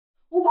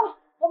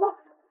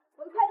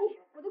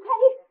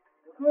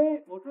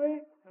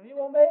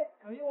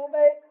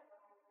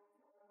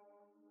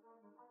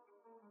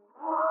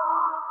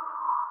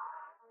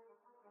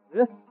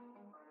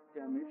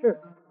是。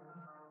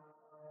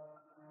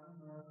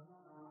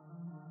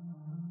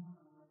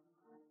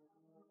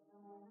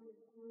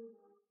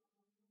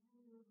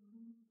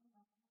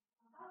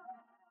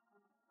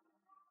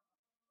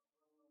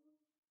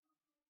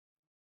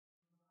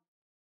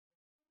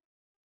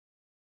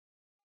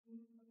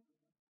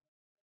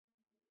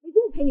没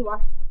工夫陪你玩，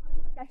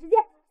赶时间。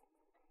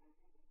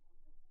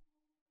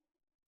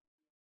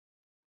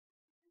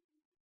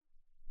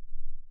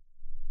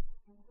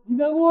你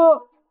看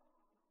我，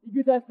一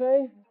个在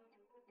飞，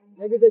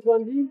两个在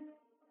传递，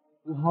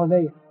我好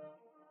累。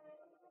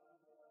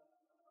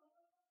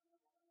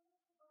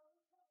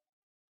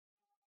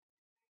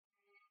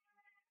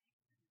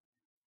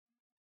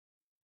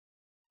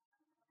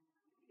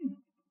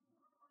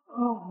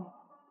哦。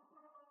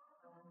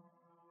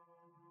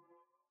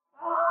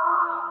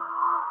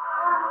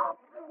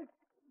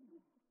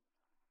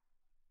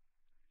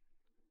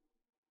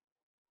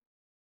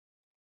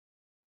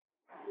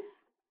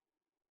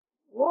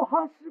我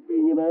还是比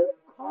你们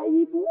快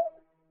一步，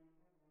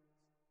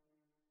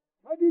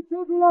快点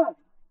救出来！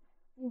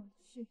我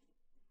去，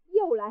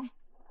又来！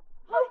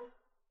嗨！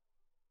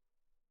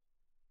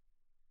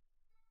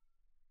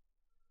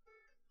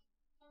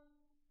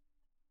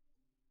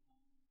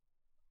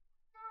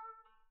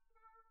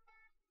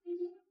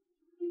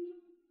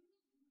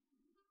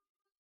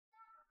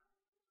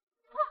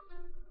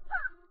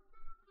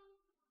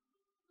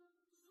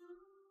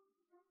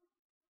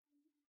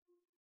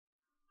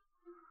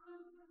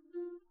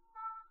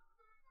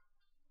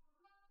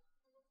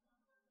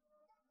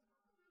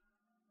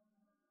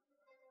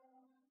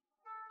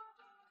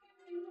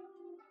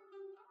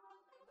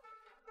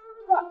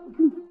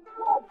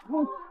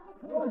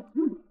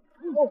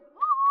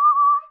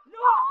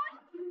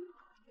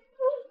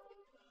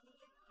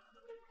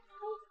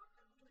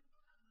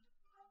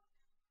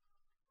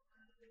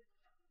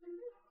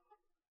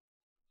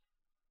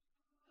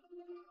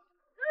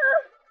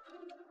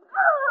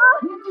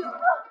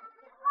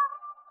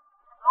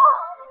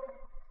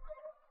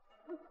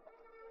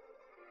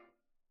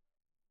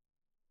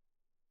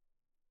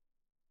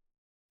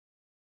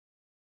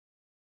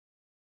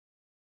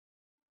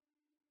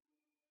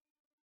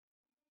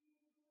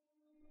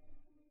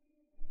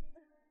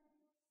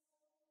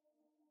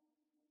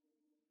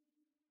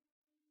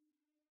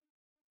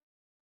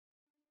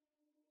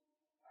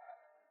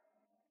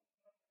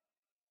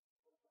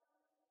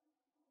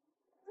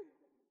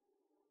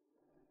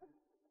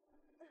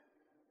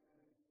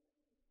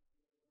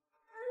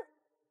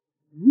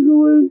你认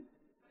为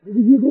这个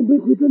夜光杯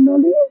会在哪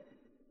里？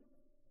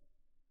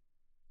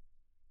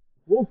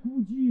我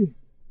估计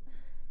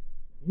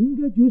应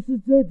该就是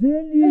在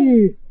这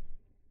里，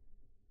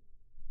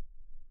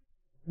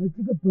在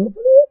这个包袱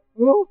里。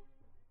哦，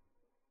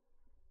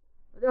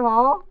大家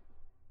好，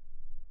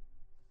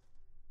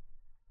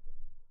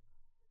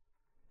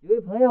有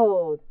位朋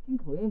友听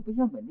口音不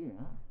像本地人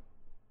啊。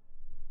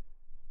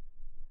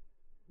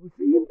我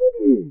是印度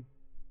的。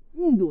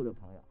印度的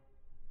朋友，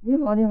你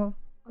好，你好。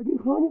你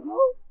好，你好。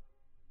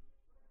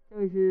这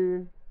位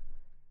是？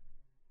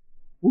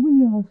我们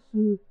俩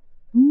是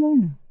东洋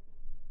人。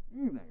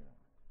日本人，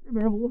日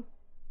本人不过。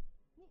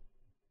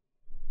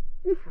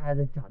这孩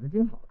子长得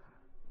真好看，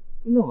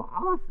跟个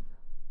娃娃似的。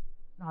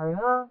哪人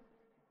啊？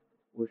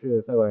我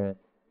是法国人。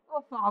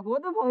哦，法国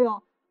的朋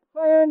友，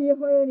欢迎你，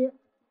欢迎你。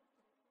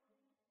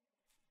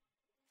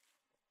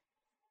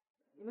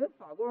你们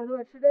法国人都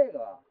爱吃这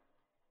个，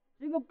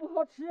这个不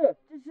好吃，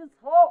这是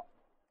草，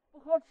不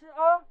好吃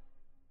啊。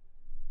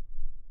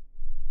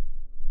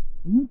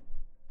你们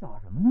找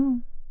什么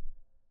呢？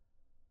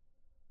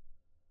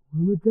我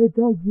们在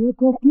找夜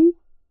光杯。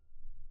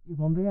夜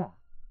光杯啊？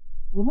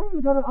我帮你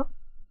们找找啊。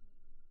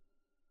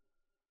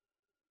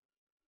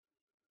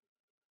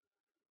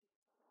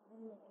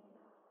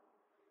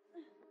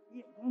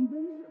夜光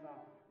杯是吧？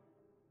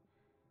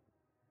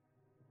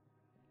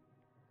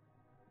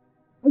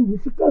你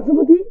是干什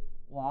么的？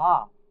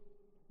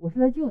我是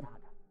来救他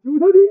的。救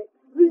他的？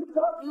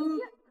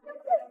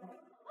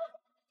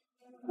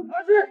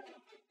儿子。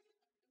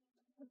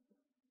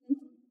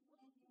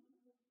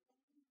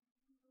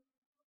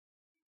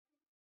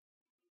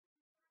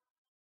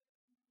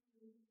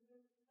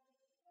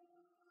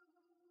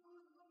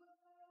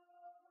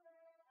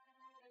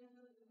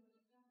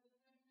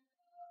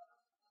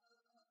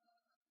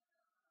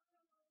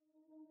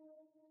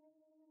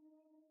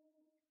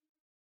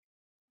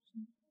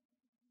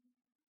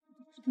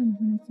知道你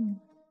会来救我，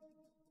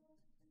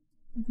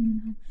我在你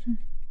好帅。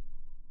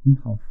你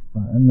好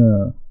烦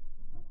呢。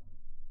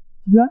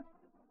呀。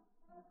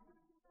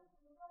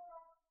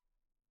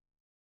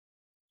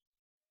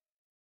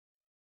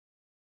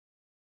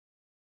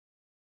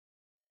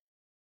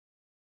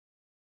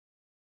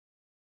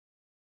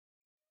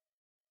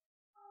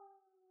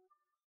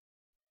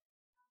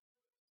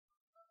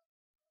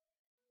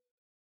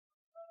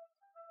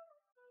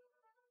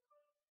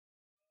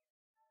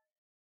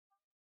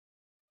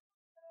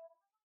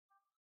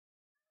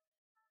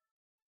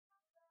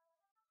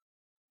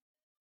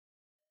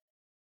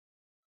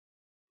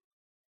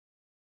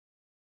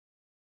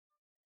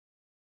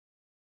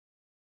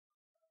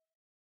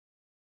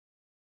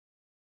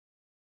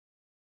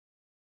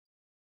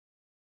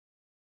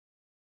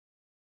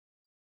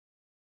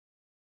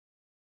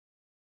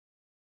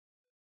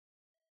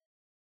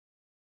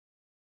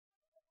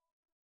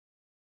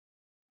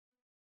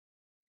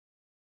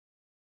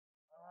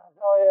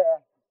少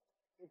爷，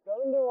你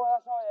等等我呀，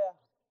少爷。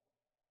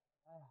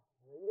哎呀，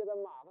人家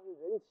的马都是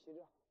人骑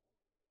着，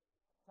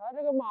咱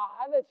这个马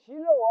还得骑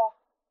着我。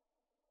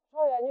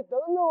少爷，你等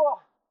等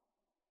我。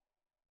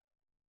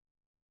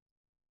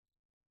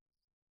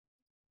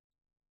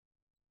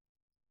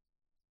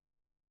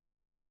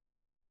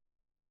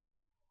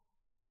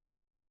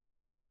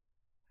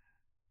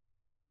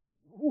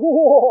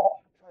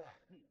哇，少爷，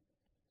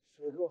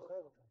水给我喝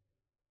一口。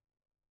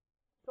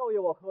少爷，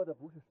我喝的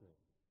不是水，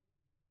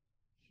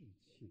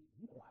是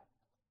情怀。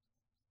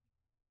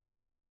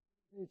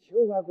你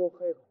情怀给我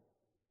喝一口。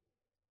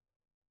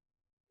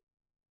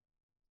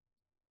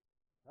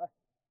来，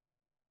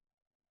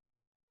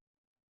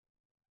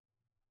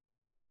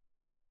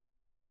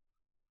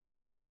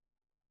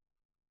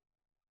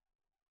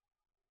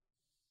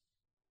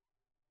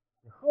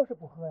你喝是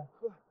不喝呀？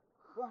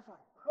喝，少爷，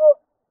喝，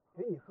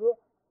给你喝，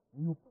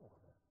你又不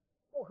喝，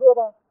不喝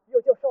吧，又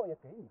叫少爷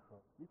给你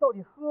喝，你到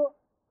底喝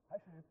还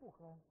是不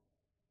喝？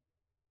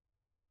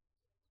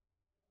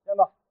这样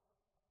吧，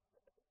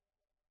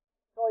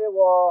少爷，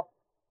我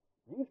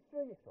吟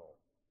诗一首，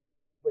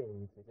为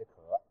你解解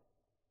渴。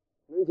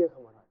能解渴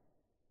吗，少爷？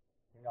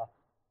听着。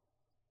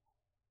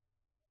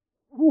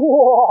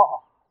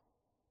哇！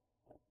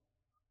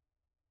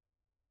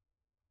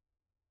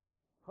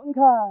横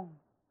看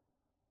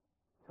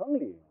成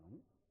岭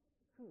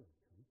侧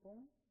成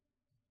峰，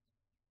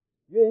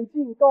远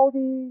近高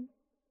低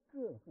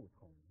各不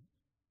同。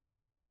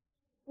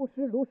不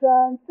识庐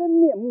山真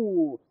面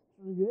目，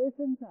只缘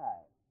身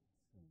在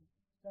此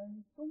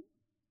山中。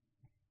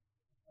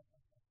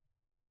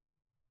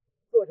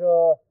作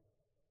者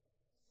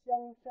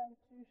香山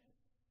居士，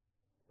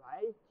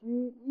白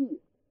居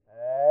易。哎，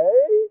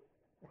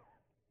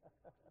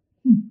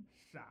哼，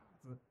傻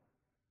子，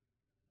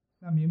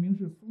那明明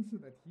是苏轼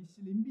的题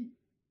西林壁。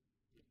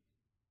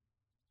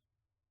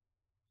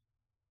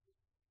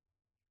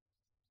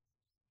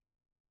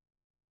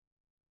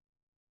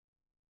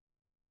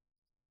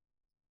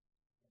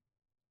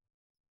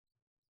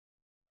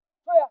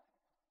少爷，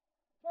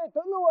少爷，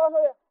等等我呀，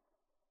少爷，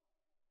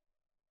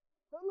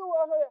等等我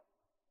呀，少爷。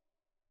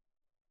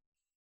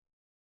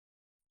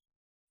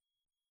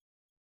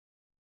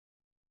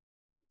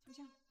秋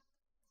香，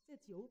这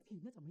酒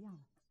品的怎么样了？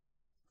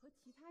和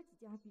其他几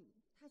家比，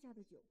他家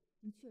的酒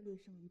你却略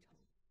胜一筹。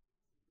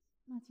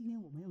那今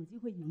年我们有机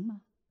会赢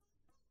吗？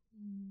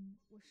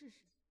我试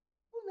试。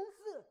不能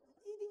试，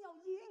一定要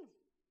赢。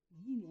每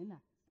一年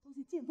呢，都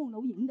是见凤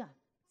楼赢的，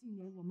今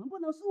年我们不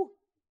能输。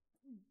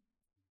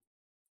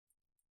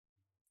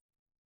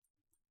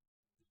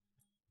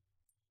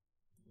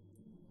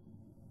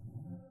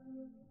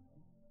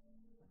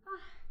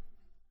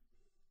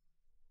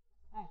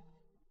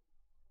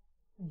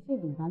你是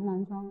岭南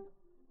男装，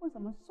为什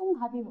么胸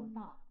还比我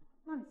大？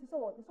那你是说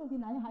我的胸比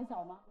男人还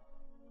小吗？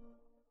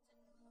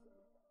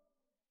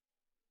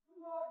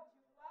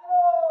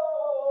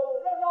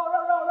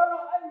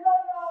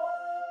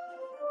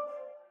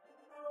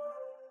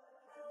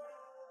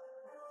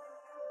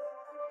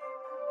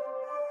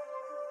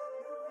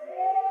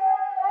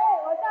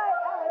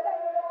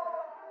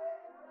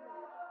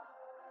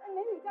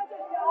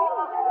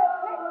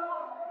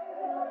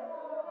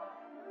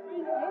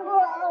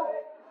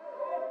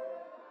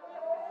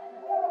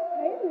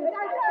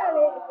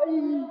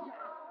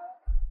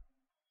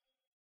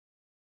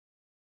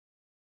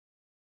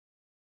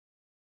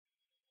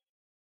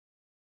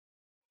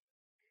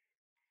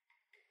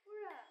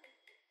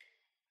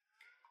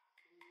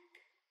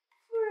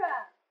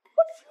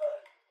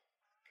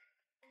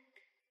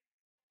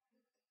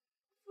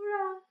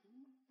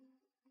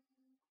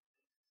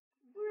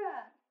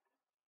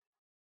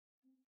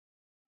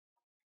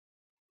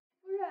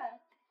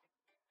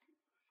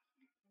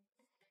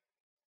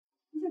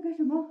你想干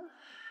什么？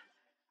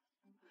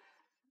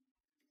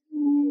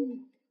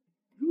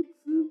如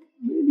此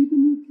美丽的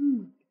女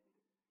子，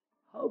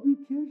好比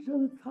天上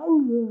的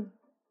嫦娥。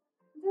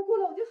你再过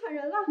来我就喊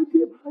人了。你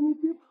别怕，你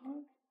别怕，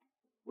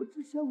我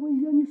只想闻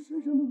一下你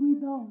身上的味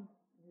道。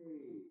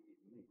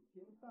每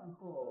天饭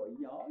后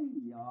摇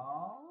一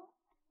摇。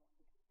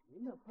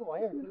您这破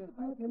玩意儿是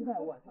白天拜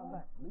晚上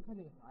拜，能看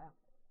见个啥呀？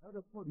还有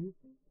这破驴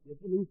也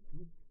不能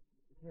骑，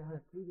一天还得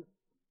推着。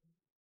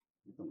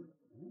你懂什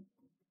么？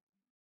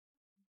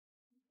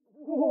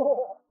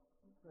哇！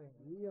对，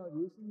您要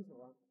吟诗一首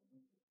啊。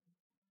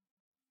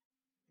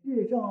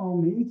月照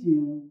美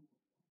景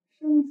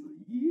生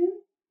紫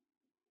烟，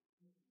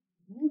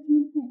无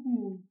君步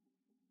步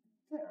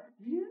在耳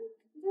边。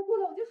你再过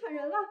来我就喊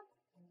人了。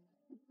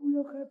不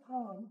要害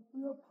怕，不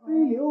要怕。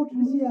飞流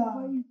直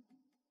下，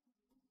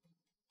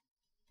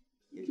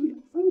也就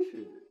2-3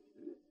尺。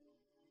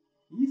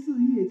疑似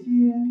夜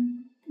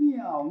间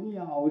袅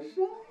袅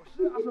声。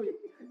是啊，少爷。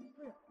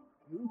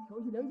您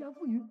调戏良家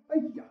妇女。哎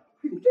呀，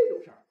还有这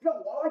种事儿，让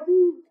我来。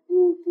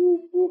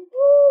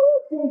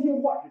光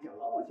天化日下，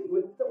朗朗乾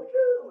坤，在我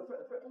这么帅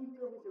的帅风之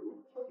中，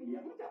就挑起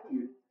良家妇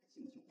女，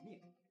性情灭。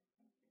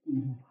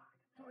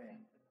少爷，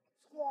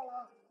错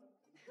了。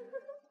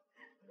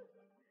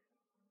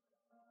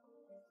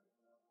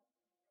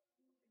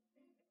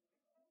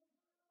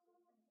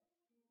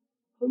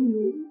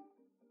友。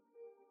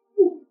哇，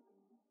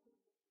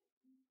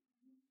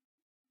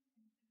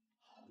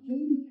好严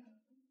厉啊！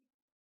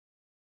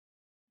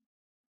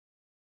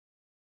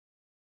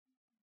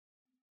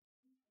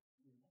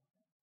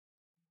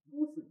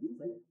我是淫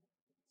贼，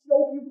交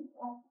给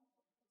我。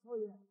少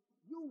爷，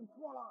又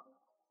错了。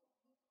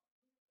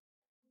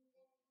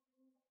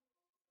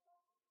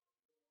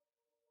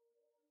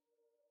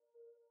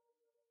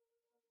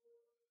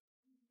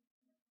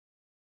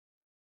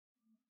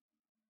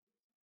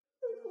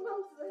童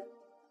浪子，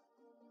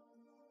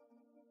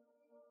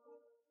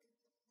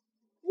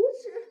无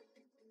耻！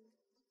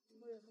少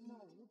爷他妈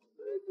无耻！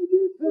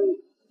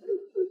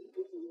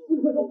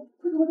快走，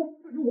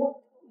快救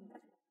我！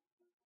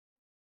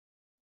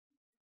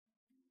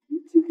你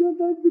竟敢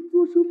拿你的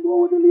左手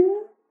摸我的脸？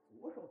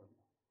左手怎么？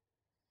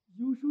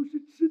右手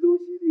是吃东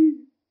西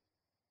的，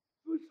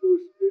左手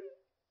是……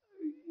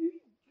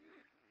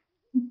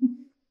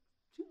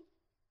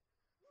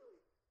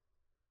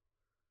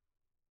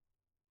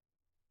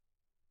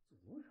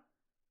左手。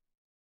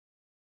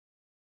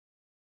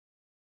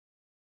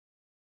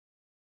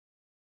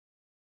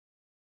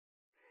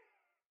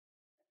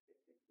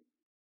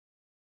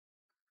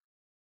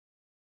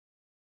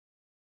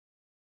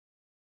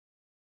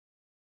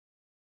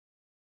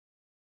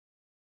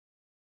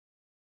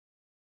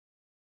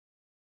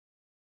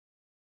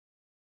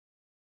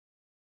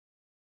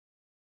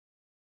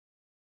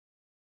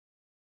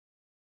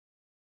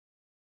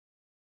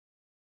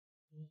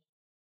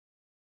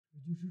这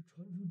就是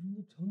传说中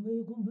的长白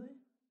夜光杯。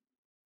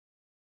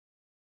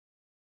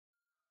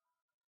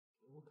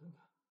给我看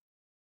看。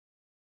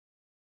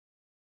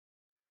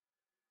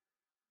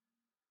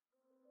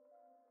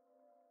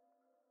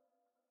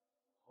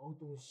好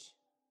东西。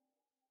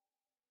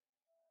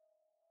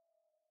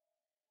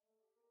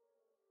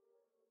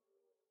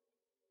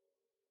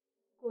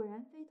果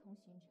然非同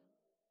寻常。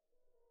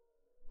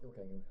给我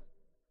看，给我看。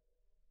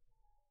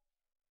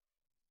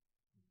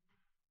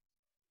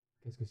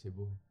Qu'est-ce que c'est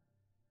beau？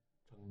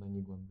 长白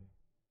夜光杯。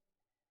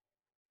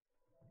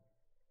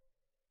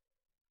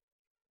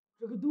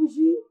这个东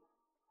西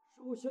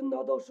是我先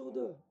拿到手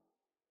的，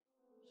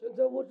先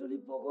在我这里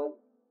保管。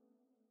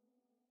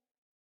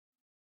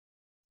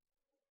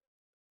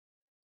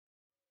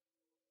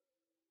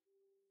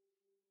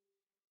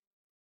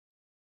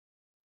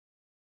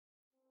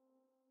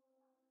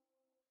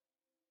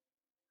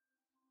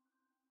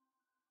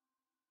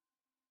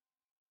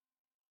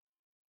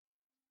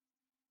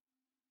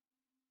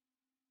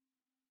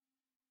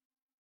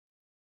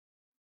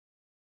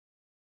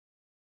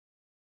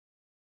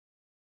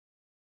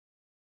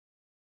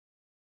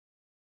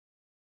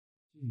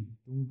据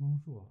东方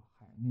朔《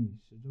海内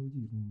十洲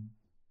记》中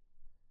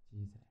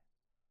记载，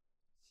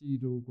西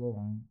周国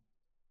王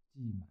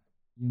季满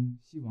应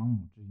西王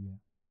母之约，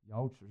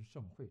瑶池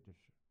盛会之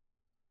时，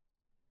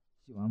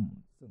西王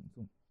母赠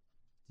送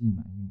季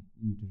满应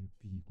一只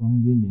比光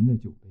粼粼的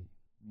酒杯，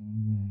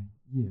名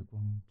曰夜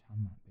光茶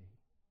满杯。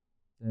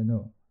待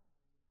到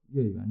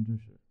月圆之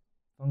时，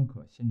方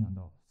可欣赏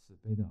到此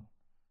杯的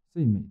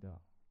最美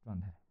的状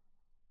态。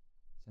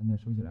现在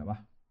收起来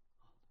吧。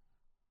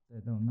待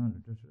到那日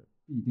之时，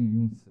必定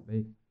用此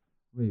杯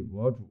为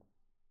我主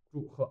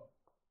祝贺。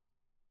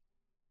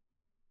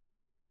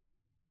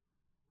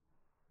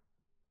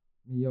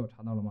密钥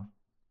查到了吗？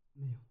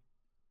没有，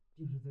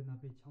定是在那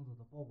被抢走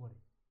的包裹里。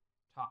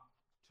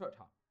彻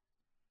查。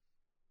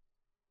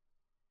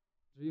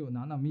只有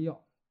拿到密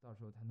钥，到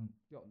时候才能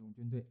调动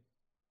军队。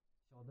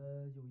小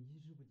的有一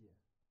事不解，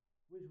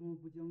为什么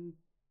不将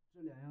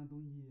这两样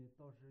东西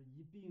到时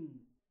一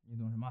并？你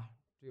懂什么？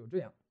只有这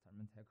样，咱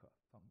们才可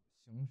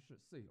行事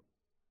自由。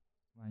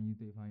万一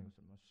对方有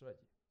什么设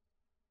计，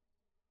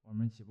我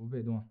们岂不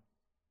被动？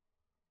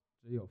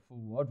只有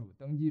负我主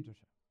登基之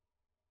时，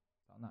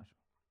到那时候，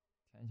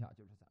天下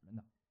就是咱们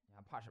的，你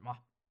还怕什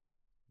么？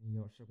密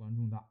钥事关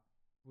重大，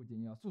不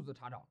仅要速速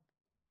查找，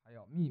还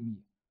要秘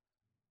密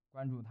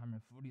关注他们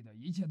府里的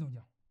一切动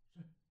静。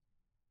是。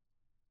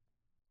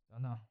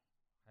等等，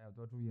还要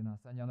多注意那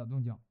三江的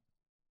动静，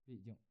毕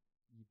竟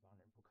一帮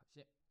人不可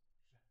信。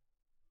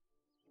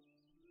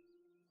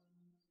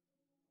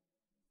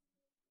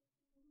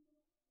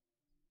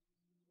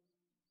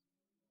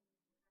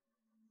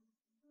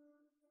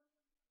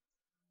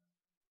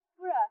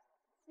夫人，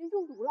您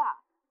中毒了。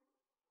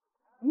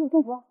没有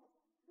中毒。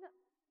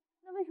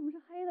那为什么是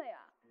黑的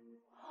呀？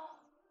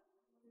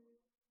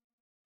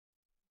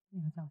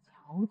那个叫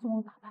乔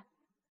装打扮。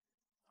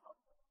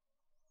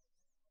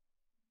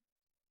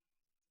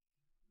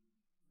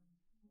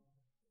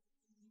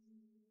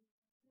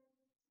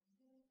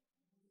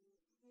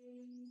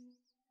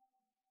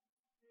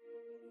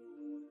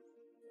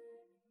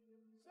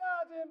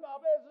下件宝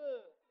贝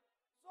是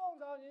宋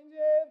朝年间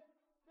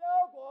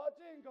标国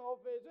进口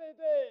翡翠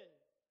对，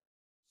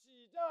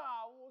起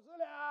价50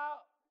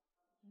两。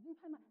人民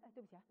拍卖，哎，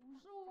对不起啊15。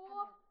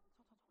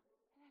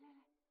来，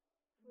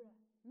夫人，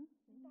您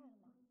带了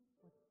吗？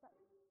我带。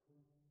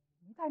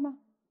没带吗？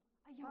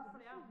哎呀，84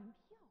两。银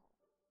票。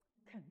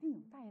肯定有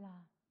带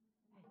啦。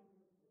哎，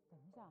等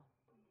一下，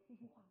那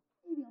幅画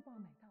一定要帮我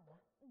买到啊。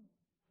夫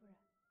人，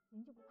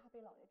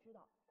被老爷知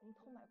道您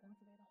偷买广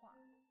子薇的画，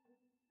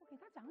我给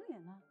他长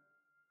脸了。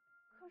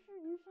可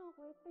是您上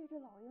回背着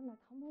老爷买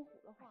唐伯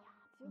虎的画，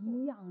结果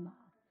一样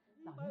了。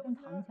老爷跟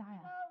唐家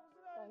呀，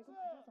老爷跟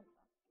唐家怎么了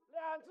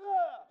？2次，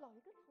老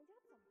爷跟唐家怎么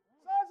了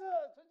？3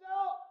次，成交。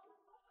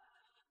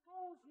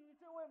恭喜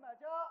这位买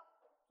家。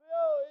最后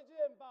一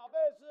件宝贝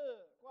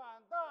是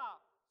广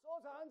大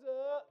收藏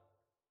者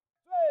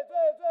最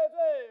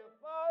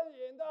欢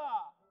迎的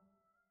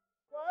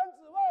广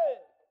子薇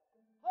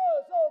贺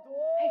寿图。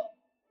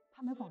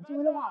他买广子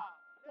薇的画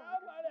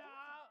，200两。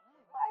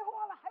卖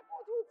货了还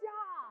不出价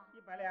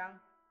？100两。250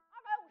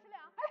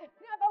两。哎，你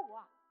250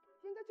啊？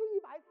现在就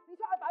100，你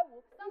就250，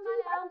你就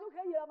150就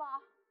可以了吗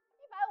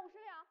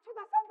？150两。就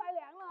他300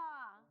两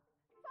了。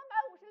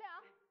350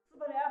两。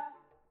400两。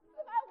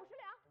450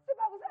两。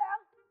450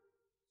两。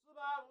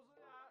450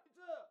两，1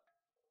次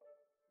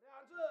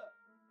，2次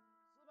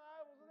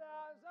，450两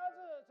，3次，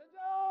成交。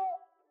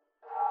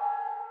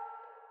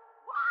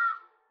哇，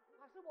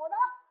他是我的。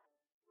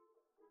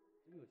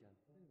真有钱。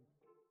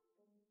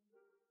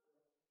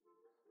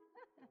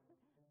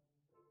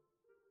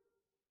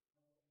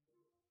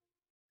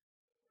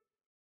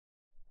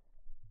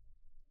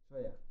少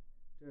爷，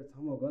这是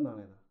藏宝阁拿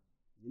来的，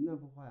您那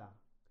幅画呀，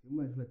可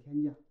卖出了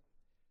天价。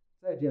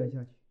再这样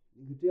下去，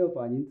您可真要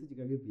把您自己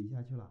个儿给比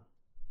下去了。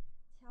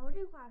瞧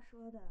这话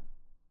说的，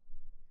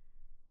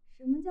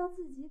什么叫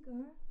自己个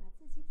儿把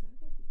自己个儿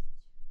给比下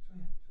去？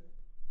少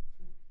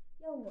爷，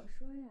要我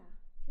说呀，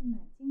这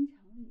满京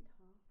城里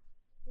头，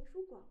得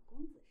数广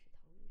公子是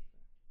头一份。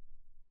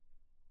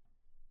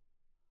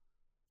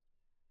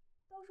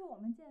都说我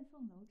们建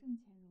凤楼挣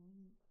钱容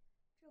易，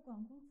这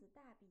广公子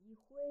大笔一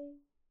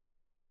挥，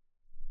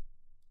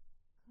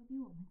可比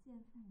我们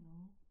建凤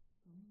楼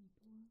容易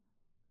多了。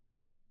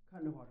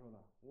看这话说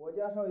的，我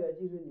家少爷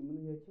既是你们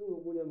那些青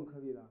楼姑娘们可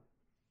比的。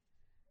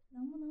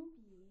能不能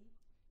比？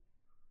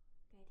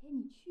改天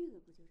你去了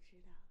不就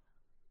知道了。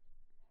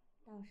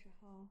到时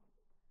候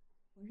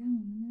我让我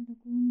们那儿的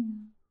姑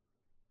娘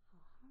好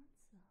好伺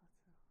候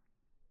伺候你。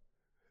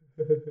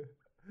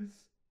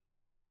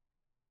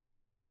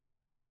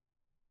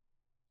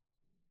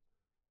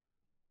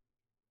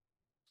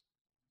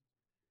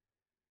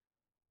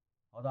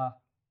好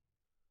的，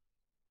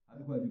还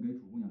不快去给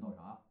楚姑娘倒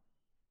茶！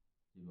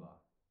记住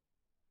啊，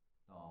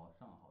到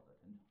上好的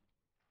陈场，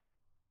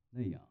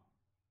那样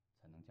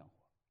才能降火。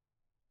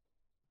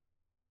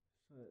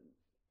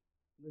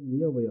那你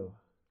要不要？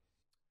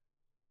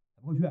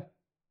还不快去！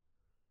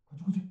快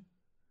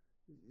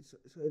去！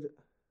少爷这。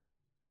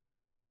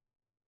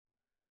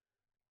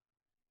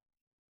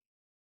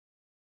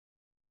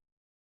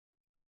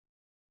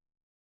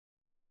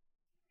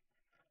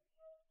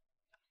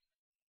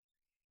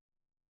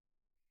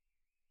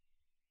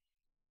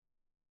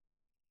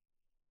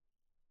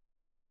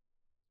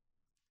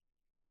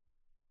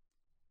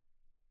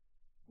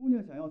姑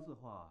娘想要字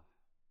画，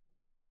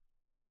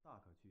大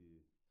可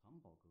去藏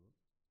宝阁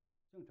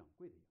郑掌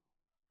柜的要，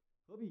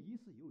何必一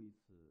次又一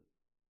次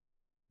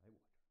来我这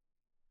儿？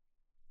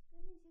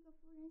跟那些个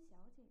夫人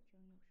小姐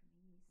争有什么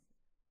意思？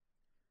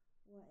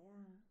我呀，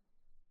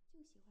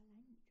就喜欢来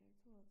你这儿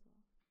坐坐，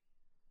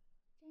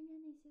沾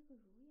沾那些个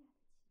儒雅的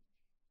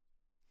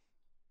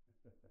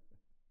气质。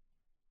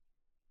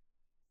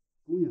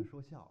姑娘说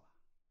笑了，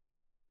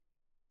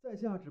在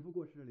下只不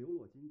过是流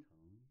落京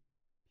城，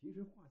平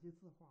时画些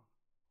字画，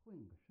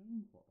混个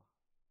生活罢了。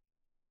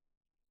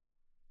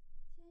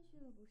谦虚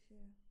了不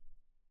是？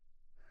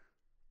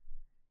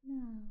那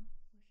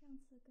我上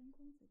次跟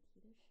公子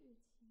提的事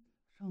情，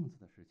上次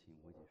的事情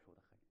我已经说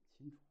得很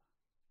清楚了。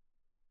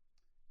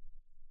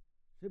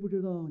谁不知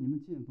道你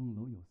们建凤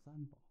楼有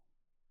3宝：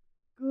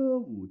歌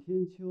舞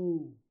天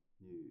秋，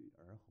女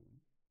儿红。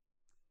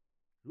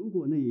如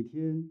果那一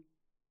天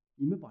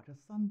你们把这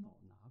3宝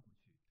拿过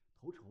去，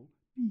头筹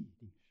必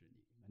定是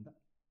你们的。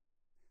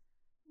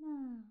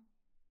那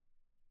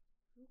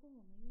如果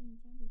我们愿意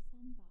将这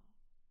3宝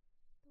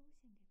都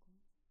献给公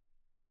子，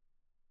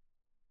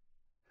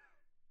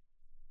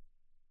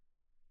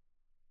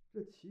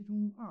这其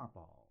中2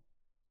宝，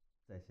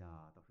在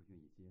下倒是愿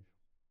意接受。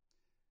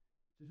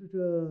只是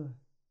这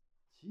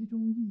其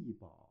中1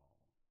宝，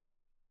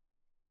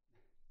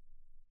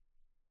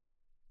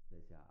在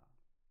下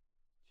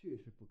确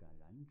实不敢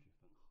染指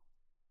分毫。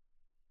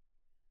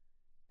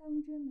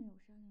当真没有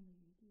商量的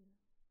余地了。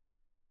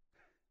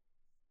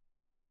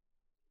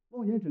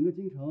望言整个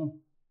京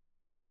城，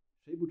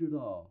谁不知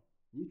道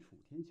你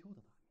楚天秋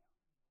的大名？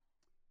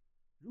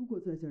如果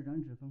在下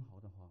染指分毫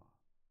的话，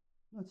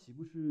那岂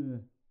不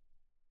是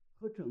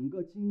和整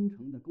个京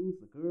城的公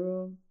子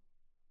哥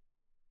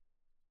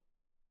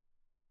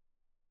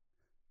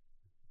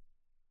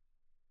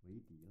为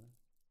敌了？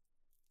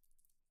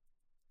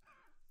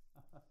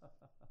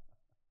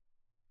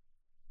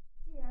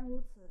既然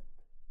如此，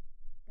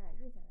改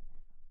日再来拜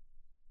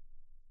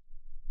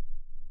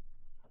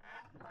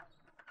访。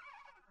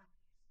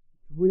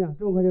楚姑娘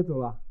这么快就走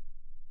了？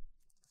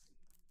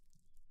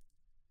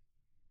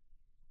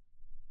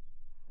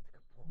这个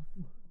泼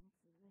妇！公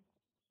子薇，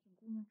这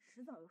姑娘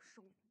迟早要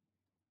收你。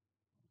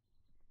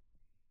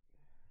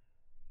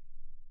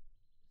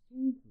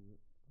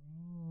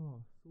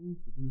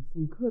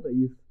送客的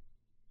意思，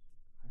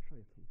还少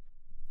一层。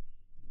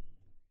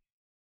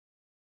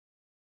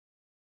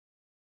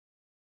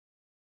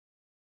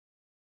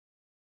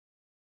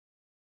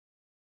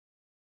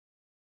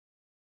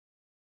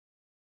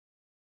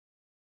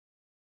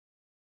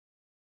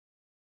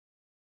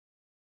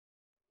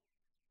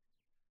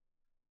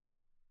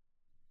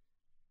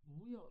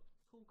不要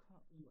偷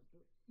看我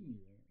的艺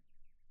人。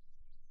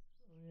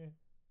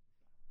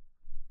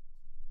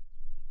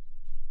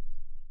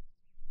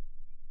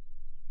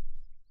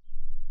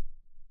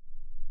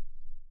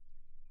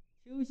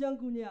秋香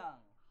姑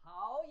娘，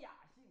好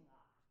雅兴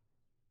啊！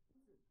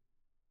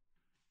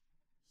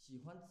喜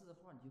欢字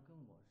画你就跟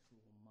我说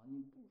嘛，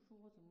你不说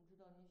我怎么知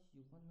道你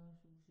喜欢呢？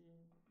是不是？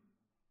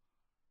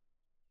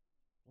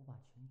我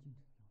把全京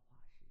城的画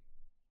师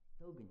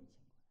都给你请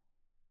过来，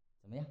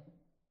怎么样？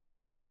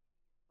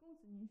公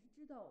子，您是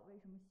知道我为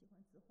什么喜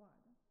欢字画的，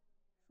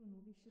恕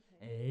奴婢失陪。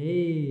哎，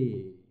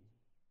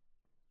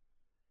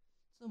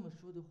这么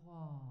说的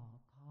话，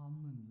他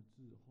们的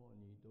字画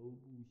你都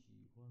不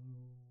喜欢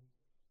喽？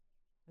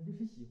那就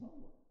是喜欢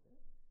我的，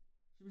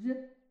是不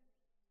是？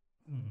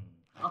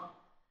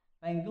好，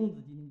本公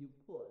子今天就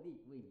破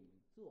例为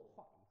你作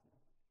画一幅。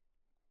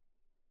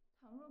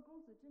倘若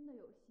公子真的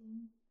有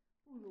心，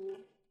不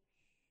如……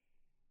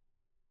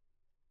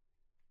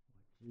我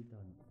知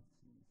道你的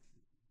心思，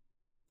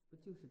不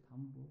就是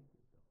唐伯虎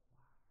的画？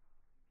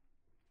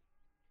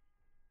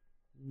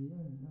只要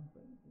你让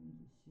本公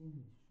子心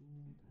里舒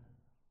坦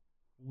了，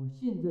我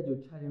现在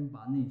就差人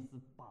把内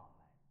司绑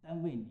来，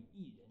单为你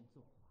一人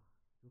作画，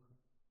如何？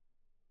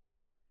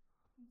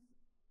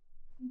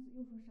公子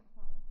又说傻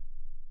话了，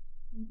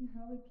奴婢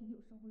还要为品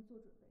酒盛会做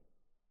准备，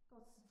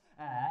告辞。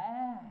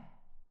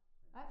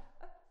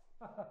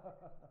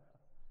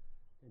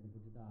真的不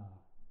知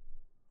道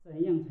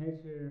怎样才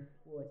是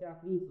我家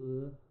公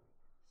子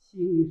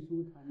心里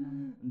舒坦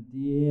呢？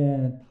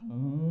爹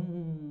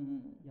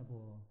疼，要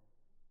不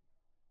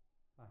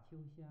把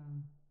秋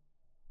香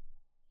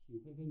许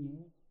配给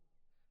你？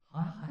好，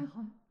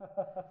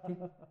爹，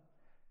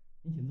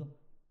您请坐。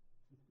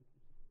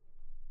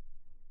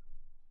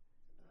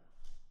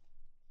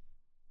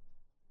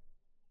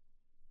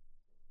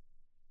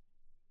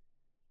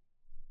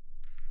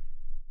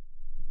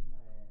父亲大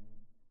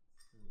人，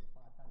此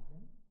话当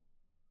真？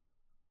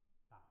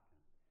当真。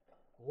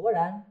果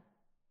然。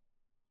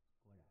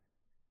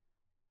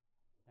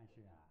但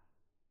是啊，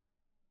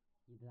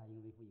你得答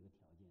应为父一个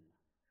条件呢，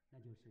那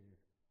就是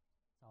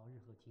早日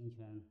和清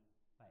泉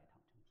拜堂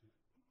成亲。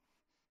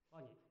报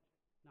你，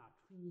那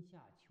春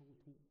夏秋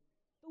冬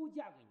都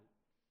嫁给你，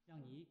让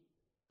你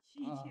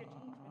妻妾成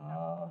群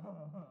呐！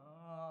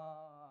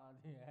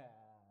爹，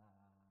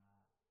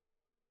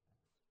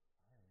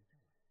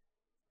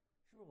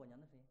是不是我娘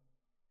的声音？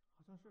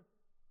好像是。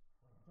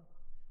我娘叫我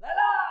来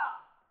啦！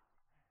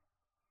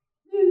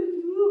逆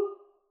子！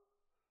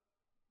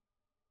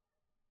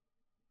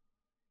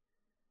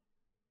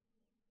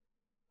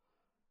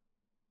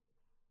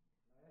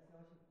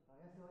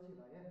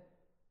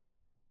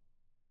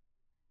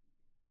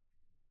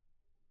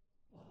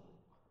老爷。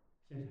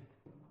先生，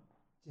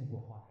见过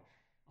华太师。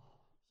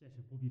先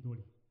生不必多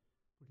礼。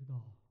不知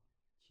道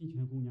清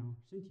泉姑娘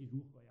身体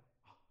如何呀？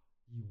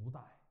已无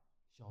大碍，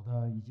小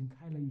的已经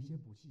开了一些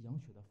补气养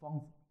血的方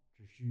子，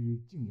只需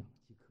静养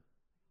即可。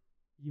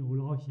有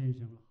劳先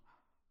生了。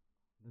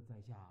那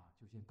在下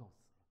就先告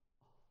辞了。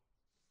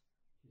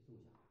去送下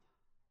回家。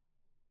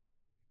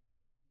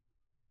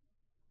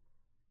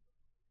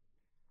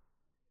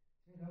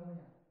清泉姑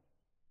娘。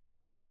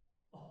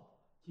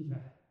清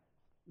泉，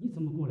你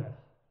怎么过来了？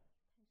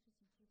太师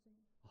请求罪。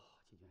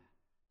清泉，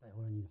待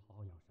会儿让你好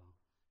好养伤。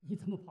你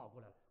怎么跑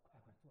过来了？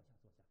快坐下，快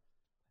坐下。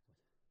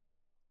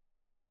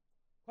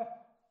快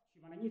去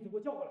把那逆子给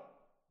我叫过来。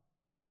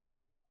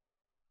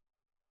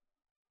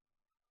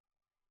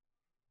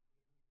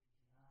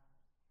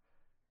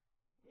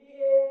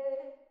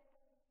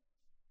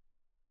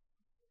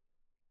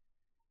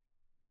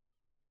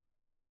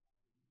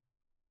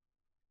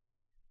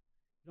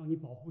让你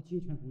保护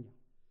清泉姑娘，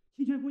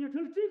清泉姑娘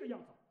成了这个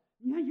样子，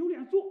你还有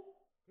脸做？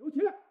给我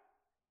起来！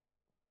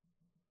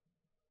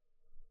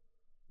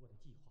我的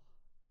计划，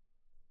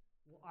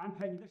我安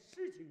排你的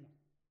事情呢。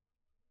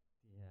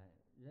爹，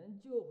人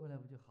救回来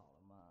不就好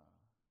了吗？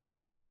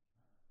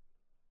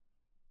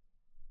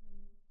老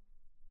爷，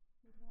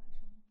那天晚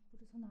上不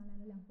知从哪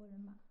来了2拨人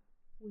马，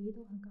武艺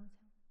都很高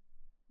强，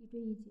一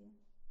追一截，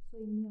所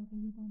以秘药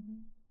跟夜光杯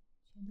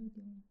全都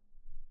丢了。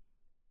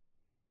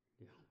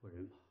 2拨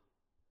人马，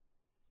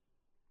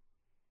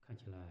看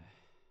起来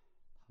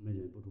他们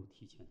忍不住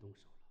提前动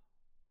手了。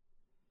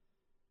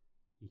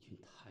一群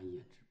贪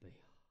眼之辈啊！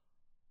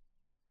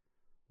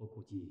我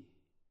估计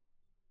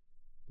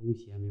东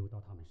西还没有到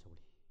他们手里，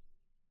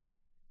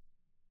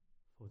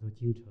否则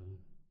京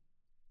城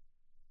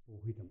不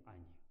会这么安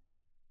宁。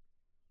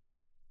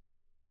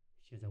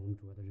现在我们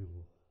主要的任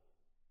务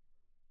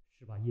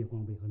是把夜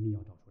光杯和秘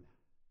药找出来，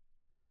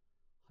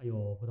还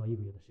有不到1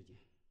个月的时间。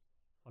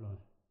华伦，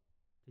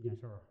这件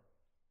事儿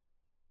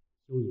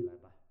由你来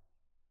办。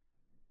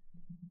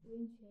我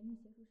愿全力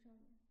协助少爷。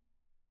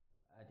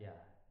哎爹，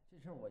这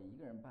事儿我一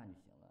个人办就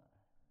行了，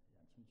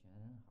让清泉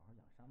好好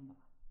养伤吧。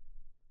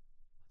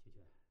清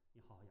泉，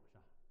你好好养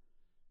伤，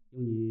有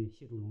你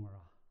协助龙儿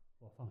啊，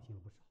我放心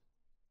了不少。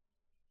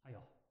还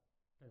有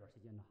这段时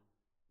间呢，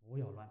不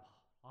要乱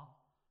跑啊，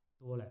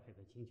多来陪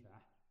陪清泉，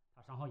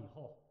他伤好以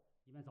后，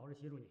以便早日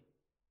协助你。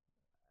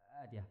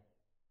哎爹，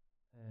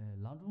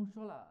郎中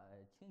说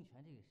了，清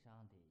泉这个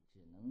伤得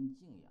只能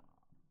静养，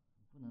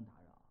不能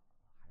打扰，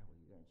还是我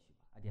一个人去吧。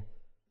哎爹，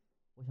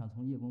我想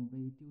从夜光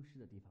杯丢失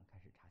的地方开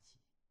始查起。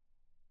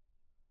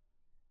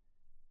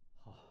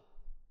好，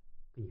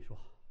跟你说，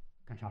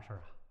干啥事儿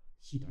啊，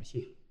细点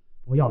心，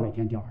不要每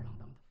天吊儿郎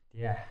当的。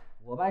爹，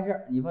我办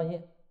事你放心。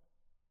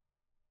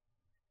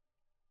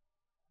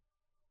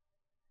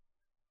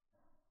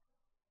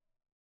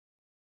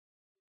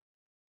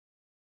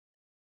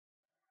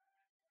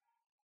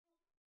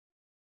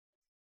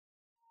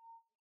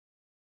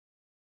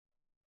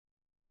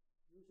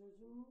有消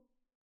息吗？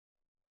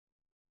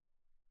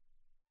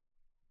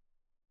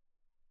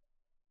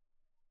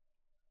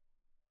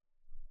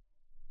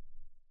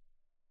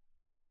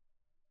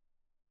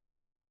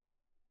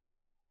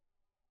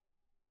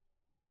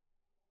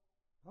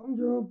他们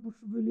家不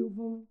是被流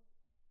放吗？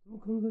怎么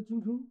可能在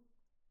京城？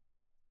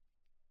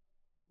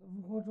那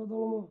幅画找到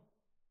了吗？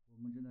我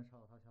们正在查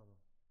找他下落。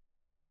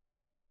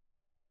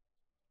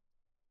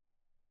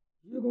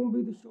夜光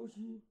杯的消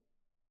息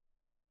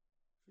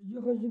是叶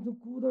汉信从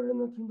古大人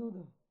那听到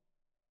的。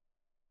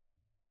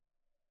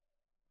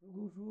如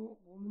果说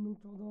我们能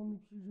找到那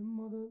批人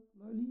马的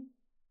来历，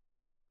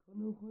可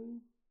能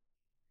会。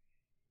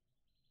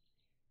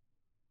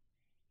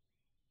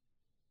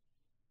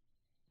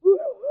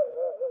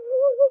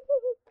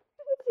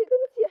对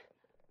不起，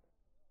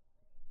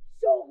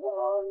小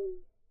黄。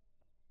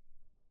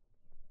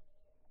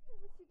对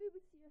不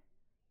起。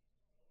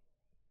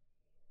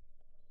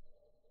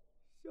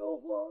小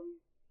黄，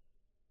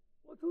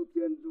我从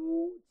天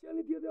竺千里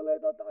迢迢来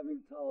到大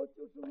明朝，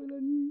就是为了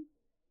你。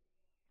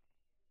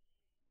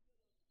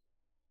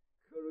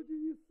可如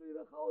今你死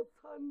得好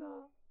惨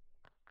呐！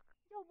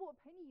要不我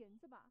赔你银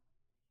子吧？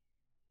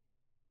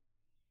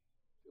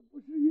这不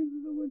是银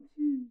子的问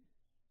题。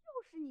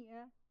又是你。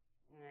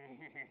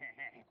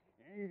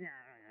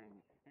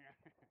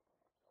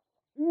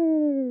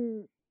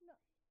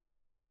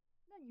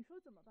那你说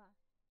怎么办？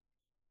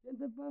现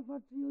在办法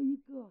只有一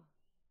个，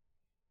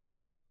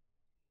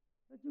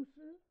那就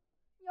是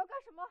你要干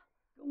什么？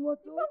跟我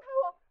走。你放开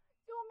我！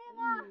救命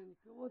啊！你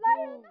跟我走。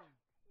来人呐！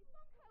你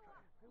放开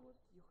我！陪我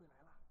机会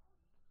来了。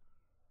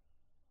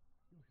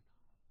又是他。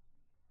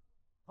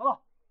好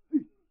了，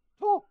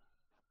冲！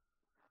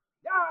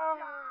呀！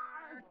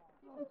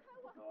你放开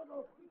我！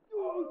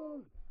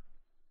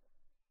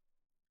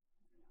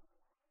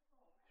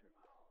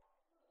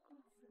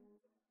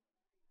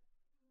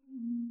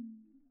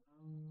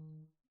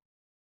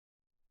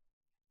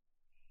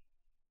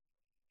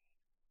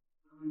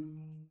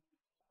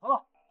好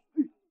了，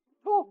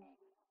冲！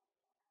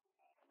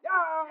呀！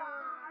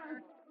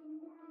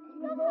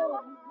放开我！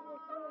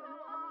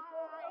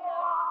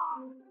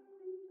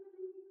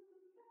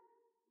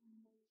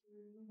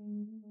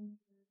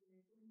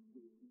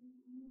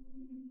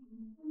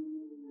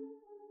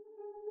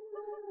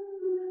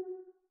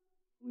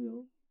朋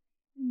友，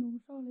你弄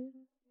啥嘞？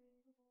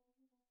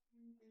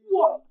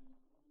我。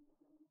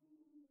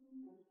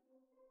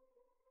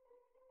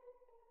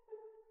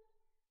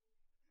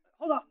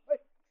猴子，哎，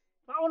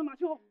打我的马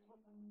球！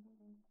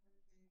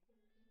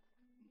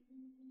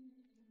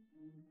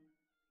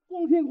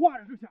光天化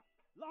日之下，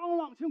朗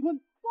朗乾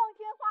坤。光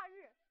天化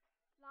日，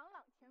朗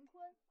朗乾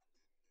坤。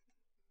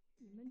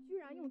你们居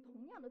然用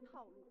同样的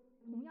套路、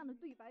同样的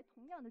对白、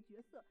同样的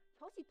角色，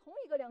调戏同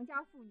一个良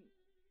家妇女。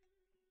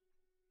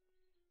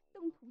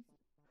登徒子，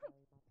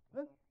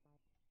哼！哎，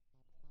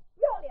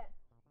不要脸！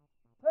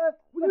哎，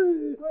不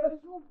对，快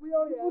说不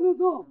要脸！不能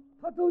走，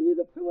他走你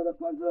的赔我的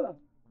官司。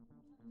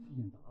戏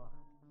演砸了。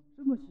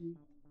什么戏？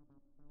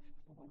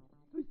不管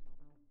你，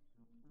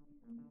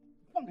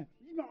放开，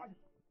一边拉去。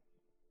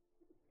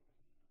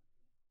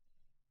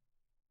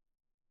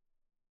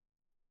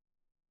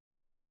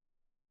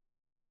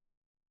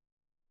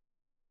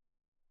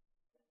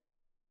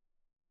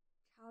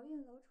朝月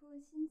楼出了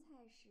新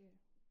菜式，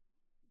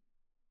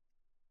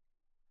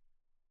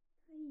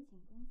特意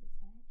请公子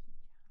前来品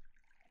尝。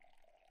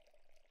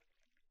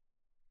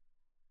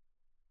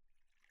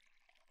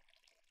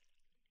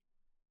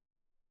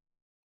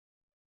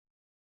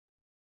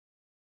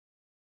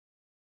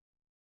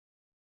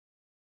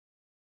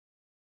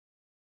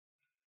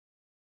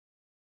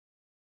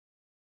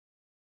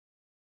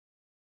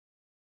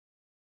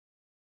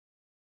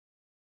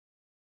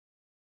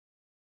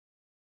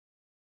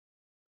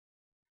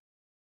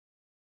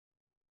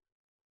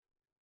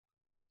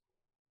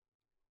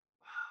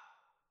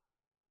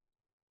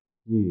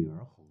女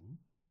儿红，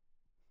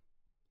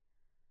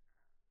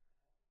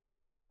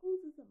公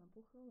子怎么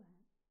不喝完？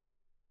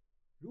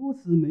如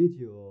此美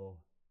酒，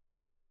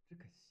只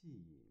可细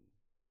饮，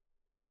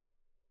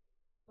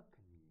不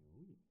可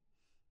牛饮。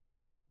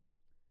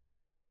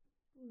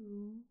不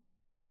如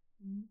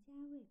奴家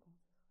为公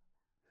子喝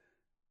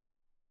吧。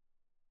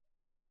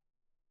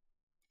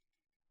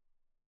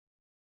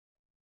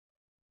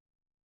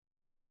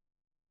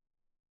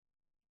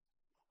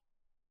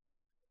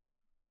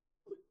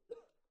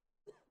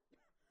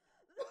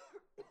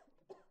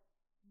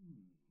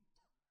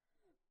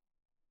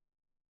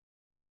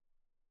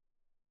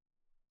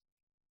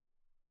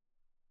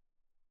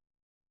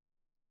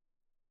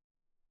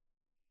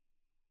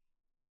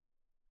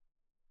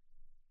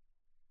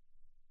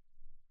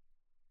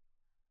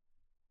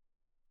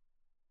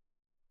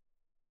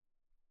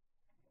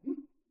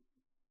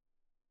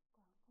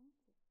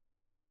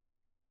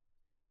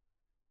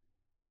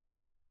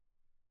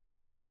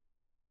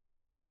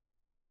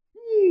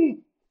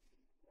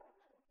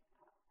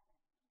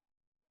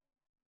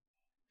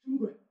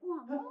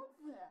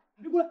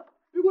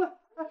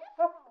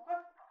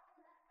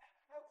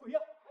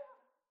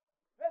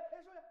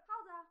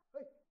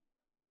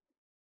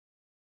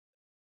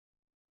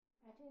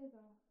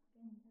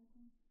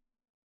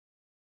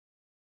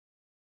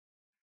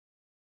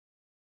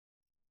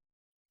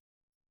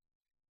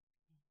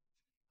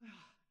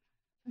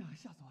哎呀，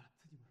吓死我了，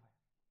刺激不说呀。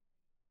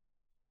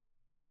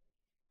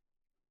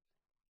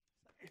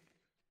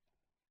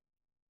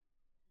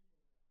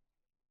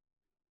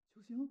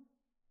秋香，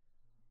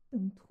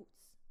登徒子，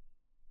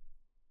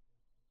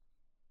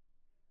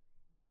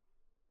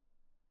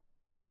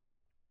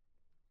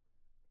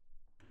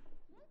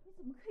你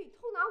怎么可以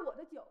偷拿我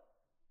的酒？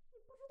你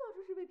不知道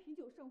这是为品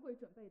酒盛会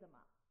准备的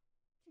吗？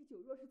这酒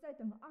若是再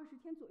等个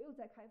20天左右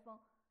再开封，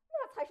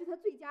那才是它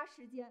最佳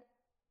时间。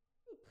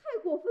你太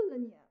过分了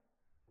你！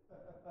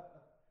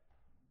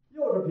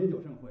又是品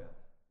酒盛会啊！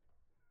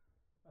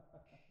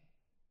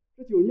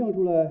这酒酿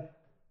出来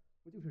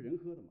不就是人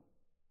喝的吗？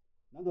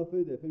难道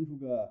非得分出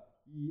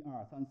个1、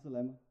2、3、4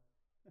来吗？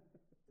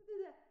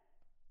对，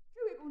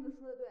这位公子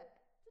说的对，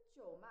这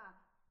酒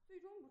嘛，最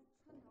终不是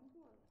穿堂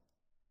过的。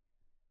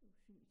又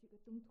是你这个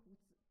登徒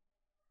子，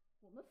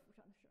我们府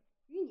上的事儿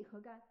与你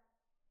何干？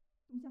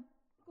东乡，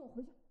跟我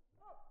回去。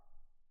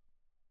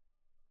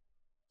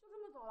就这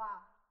么走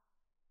了？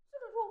这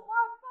可是我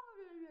花了半个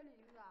月的月礼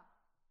银子。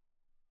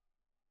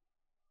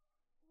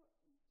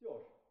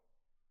就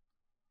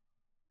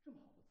是，这么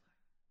好的菜，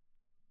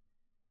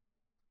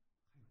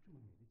还有这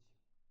么美的酒，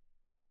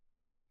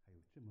还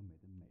有这么美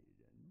的美人。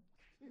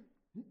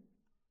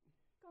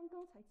刚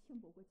刚才轻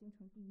薄过京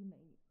城第一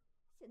美女，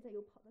现在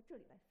又跑到这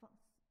里来放肆，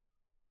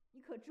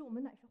你可知我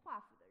们乃是华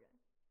府的人？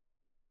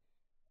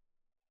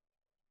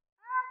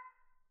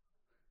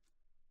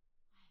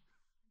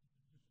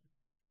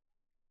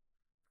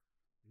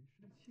人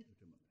生气都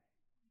这么美。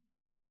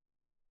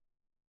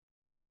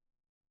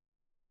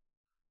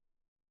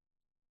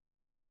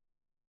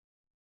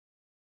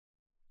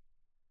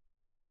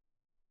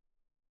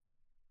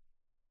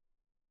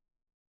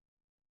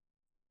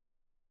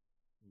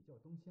你叫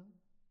东乡，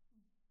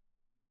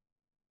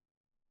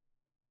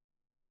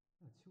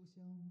那秋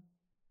香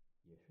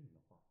也是你们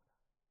华府的。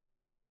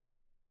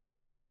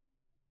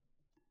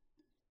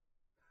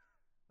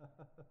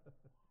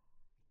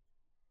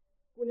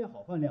姑娘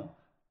好饭量啊！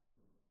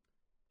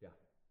这样，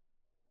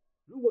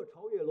如果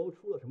朝月楼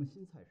出了什么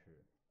新菜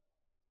式，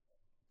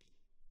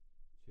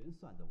全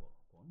算在我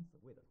广子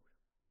卫的头上。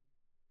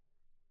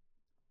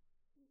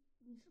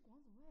你是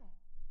广子卫？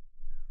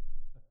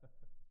传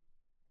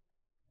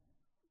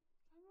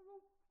说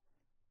中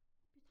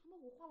比唐伯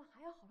虎画的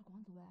还要好的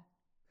广子卫。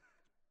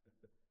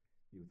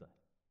牛仔，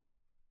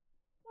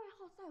外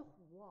号赛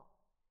虎。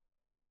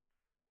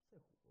赛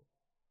虎，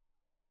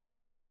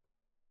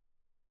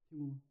听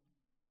过吗？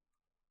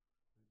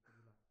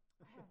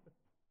哎，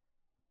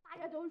大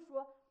家都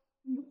说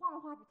你画的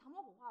画比唐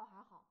伯虎画的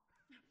还好，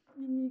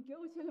你给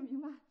我签个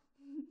名吧。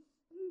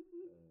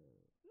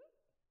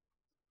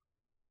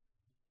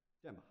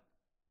这样吧，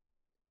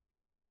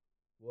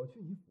我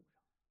去你府上，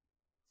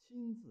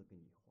亲自给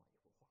你画一幅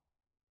画。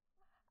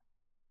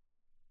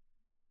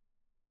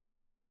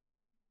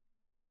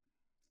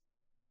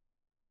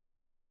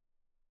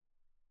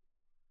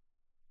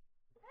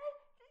哎，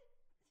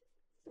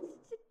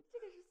这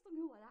个是送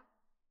给我的。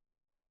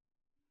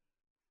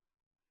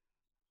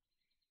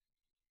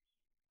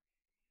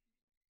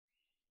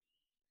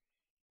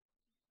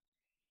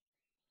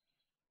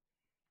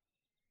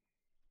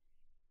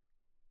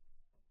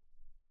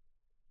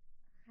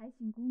还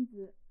请公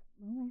子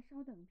门外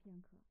稍等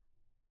片刻，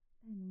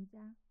待奴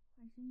家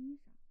换身衣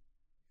裳，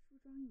梳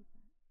妆一番。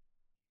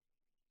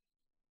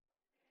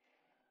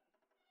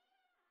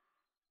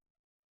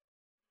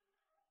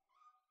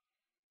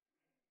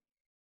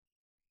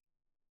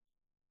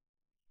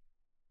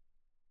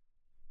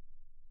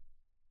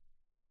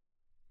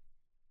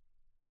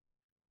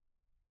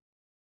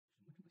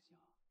怎么这么香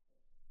啊？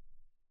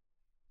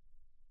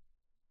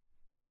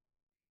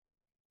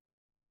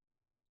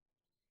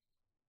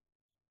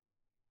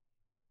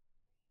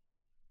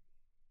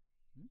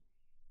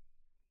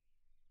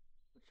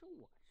不吃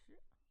我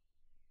吃。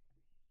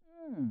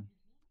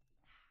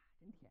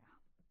真甜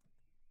啊！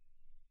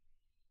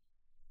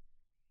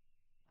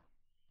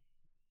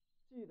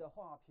记得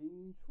画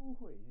屏初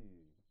会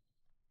遇，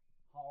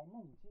好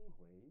梦惊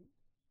回，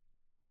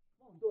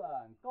望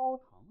断高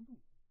堂路。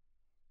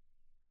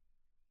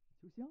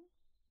秋香，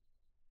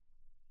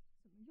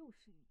怎么又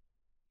是你？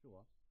是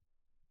我。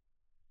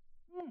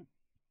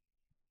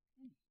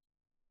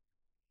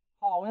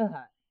好文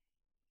采。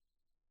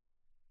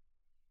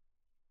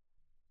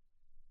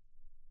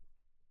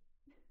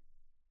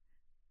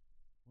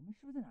我们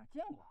是不是在哪儿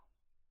见过？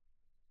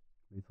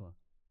没错，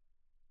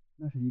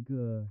那是一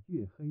个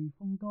月黑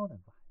风高的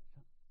晚上。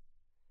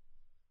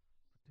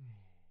不对，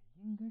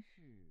应该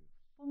是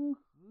风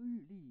和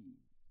日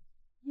丽、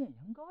艳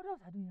阳高照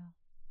才对呀。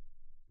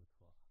不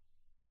错，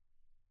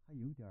还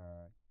有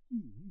点异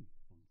域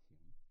风情。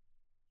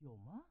有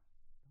吗？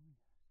当然。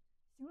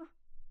行了，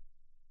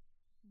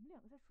你们两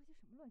个在说些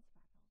什么乱七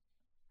八糟的？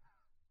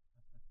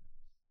借不说话。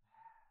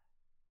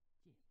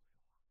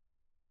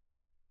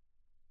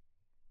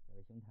这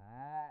位兄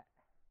台，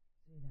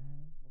虽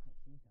然我很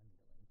欣赏你的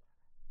文采，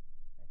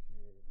但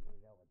是你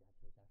惹我家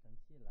秋香生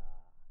气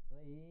了，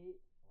所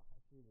以我还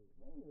是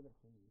温柔的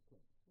请你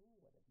滚出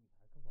我的地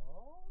盘，可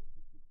否？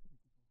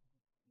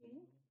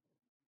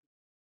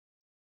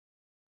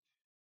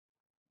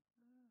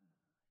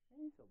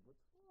手不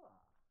错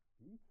啊，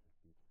彼此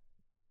彼此。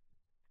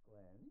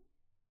滚，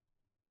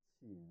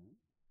请。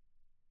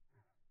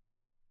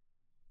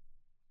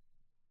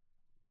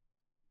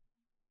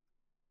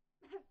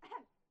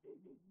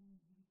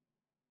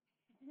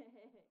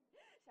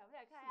想不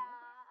想看呀？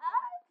啊，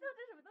知道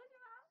这是什么东西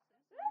吗？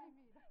神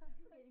秘秘的，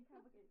不给你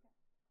看，不给你看。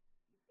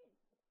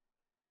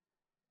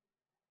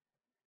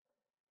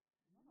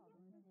什么好东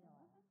西哦？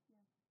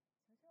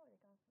瞧瞧，我得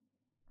告诉你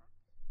啊。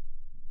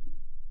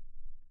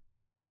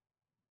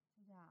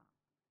秋佳，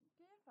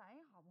给人反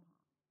应好不好？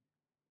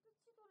这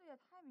嫉妒的也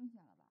太明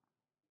显了吧？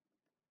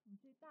你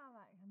这大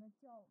晚上的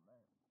叫我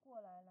们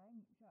过来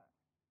你这儿，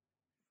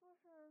说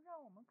是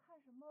让我们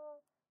看什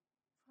么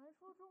传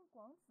说中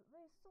广子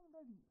卫送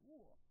的礼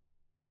物，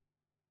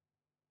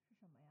是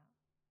什么呀？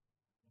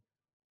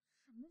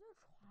什么叫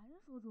传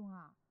说中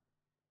啊？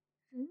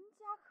人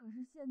家可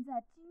是现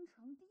在京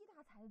城第一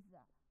大才子，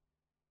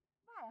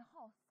外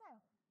号赛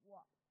虎。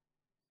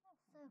赛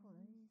虎的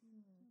意思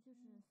就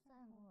是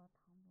赛过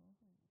唐伯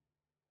虎。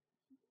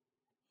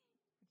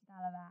不知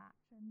道了吧？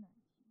真难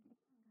听。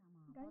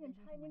你赶紧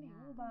拆你礼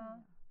物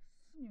吧。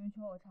是你们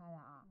求我拆的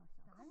啊？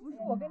不是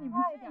我跟你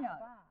们炫耀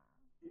吧？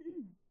既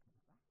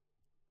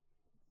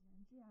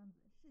然这样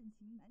子，盛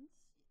情难却。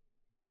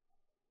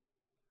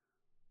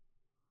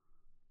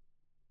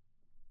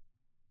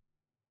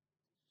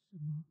什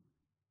么？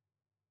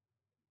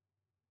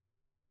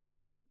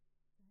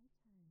百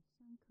采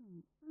相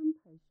坑安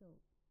排寿，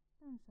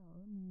淡少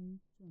峨眉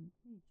准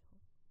配丑。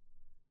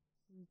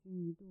思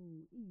君一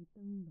度一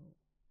登楼，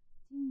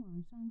今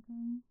晚三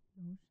更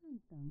楼上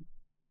等。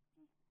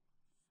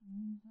什么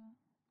意思啊？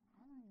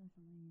还能有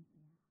什么意思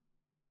呀？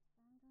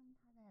三更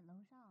他在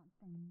楼上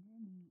等着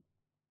你。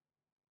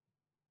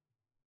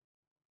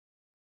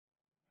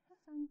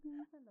三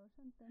更在楼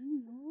上等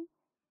你哦。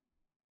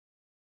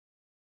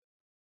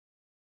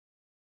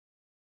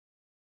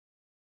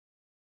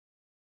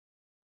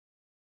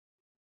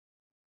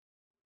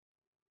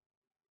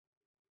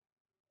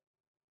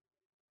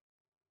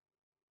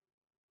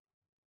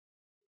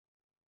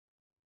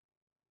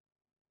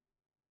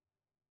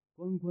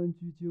关关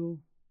雎鸠，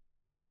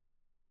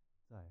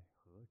在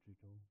河之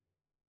洲。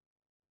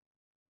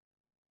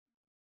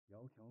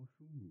窈窕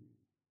淑女，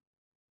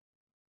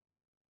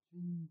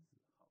君子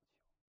好逑。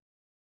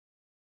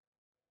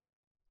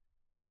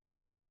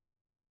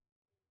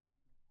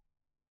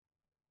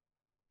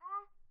哎，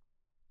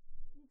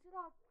你知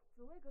道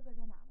紫薇哥哥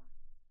在哪吗？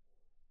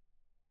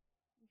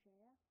你谁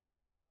呀？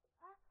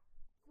哎，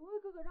紫薇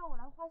哥哥让我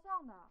来画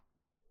像的。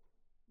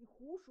你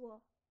胡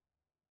说！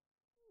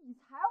你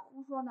才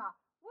胡说呢！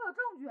我有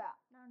证据。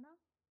哪儿呢？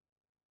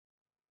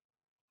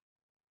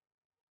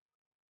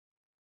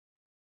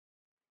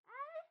哎，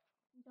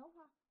你等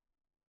会儿。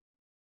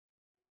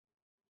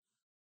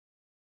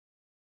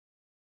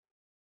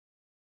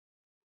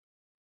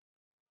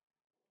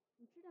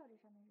你知道这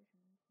上面是什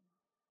么意思吗？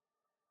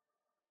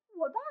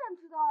我当然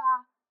知道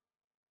啦。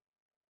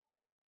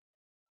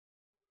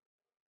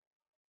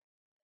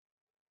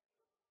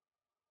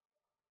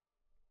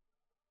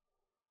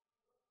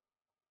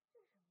这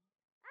是什么？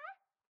哎，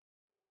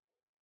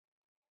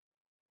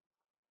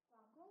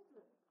长公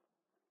子。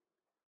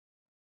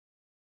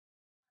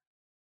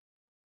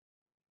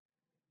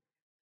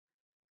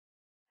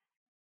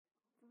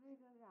紫薇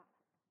哥哥，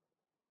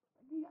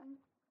那个。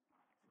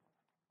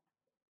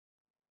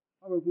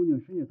二位姑娘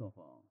深夜造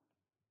访，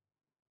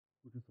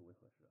不知所为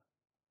何事啊？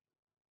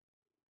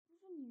不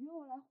是你约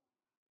我来。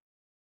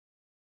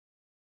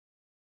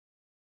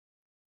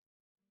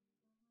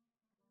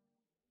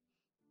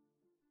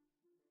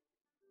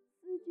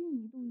思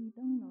君一度一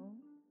登楼，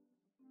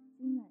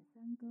今晚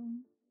三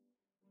更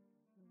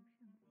楼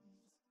上听。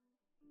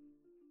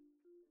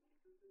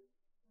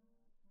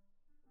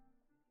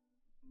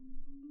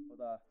好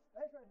的。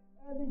哎，帅，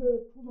哎，那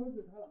个厨房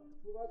水开了，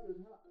厨房水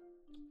开了。哎，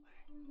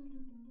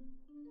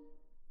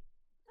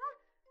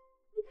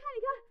你看，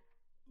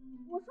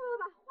我说了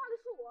吧，画的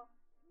是我。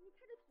你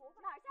看这头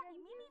发，哪像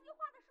你？明明就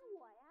画的是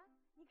我呀！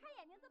你看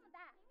眼睛这么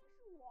大，明明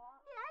是我。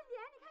脸，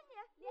你看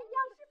脸一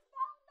样是方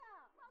的。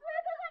紫薇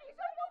哥哥，你说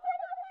你画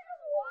的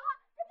是我，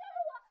这就是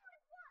我，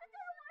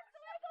紫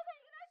薇哥哥，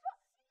你跟他说，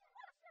你画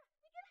的是，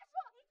你跟他说，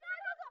你跟他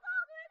说，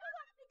紫薇哥哥，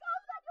你告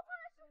诉他你画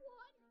的是我。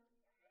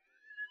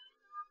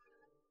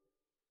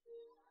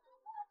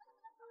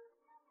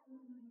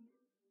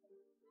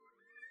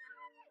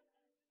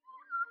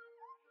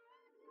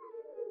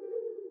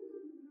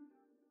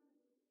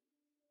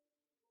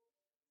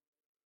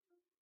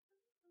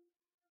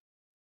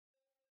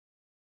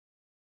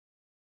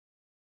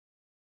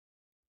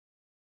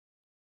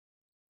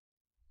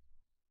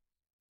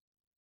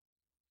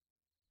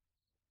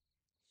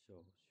小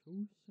秋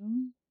香。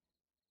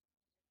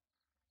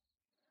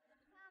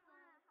妈妈，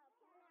好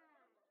漂亮！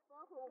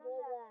伯虎哥哥，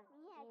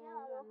你也给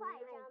我们画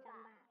一张吧。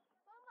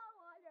帮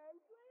我，有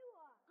人追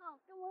我。好，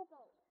跟我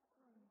走。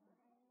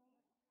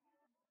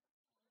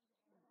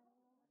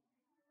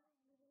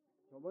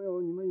小朋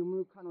友，你们有没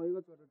有看到一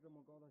个个子这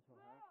么高的小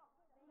孩？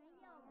没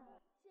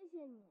有。谢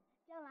谢你，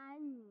将来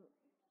你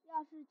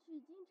要是去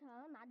京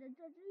城拿着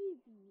这支玉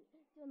笔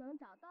就能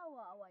找到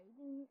我，我一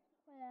定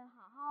会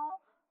好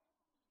好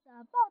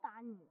的报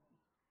答你。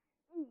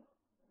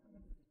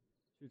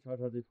去查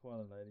查这画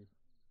的来历，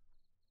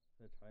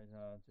再查一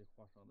下这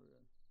画上的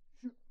人。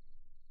是。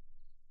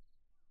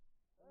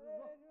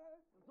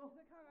走，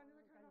再看看，你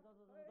们看看。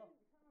走，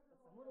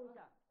什么东西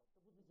啊？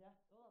都不值钱，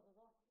走。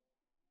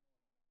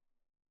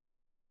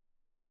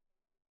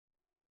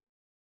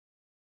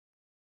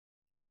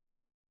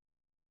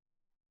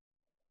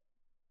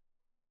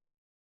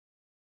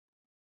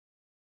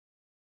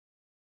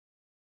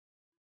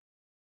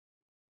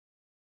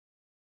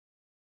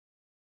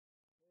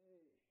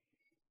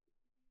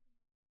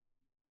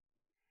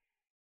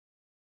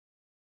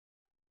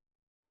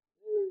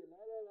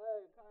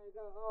来，看一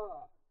看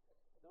啊，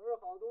都是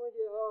好东西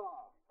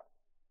啊，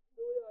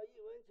都要1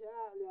文钱、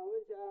2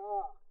文钱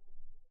啊，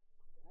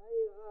便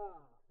宜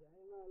啊，便宜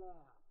卖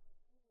了，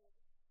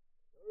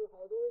都是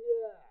好东西，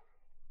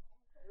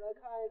来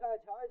看一看，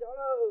瞧一瞧喽，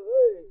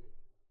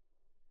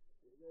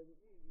这个玉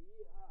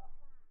笔啊，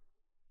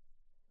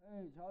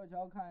瞧一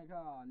瞧，看一看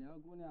啊，两个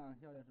姑娘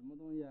要点什么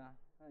东西啊？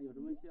看有什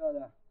么需要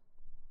的。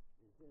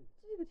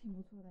这个挺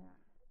不错的呀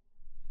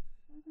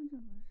，3三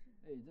正合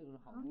适。这个是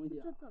好东西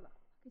啊。这了，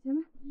给钱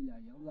吧。1两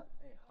银子，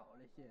好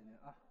嘞，谢谢您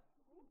啊。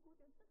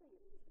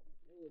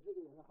这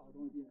个也是好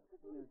东西，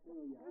有点心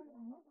有眼。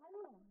包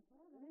子，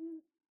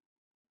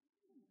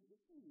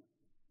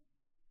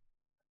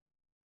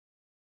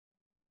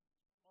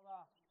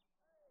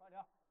快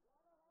点。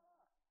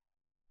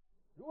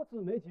如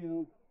此美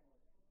景，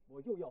我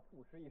又要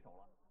赋诗一首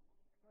了。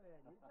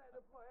您带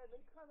着破爱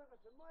能看到个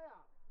什么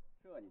呀？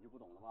这你就不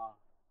懂了吧？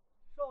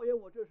少爷，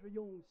我这是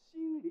用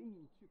心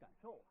灵去感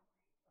受啊。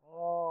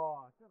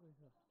哦，这回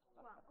事。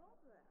管公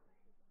子呀。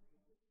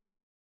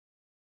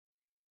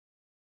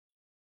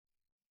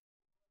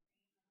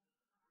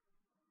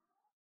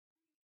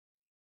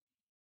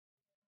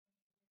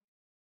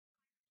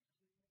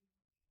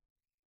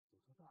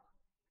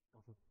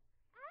到处。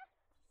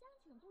相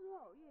请不如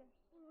偶遇，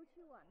不如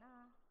去我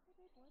那喝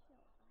杯果酒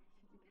吧。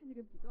你看这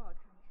个笔多好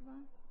看，是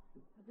吧？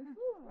我就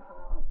说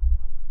了。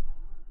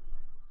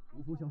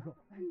不服销售，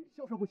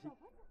销售不起。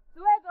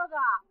紫薇哥哥。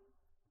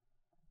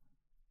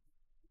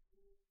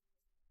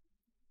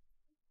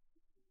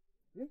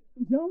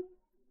冬香。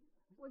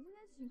我今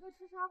天请客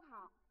吃烧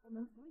烤，我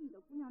们府里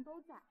的姑娘都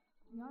在，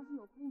你要是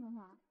有空的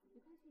话，别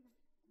客气的。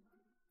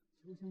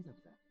秋香在不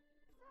在？在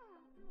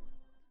啊。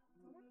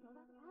走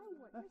吧。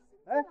我这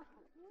新进了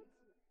好多酒。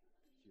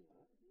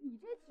你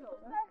这酒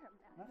算什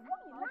么呀？你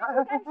拿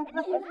我干什么？你才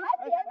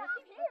别拿！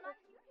你凭什么？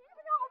你凭什么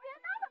让我别人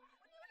拿走？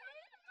你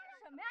凭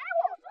什么呀？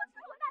我说清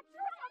楚，那之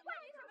后要怪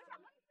你什么什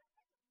么？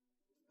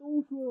都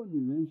说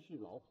女人是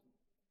老虎，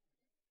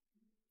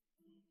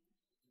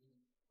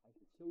还是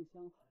秋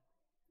香好。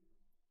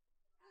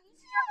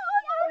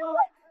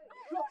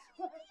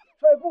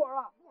少爷不玩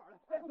了，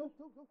走。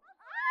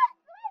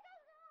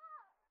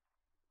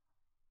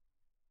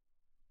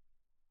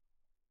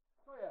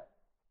少爷，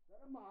咱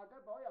的马该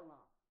保养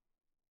了。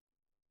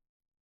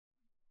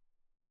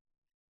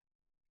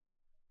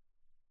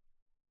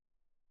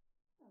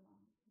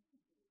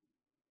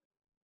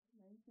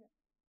没事。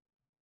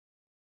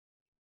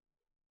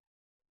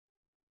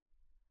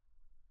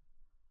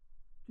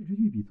这支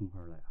玉笔从何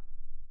而来啊？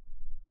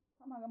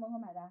从哪个门口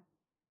买的？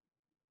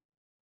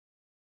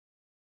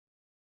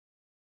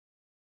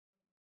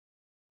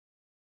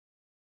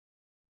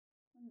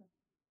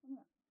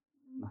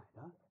买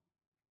的？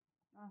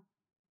啊。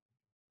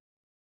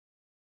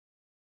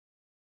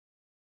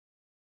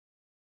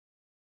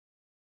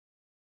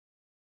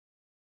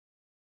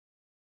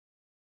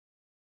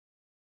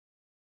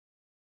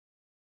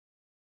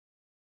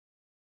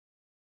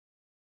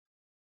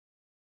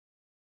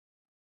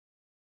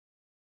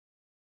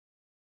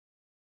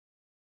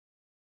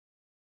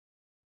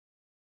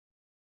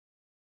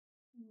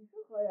你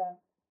是何人？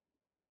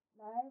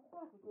来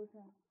画府作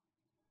甚？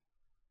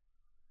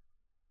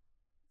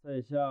在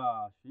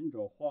下寻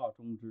找画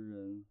中之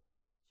人，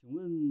请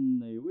问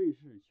哪位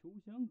是秋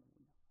香姑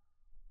娘？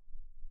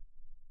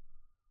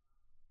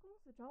公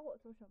子找我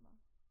做什么？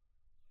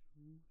秋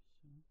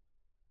香，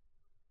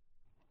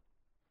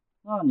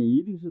那你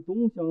一定是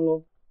冬香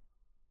喽？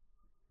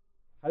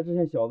还是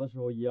像小的时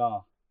候一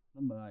样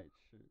那么爱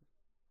吃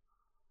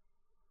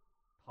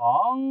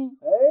糖？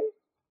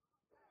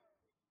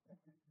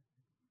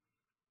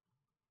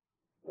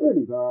这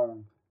里边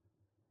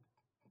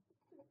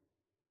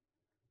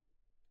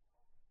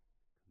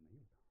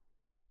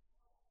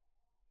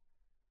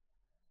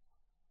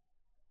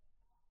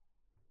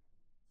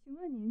请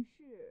问您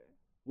是？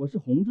我是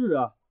弘志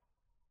啊，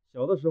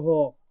小的时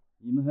候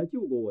你们还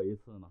救过我一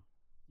次呢，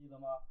记得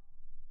吗？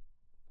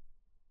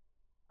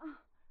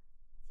啊，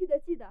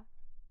记得。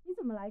你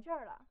怎么来这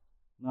儿了？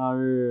那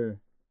日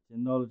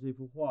捡到了这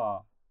幅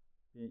画，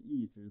便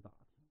一直打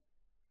听。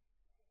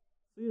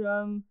虽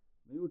然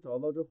没有找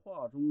到这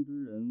画中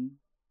之人，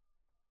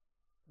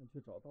但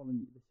却找到了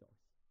你的消息。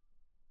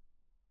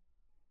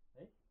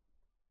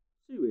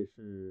这位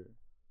是？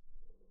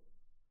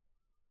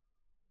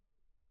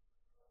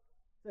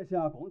在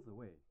下广子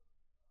卫，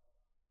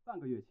半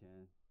个月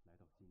前来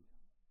到京城。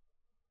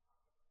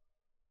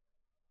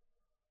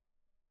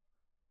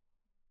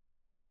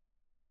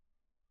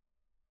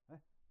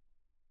哎，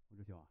吴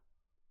志秀啊，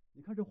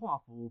你看这画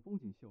幅风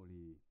景秀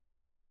丽，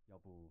要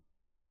不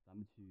咱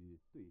们去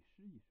对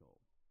诗一首，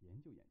研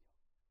究研究？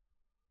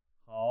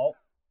好，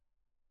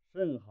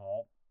甚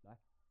好。来，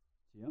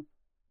请。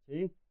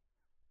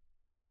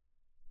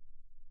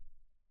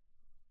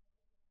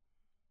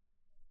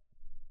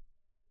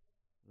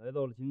来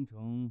到了京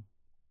城，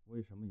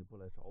为什么也不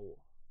来找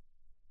我？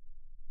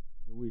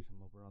又为什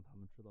么不让他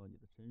们知道你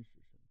的真实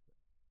身份？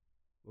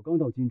我刚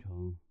到京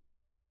城，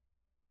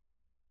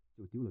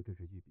就丢了这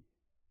支御笔，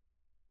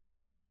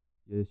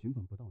也寻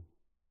访不到你。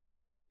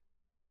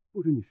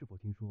不知你是否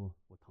听说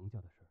我唐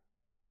家的事儿？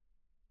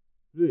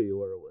略有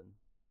耳闻，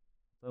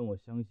但我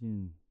相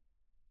信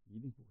一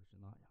定不会是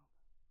那样的。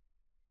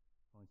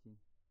放心，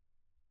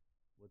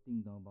我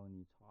定当帮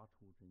你查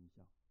出真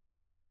相。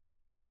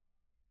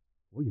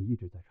我也一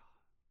直在查，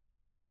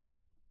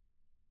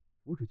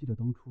我只记得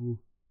当初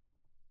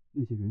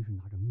那些人是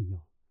拿着密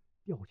钥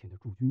调遣的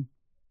驻军，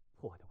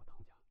破坏了我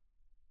唐家。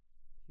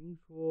听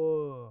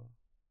说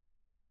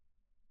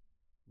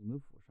你们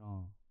府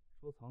上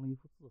收藏了一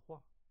幅字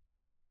画，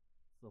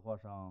字画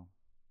上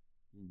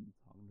隐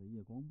藏着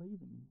夜光杯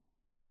的秘密。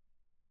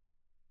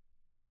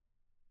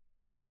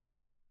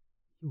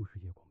又是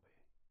夜光杯。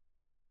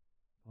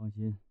放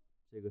心，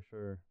这个事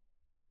儿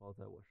包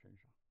在我身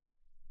上。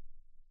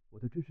我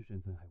的真实身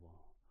份还望……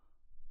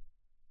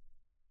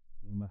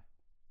明白，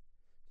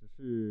只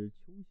是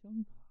秋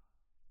香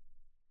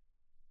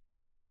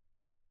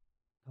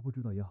她不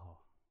知道也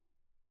好，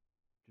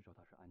至少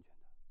她是安全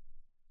的。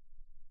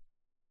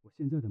我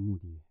现在的目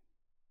的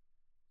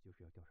就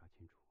是要调查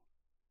清楚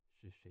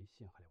是谁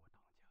陷害了我唐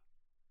家，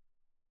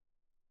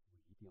我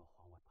一定要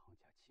还我唐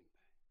家清白。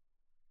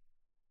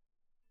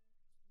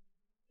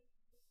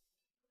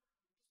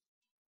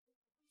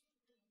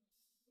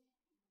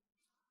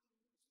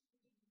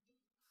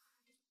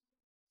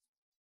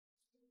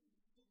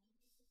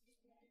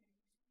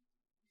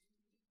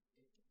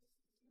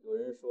有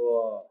人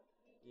说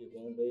夜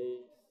光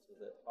杯就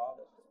在他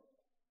的手里。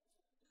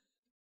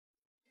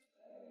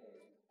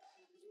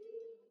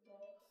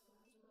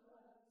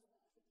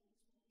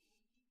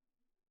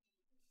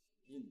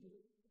印度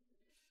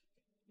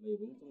每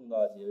逢重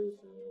大节日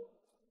时，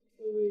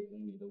会为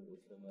宫里的武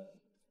士们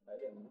排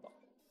练舞蹈。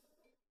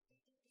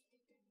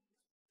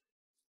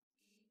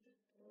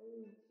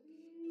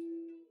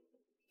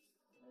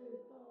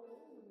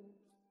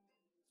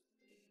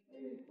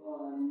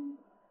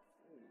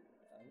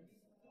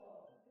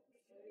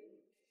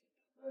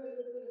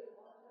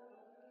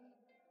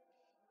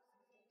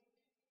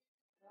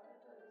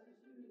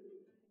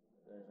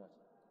跟上去。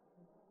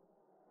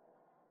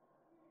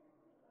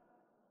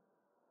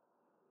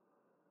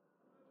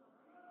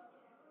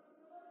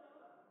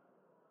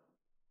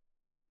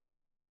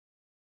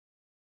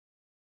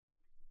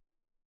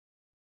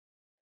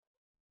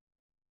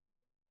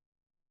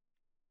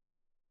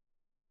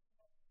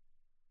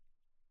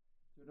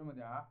就这么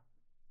点儿？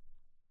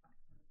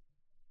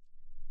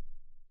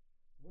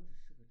我只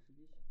是个职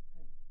业小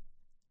太监，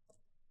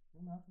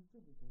能拿出这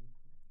个东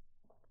西，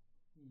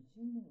已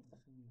经冒着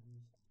生命危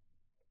险。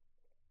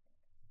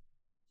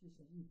这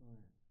些一帮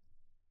人，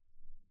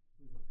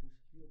味道真是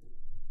越来越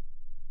大。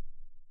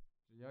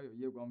只要有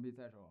夜光杯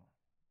在手，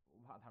不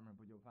怕他们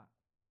不就范。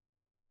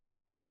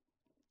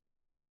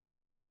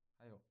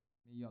还有，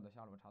密钥的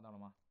下落查到了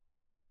吗？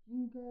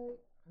应该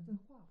还在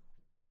画府，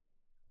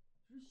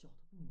只是小的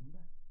不明白。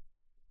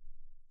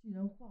既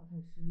然华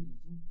太师已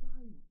经答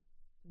应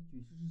在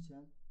举事之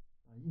前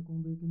把夜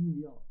光杯跟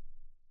密钥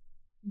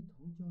一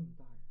同交与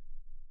大人，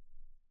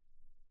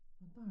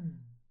那大人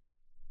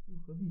又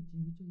何必急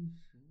于这一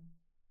时呢？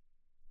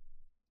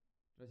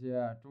这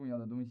些重要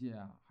的东西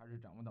还是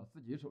掌握到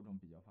自己手中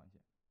比较放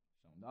心，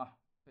省得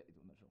被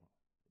动的时候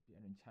别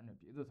人牵着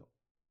鼻子走。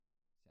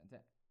现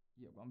在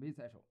夜光杯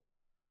在手，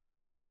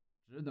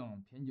只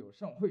等品酒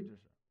盛会之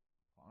时，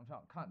皇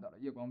上看到了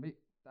夜光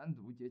杯，单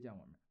独接见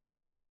我们，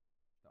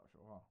到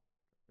时候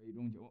杯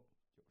中酒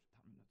就是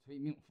他们的催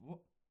命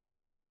符。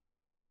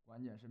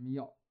关键是密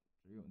钥，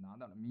只有拿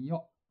到了密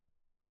钥，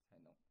才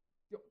能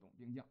调动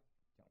兵将，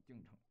将京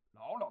城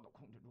牢牢地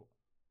控制住。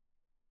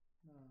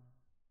那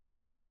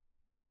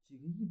几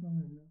个一帮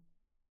人呢？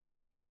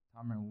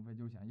他们无非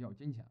就想要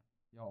金钱，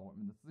要我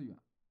们的资源。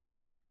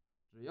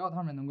只要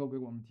他们能够给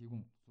我们提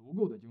供足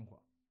够的军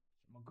火，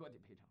什么个体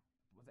赔偿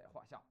不在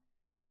话下。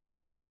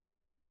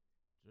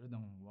只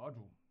等我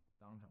主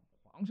当上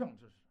皇上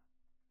之时，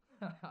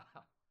哈哈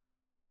哈。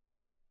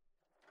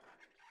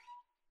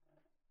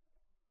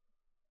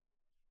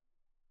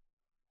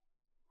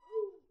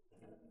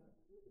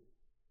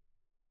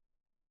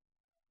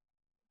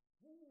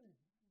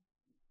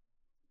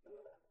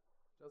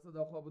这次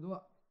的货不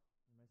多，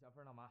你们下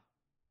份了吗？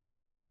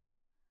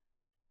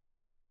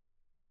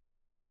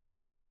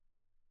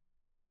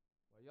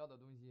我要的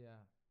东西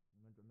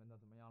你们准备的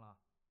怎么样了？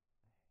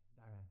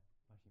大人，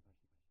放心，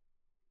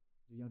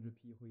只要这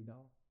批回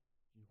到，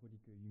聚合的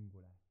给运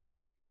过来。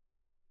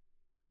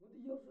我的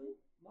药水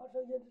马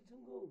上研制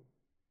成功，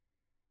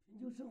品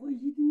酒盛会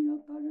一定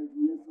让大人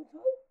如愿所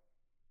偿。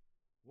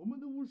我们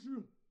的武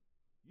士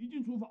已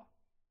经出发，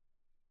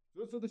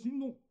这次的行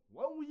动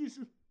万无一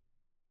失。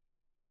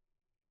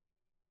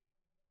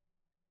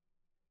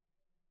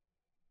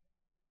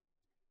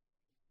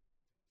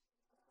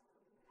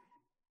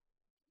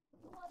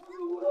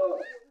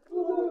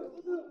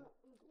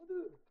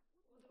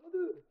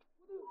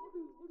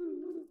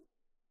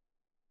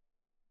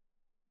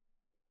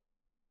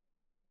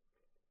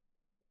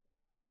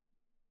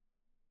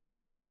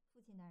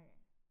父亲大人，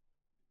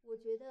我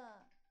觉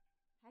得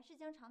还是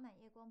将长满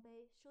夜光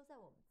杯收在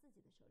我们自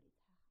己的手里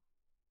才好。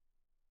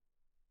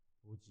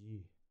不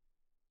急，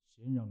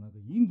先让那个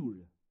印度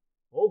人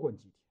保管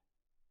几天。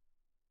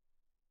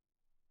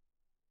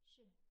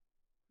是，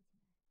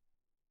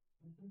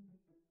父亲大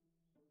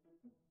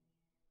人。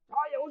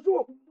他有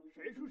数，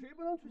谁输谁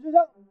不能取秋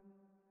香。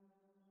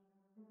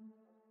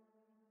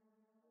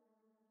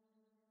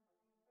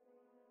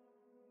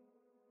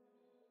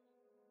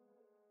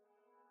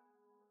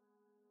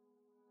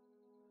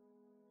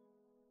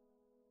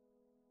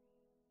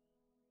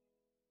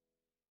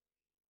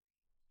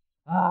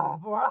啊，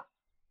不玩了。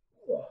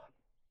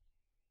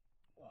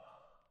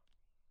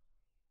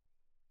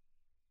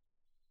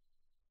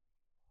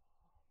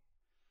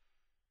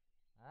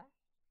哎，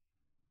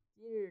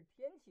今日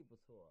天气不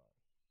错，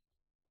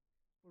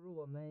不如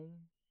我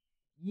们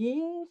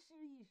吟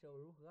诗一首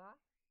如何啊？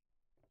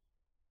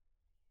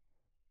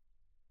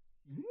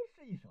吟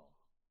诗一首，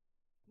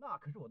那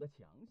可是我的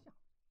强项。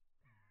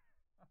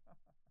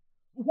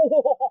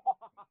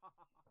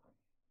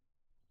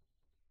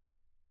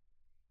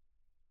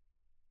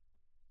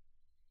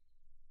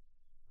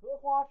荷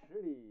花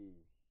池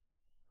里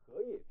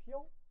荷叶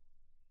飘，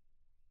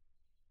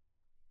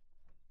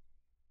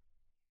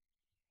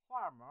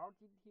画毛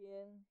今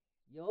天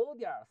有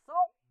点骚。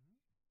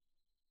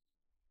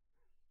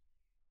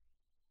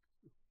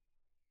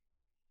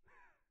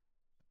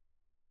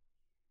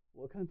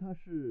我看他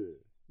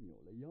是扭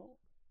了腰。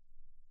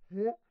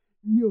嘿，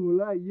扭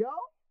了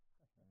腰？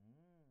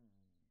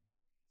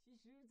其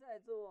实在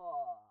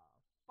做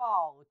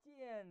保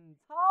健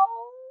操。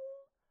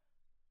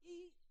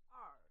1、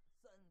2、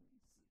3、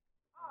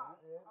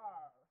4，2、2、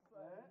3、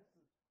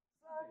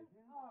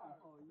4，3、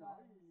2、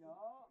摇一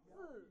摇4、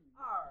2、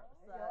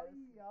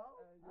3、摇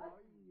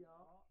一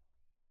摇。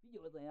比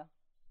酒了怎样？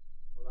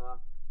好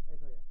的。哎，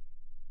少爷，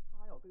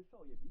他要跟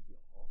少爷比酒。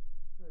少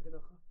爷跟他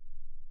喝。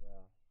喝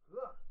呀。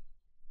喝。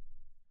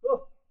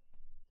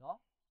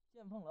走，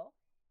见凤楼。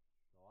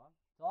走啊。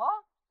走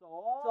啊。走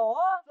啊。走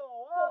啊。走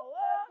啊。走啊。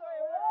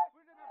不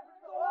是的，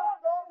走啊。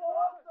走啊。走啊。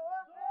走啊。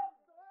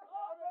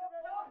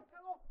开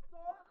路。走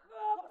啊。喝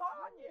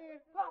吧你。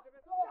走。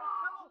走。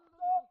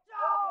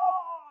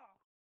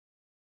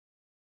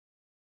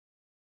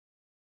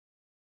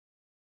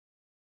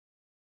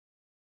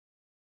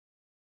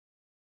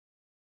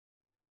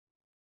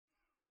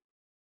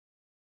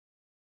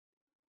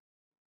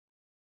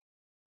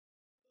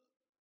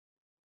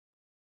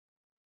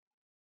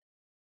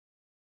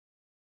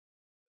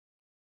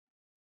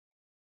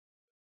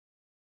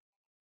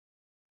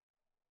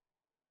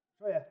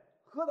少爷，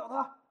喝倒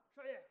他！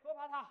少爷，喝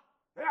趴他！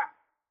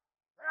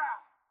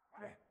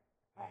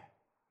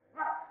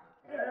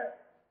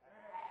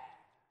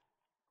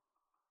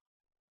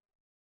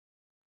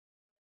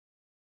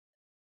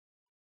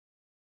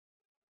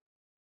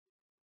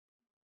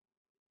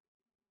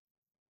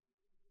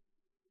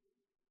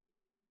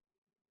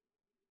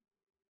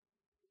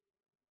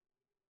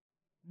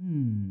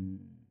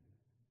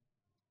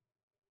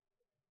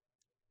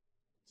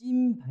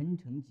金盆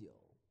盛酒，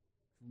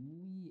竹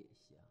叶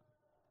香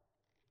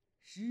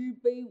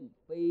，10杯5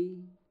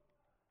杯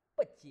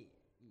不介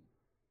意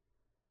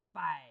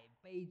，100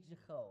杯之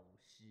后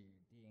是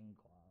癫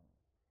狂，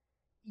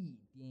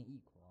一癫一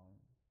狂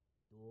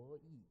多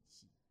义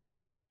气。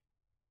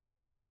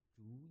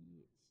竹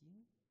叶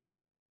青。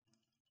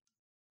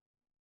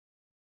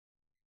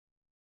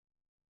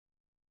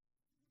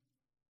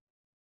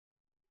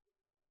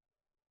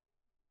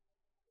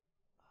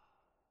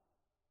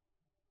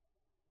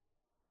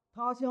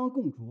他乡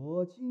共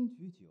酌金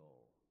菊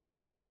酒，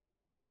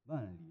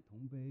万里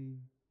同杯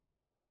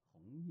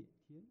红叶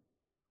天。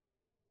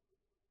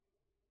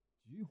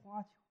菊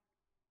花酒。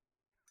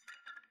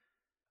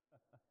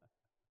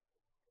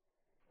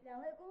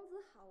两位公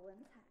子好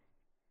文采，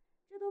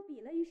这都比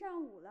了一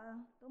上午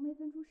了，都没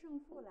分出胜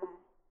负来，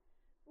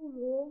不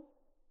如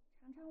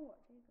尝尝我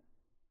这个。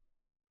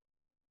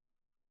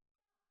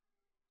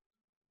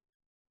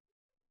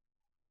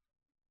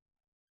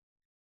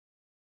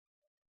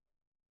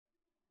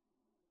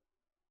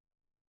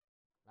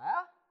来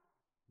啊，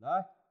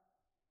来。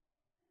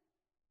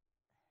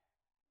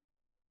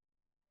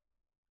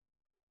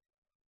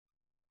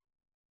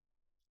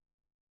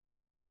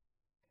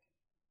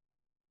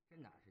这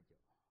哪是酒，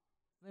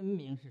分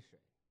明是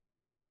水。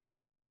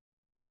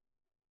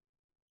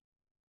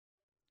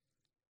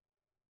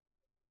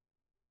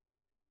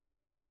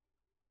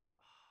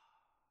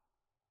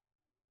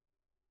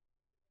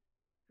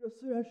这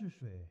虽然是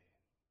水，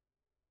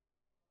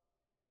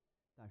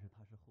但是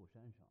它是后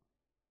山上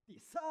第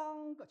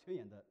3个泉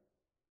眼的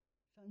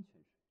山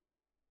泉水。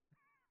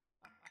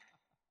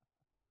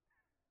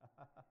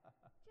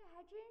这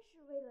还真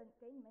是为了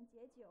给你们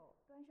解酒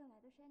端上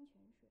来的山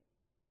泉水。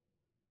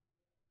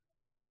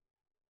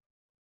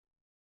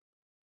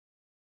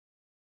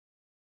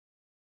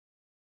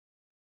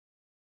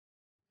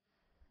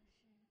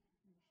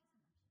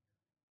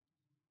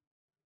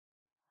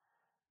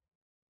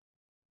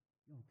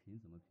要品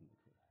怎么品得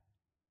出来？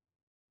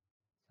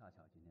恰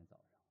巧今天早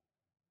上，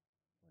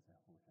我在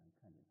后山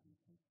看见他们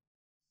喝酒。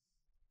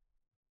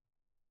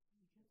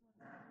你这做的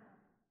事，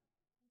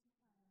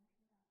估计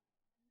坏人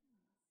知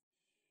道，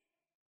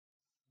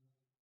真的没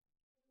死。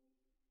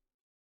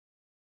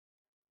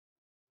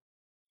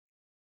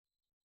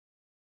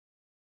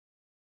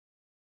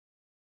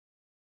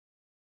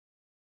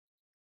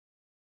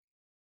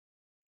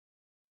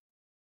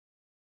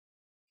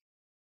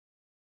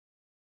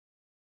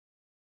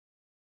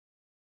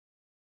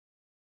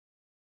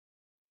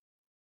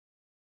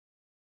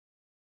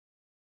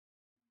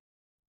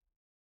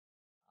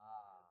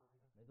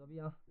没作弊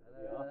啊！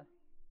来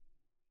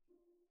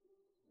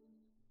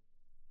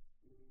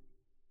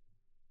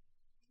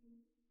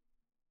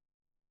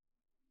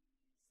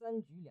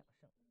，3局2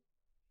胜，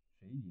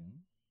谁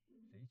赢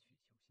谁娶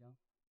秋香。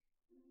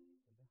准备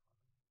好了。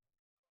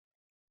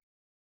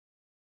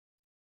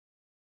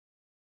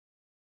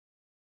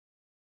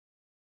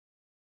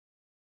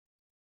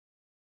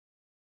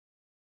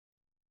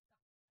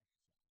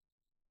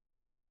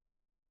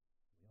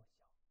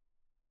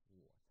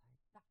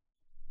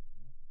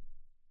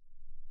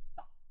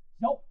不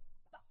要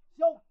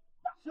想，我猜大。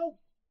小，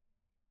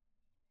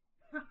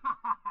哈哈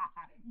哈哈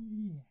哈！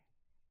耶！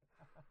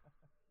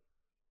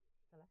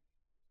再来。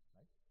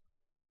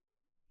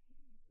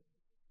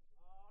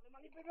你妈，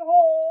你别红！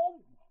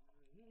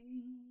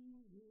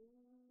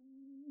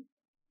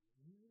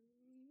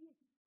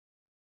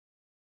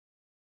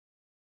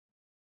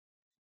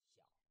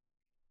小，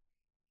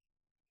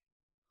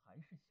还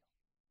是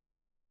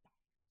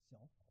小，大。再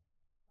来。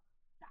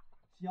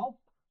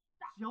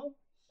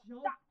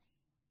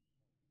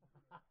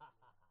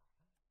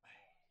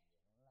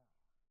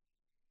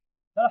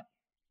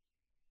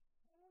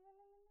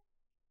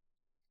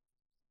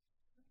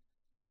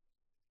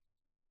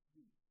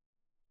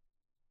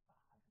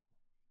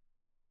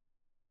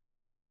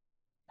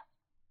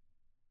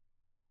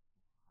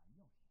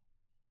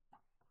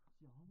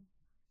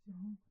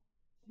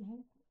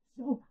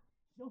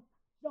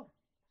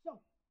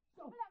小，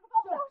你们两个帮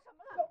我聊什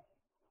么了？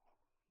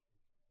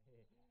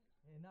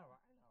那玩。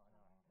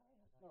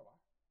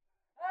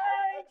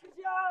哎，秋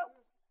香！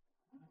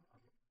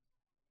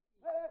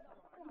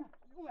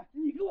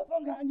你给我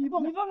放开！你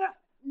放开！你给我放开！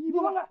你给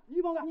我放开！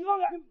你放开！你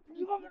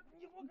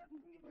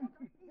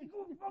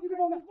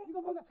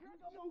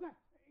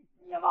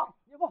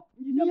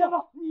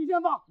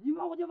先放！你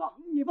放我就放！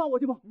你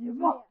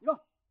放！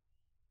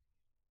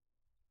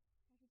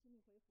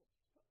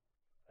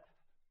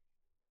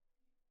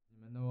你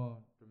们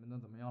都准备的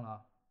怎么样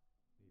了？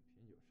离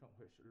品酒盛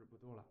会时日不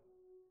多了。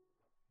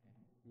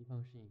你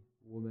放心，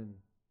我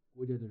们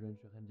国家的人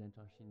是很正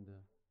常心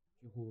的，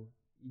酒后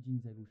已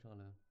经在路上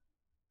了。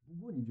不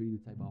过你这里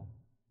的菜包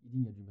一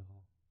定要准备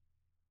好。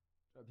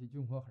这批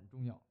军火很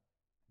重要，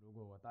如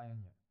果我答应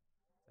你，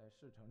在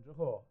事成之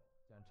后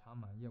将插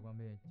满夜光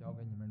杯交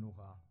给你们，如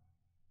何？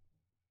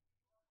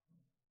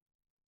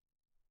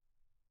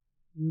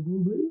夜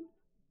光杯，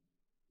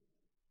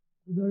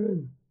顾大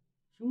人，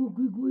请问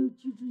贵国有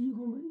几只夜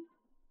光杯？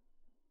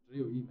只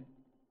有1枚。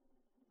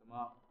怎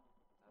么？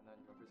难道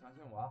你们不相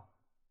信我？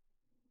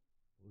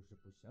不是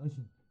不相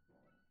信，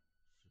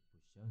是不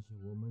相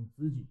信我们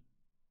自己。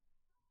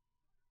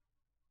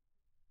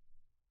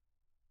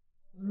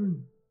大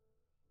人，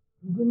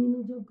如果你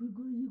能将贵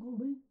国的夜光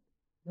杯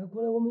拿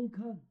过来，我们一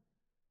看，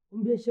我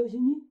们便相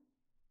信你。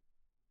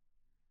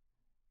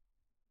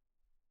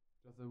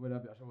这次为了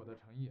表示我的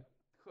诚意，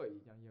特意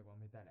将夜光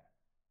杯带来。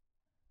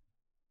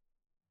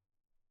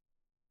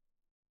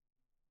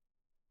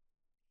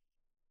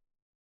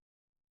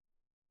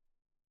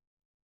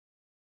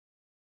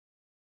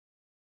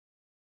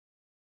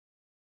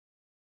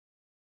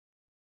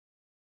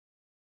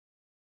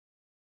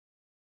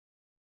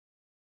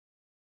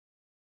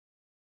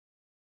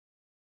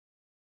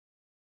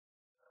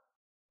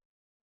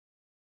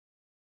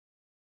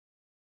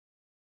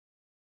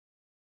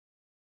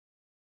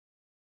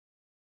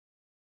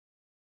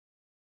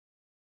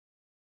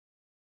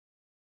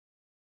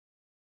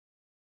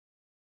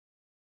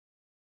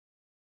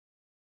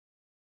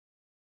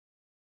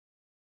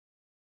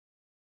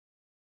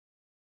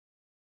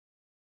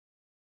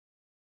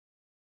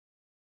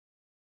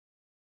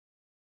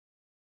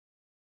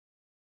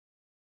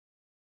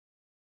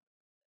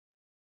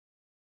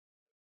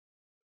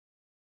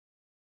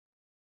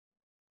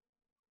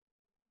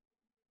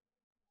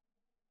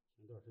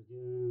前段时间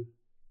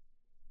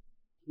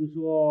听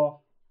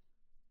说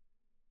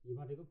你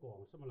把这个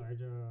广什么来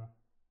着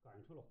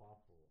赶出了华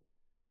府，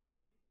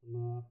那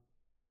么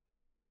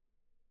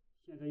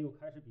现在又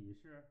开始比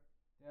试？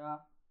对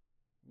啊，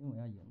因为我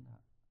要赢他，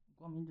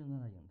光明正大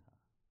的赢他，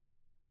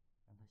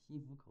让他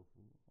心服口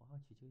服，我好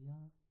娶秋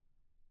香。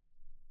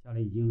家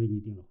里已经为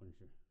你定了婚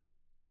事，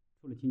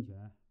除了清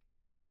泉，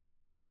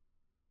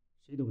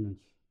谁都不能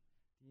娶。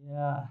爹，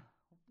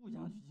我不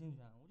想娶清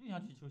泉，我就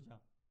想娶秋香。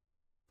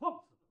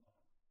放肆！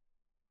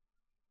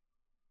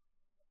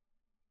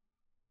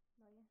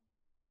老爷，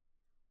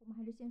我们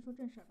还是先说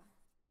正事儿吧。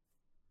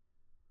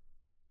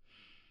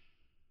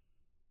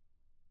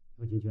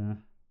和清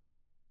泉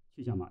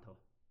去向码头。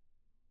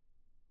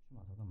去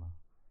码头干嘛？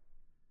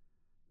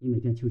你每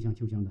天秋香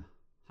秋香的，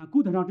还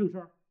顾得上正事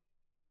儿？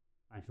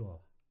按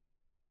说，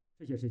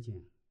这些事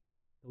情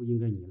都应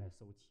该你来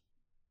搜起。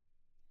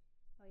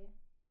老爷，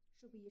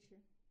事不宜迟，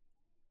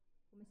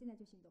我们现在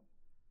就行动。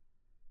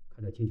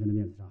看在清泉的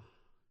面子上，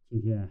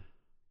今天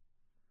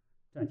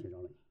暂且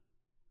饶了你。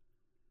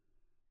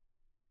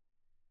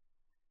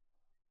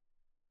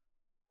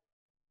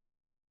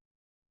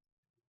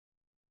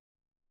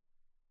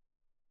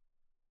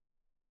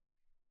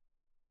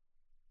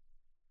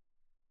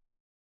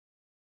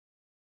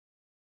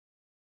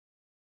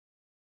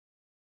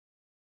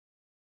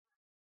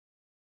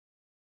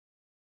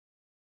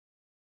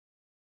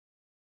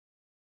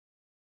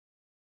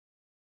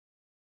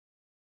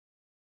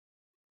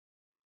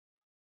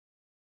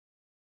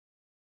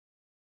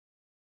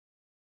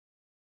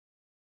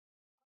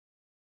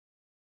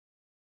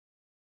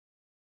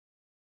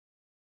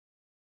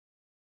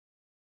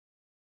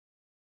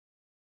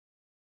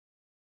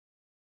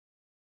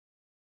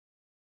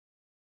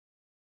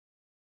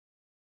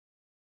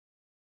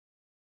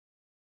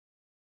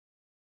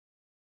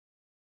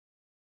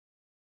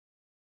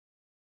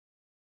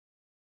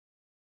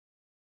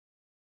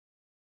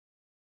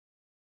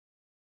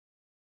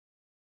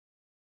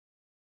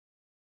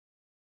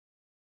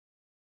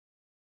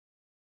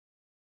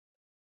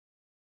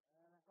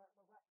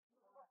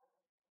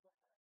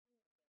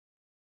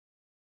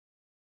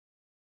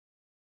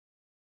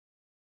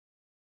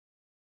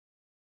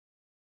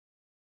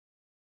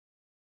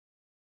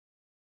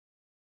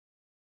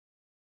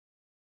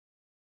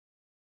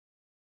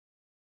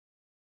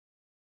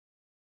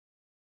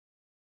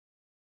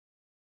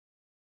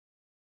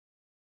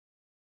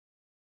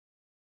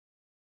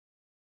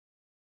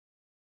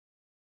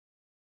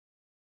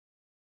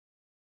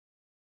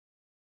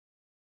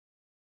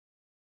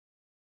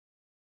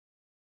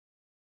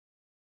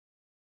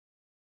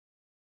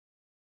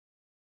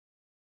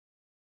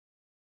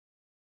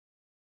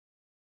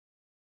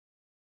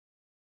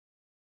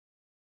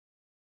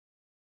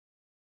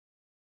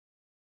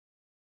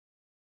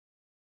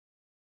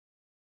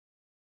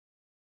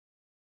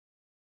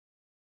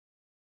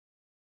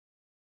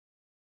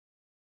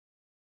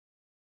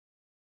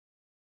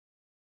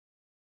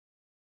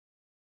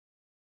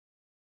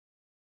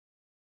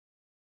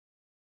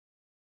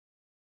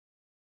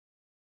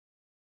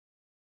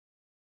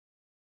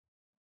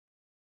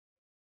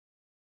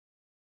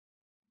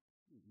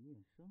李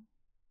念生，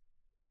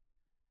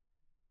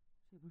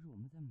这不是我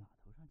们在码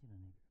头上见的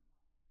那个人吗？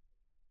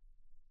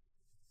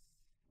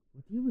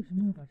我爹为什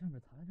么要把账本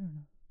藏在这儿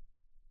呢？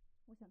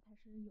我想太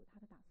师有他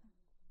的打算，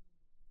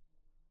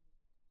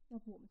要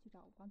不我们去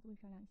找广子卫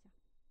商量一下。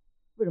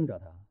为什么找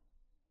他？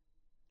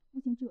目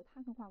前只有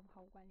他跟华府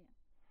毫无关联，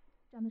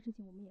这样的事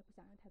情我们也不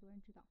想让太多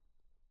人知道。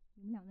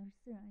你们俩那是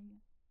私人恩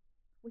怨，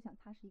我想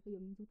他是一个有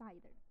民族大义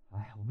的人。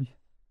哎，我不去。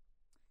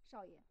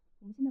少爷，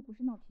我们现在不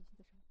是闹脾气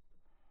的时候，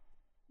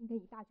应该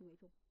以大局为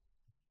重。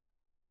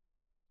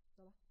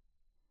走吧。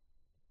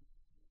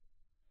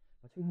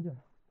把秋香叫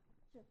来。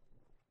是。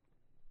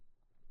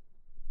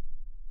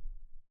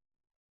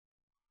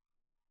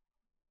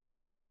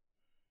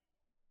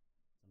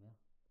怎么样？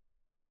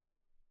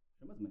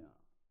什么怎么样？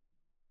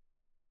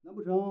难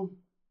不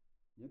成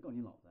你要告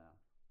你老子呀？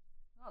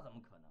那怎么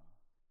可能？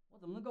我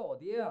怎么能告我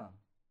爹啊？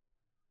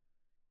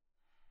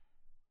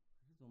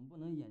可是总不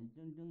能眼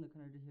睁睁的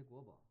看着这些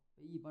国宝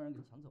被一帮人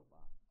给抢走吧？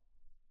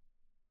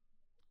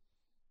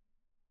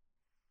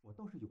我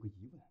倒是有个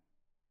疑问，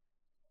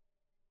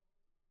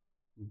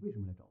你为什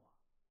么来找我？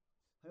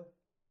还有，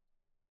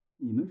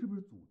你们是不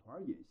是组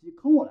团演戏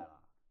坑我来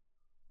了？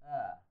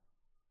哎，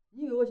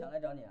你以为我想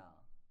来找你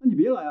啊？那你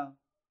别来啊！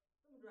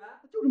这么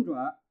拽？就这么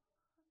拽。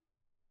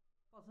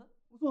告辞。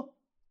不错。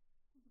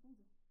公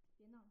子，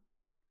别闹了。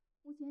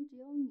目前只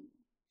有你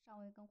尚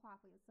未跟华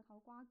府有丝毫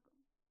瓜葛。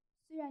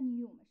虽然你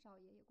与我们少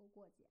爷有过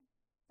过节，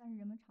但是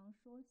人们常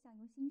说相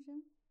由心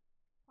生，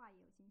话也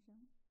有心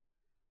声。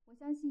我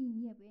相信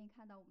你也不愿意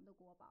看到我们的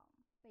国宝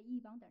被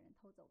一帮等人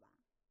偷走吧？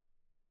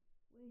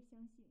我也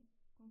相信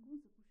广公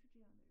子不是这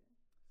样的人。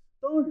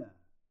当然，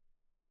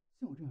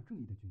像我这样正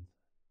义的君子，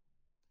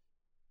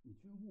你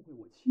居然误会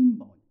我亲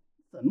保你，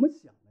怎么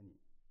想的你？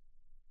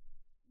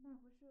那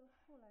不是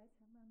后来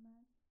才慢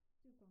慢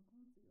对广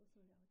公子有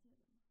所了解的吗？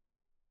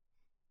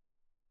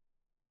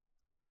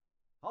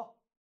好，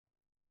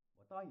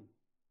我答应你。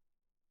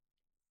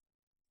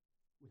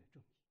为了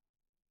正义，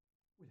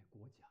为了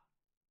国家，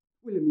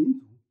为了民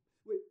族，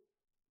为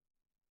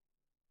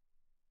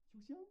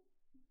秋香。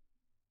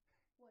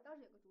我倒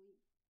是有个主意。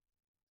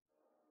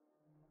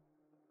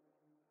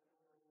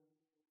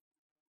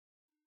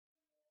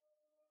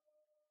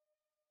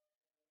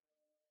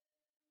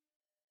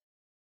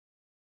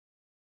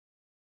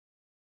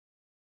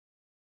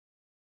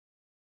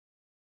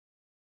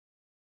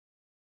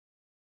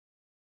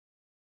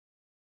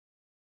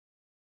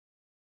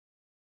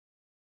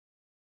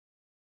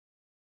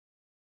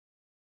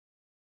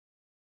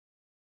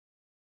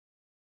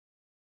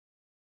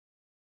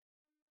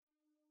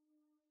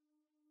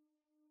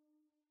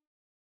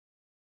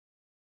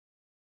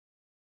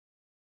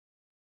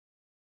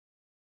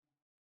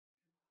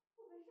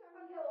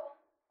放开我！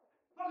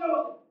放开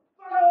我！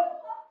放开我！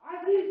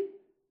安静！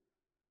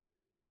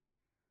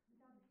你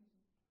到底是谁？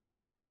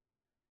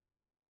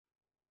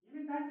你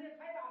们胆子也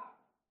太大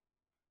了，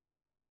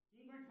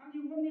尽管闯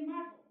进我们的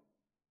码头。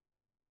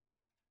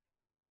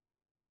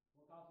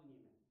我告诉你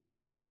们，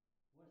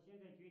我现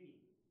在决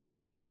定，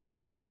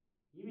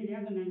你们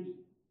2个男的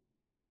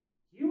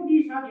就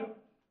地杀掉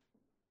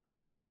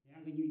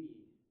，2个女的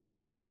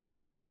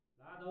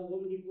拉到我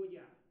们的国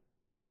家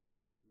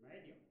卖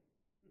掉。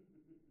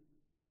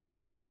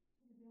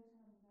你不要杀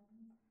我们家公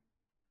子，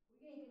我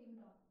愿意跟你们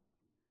走。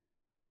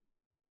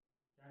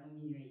假如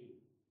你愿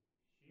意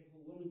侍候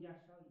我们家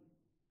少爷，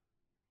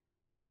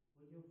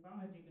我就放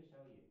了这个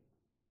少爷。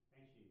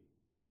但是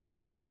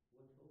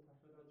我头发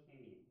说到前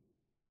面，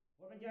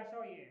我们家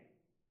少爷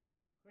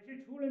可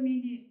是出了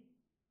名的。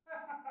我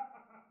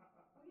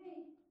愿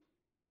意，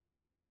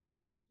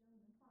只要你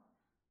能放了他，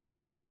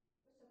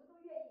我什么都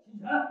愿意。清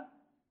泉，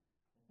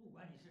不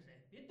管你是谁，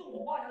别动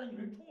我华家的女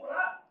人，冲我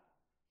来！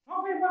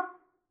少废话！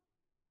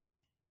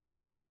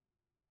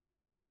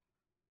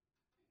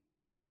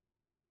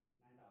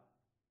难道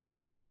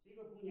这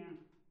个姑娘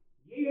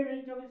也愿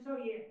意找个少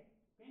爷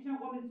跟上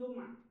我们走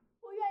吗？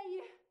我愿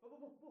意。不，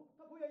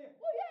他不愿意。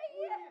我愿意。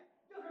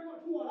要是要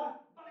冲我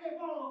来，把他给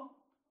放了。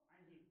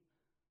安静。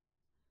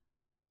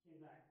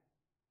现在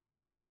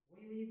我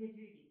有一个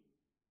决定，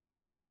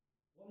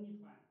我们的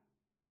船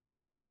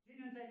只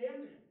能载2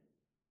个人。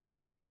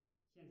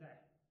现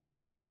在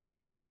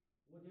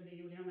我这里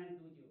有2碗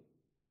毒酒，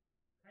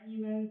看你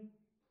们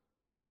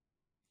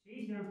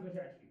谁想喝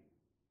下去。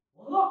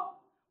我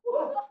喝。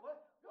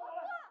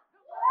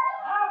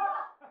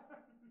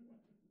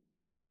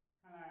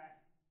看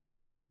来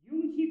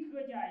勇气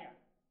可嘉呀。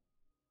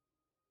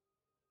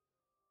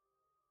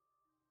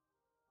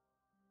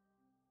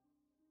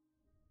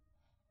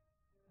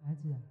儿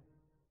子，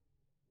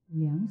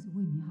娘是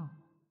为你好，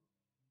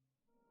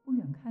不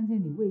想看见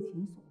你为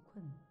情所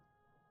困，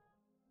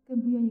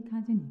更不愿意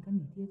看见你跟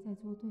你爹在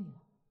作对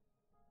了。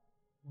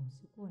我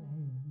是过来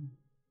人，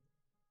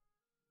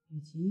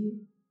与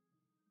其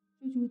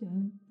追逐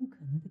点不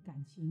可能的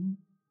感情，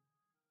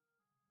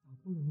倒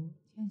不如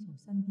牵手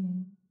身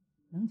边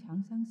能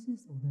长相厮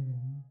守的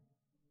人。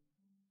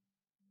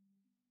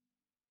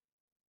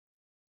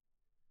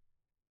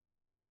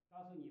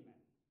告诉你们，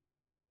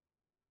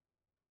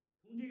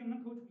从这个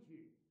门口出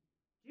去，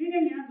只能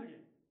2个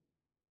人。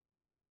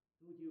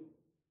毒酒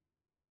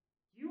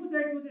就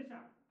在桌子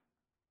上，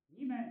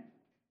你们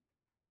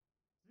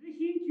自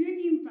行决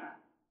定吧。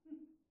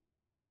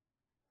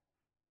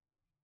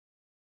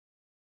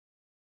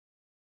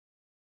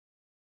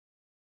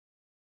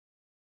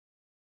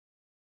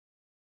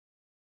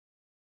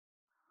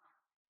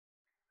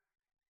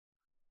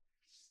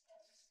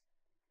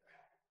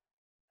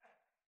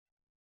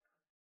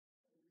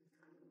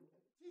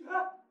清泉，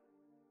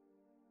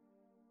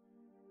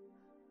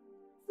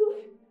紫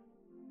薇，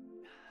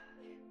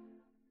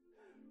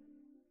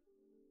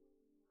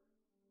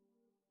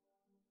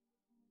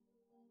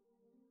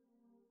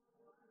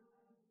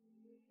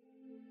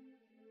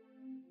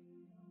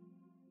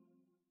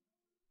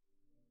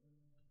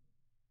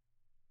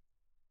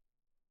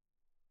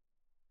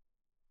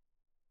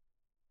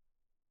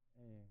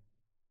哎，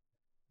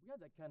不要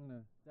再看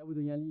了，在我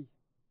的眼里，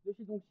这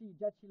些东西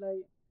加起来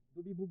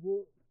都比不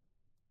过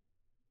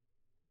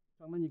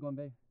长满夜光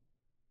杯。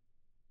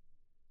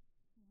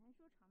你还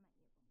说长满夜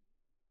光，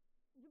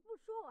你这不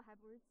说我还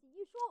不是气，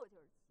一说我就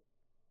是气。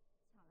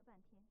抢了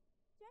半天，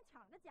居然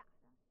抢了个假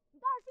的，你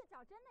倒是去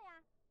找真的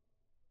呀！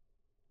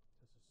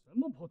这是什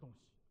么破东西？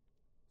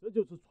这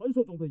就是传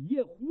说中的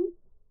夜壶。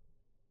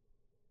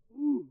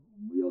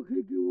不要可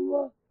以给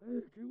我吗？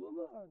给我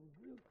吗？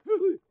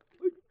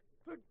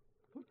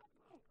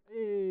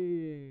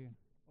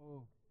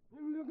哦，你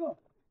们2个，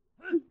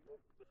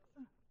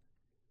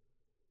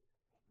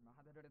你们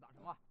还在这里打什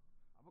么？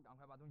还不赶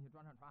快把东西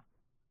装上船？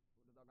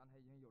不知道刚才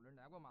已经有人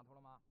来过码头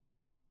了吗？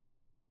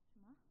什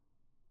么？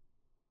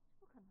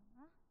这不可能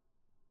啊！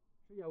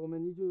是呀，我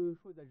们你就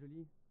说在这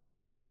里。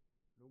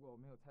如果我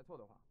没有猜错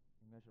的话，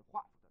应该是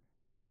华府的人。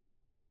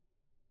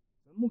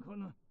怎么可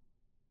能？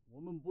我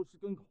们不是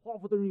跟华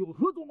府的人有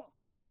合作吗？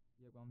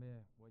夜光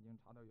杯我已经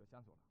查到有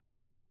线索了，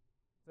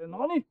在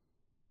哪里？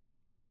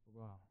不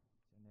过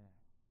现在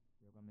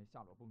夜光杯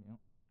下落不明，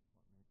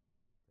我们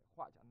在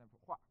画家那幅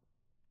画，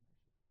那是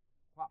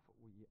华府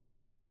无疑。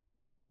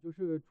就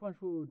是传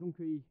说中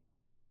可以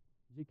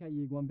揭开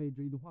夜光杯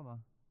这一的话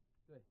吗？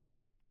对，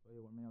所以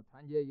我们要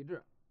团结一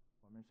致，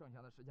我们剩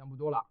下的时间不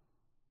多了。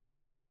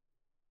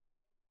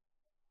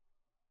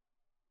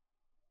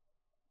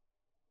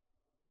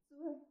紫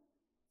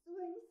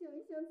薇，你醒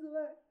一醒，紫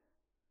薇。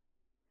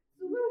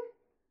紫薇。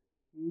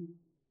你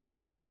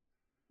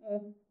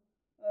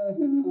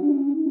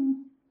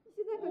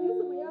现在感觉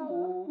怎么样了？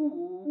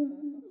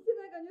你现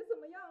在感觉怎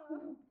么样了？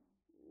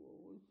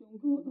我胸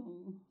口疼。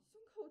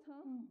胸口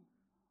疼？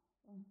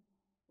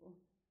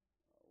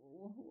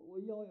我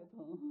腰也疼。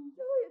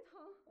腰也疼？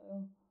哎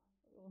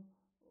呀，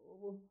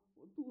我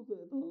肚子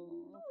也疼。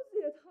肚子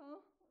也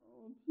疼？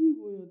屁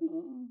股也疼。屁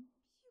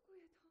股也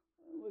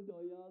疼？我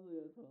脚丫子也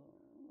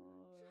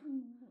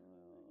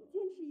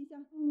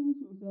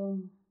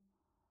香，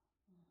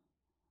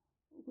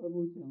我快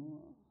不行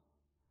了。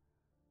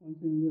我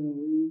现在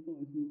唯一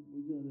放心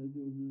不下的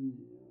就是你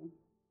啊！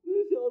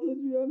那小子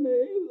居然没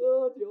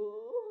喝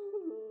酒。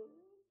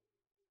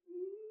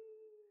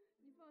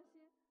你放心，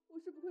我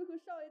是不会和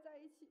少爷在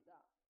一起的。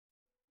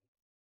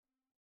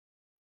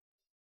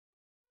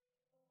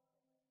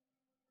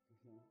秋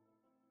香，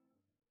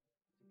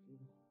你知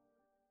道，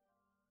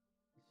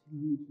你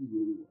心里一直有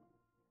我。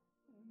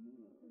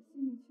我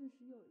心里确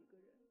实有一个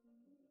人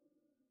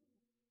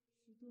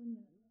，10多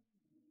年了，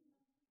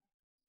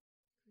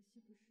可惜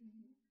不是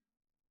你。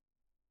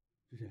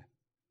是谁？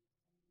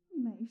你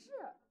没事。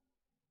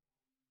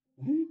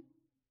哎，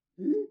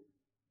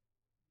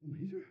我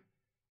没事。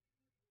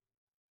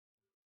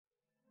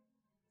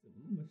怎么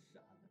那么傻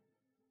呢？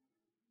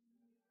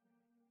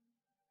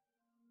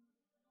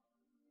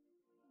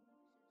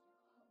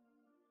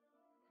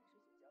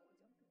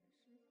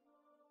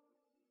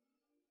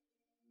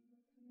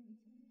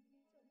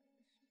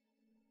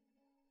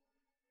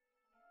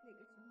那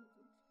个时候我就知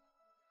道，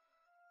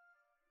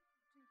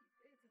这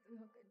一辈子都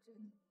要跟着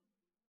你。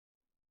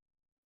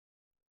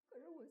可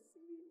是我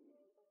心里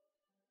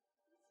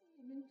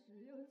面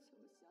只有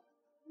秋香，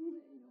没有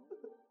你。答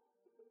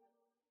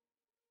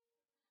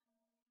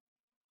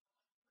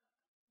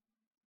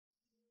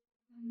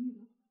应了，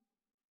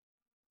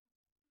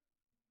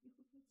以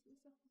后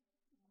和秋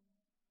香。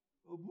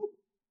我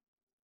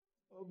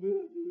不要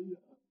秋香，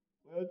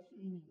我要娶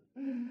你。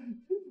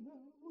秋香，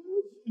我要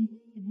娶你，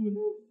你不能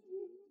死。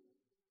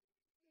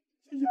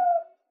秋香，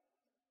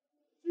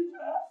秋香，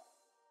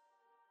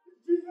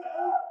秋香。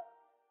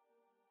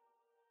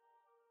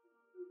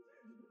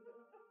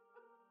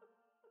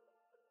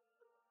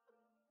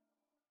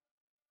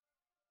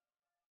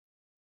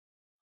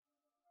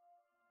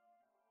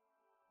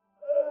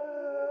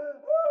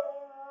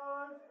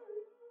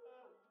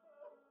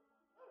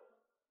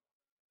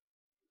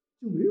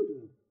就没有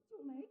毒，就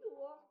没毒。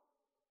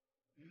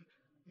屁股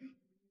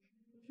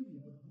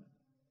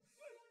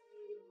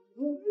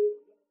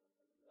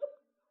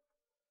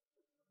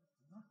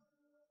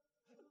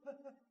也不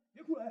疼了。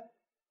别哭了，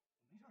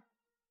我没事儿，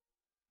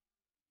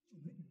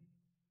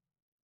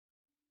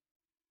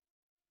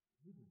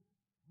就没毒。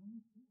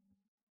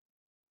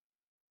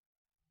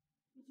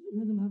你这里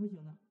面怎么还不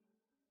行呢？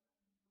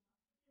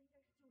这应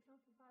该是旧伤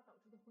复发导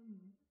致的昏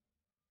迷。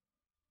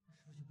是不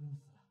是就不用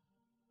死了？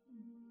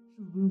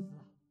是不是不用死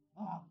了？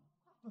啊！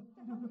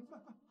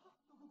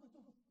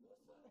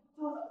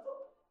快！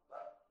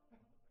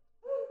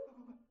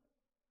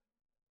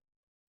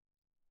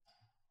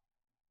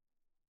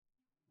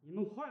你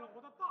们坏了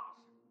我的大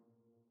事。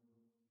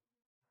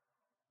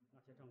那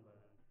些账本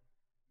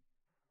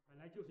本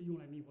来就是用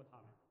来迷惑他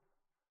们。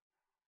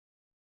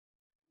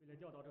为了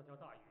钓到这条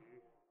大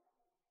鱼，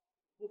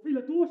我费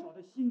了多少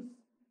的心思。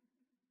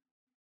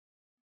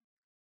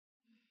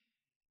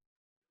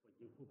我已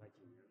经不派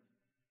警员了。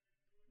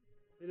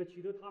为了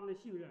取得他们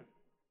的信任，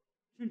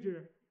甚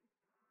至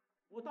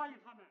我答应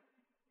他们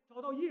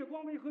找到夜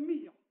光杯和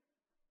秘药。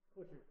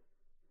可是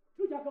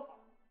这下可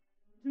好，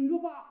整个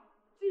把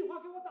计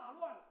划给我打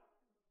乱了。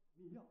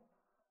秘药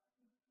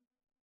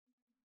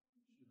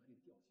是可以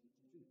调情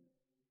治罪的。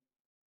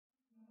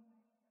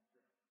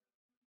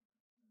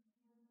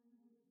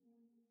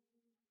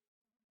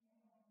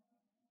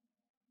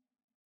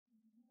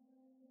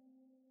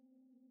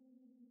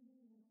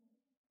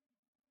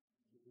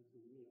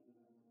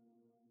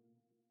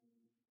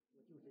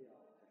我就这样。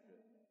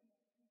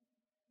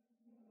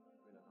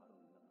为了达到您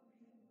的大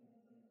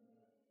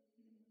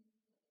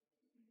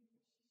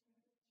事。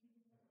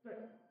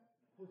对，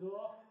否则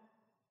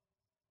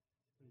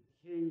会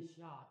天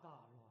下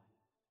大乱。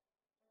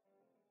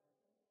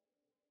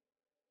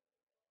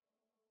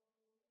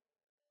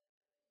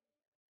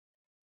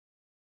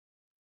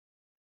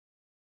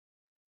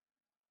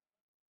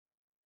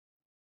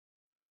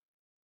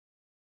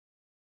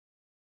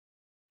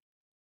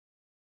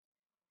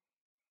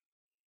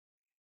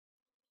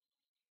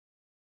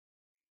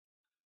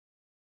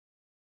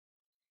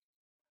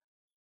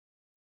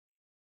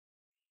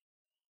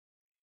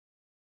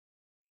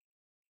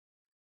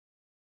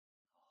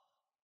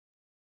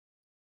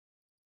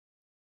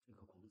这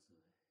个公子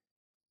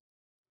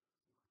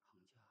和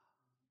唐家有什么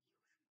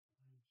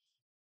关系？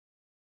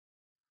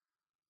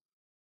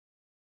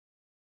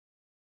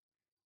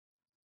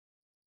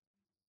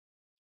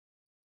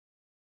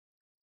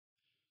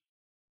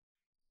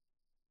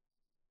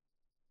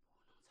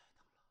不能再等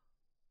了，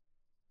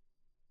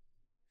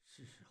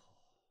是时候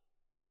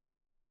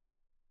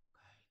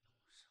该动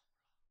手了。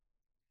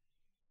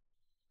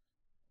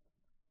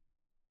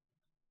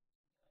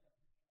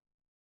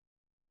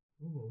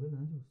如果为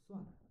难就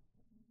算了，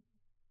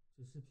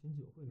只是品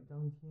酒会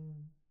当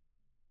天，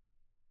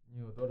你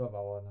有多少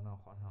把握能让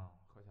皇上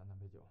喝下那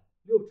杯酒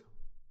？60成。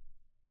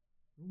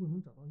如果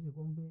能找到夜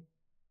光杯，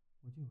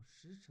我就有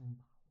10成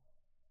把握。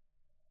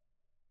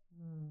那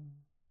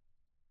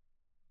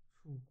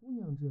楚姑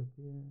娘这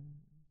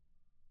边，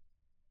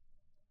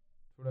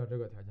除了这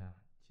个条件，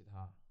其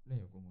他另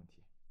有公问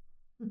题。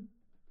哼，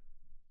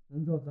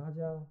难道咱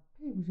家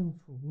配不上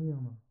楚姑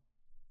娘吗？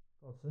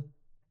告辞。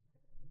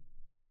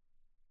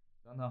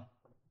等等，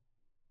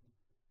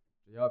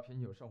只要品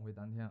酒盛会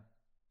当天，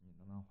你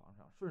能让皇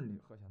上顺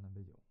利喝下那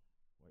杯酒，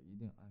我一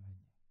定安排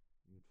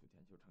你与楚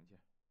天秋成亲。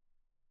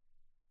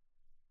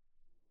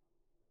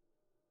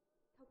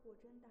他果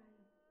真答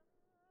应？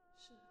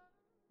是，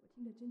我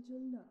听得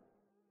真的。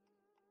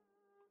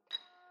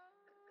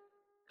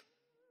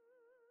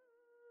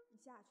你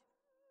下去，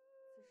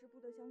此事不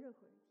得向任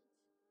何人提起。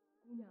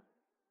姑娘，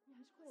你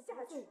还是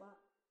快点走吧。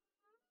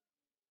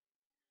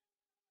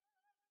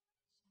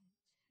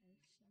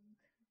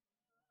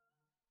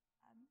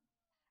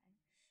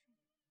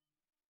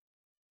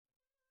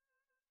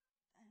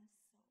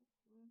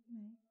没准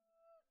备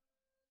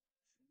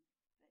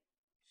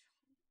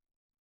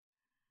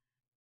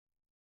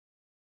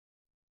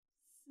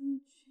思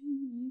君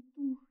一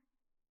度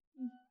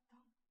一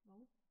当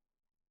楼，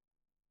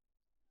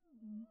文化墙，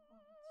烟光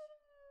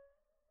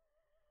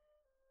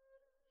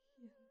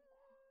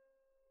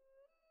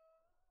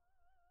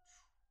楚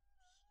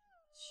天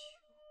秋。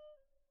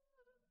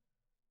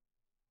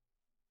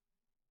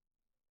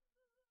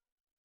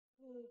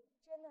你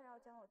真的要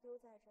将我丢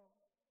在这儿？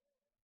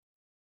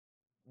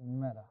你明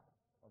白的，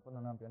我不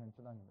能让别人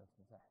知道你的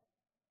存在。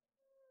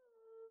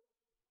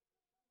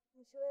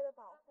你是为了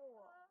保护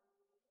我，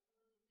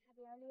怕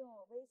别人利用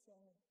我威胁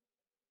你，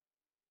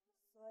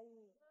所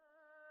以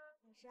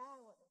你是爱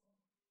我的。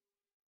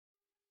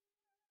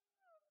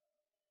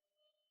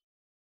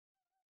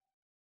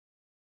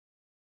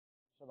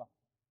是吧？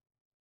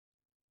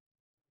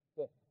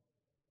对，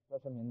这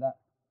是名单，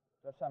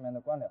这上面的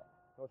官僚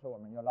都是我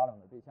们要拉拢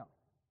的对象。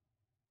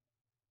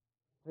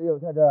只有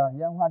在这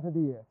烟花之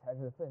地，才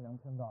是最能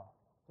听到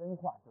真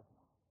话之所。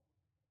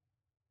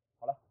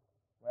好了，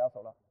我要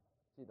走了，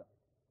记得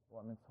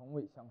我们从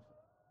未相识。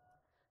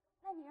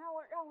那你让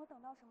我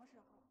等到什么时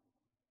候？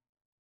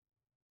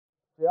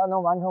只要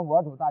能完成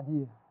我主大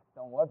计，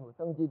等我主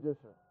登基之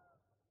时，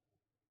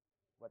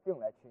我定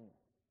来娶你。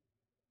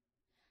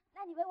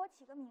那你为我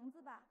起个名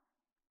字吧，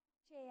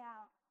这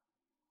样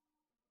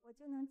我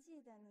就能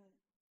记得你，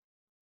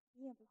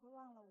你也不会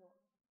忘了我。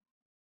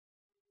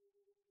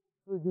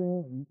思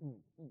君一度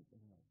一当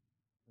楼，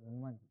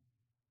人万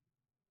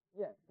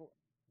雁过楚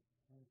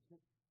天秋，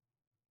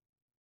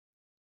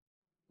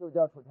就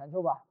叫楚天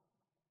秋吧。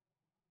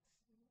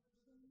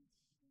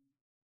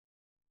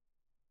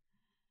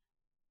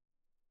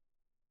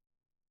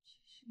这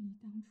是你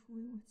当初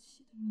为我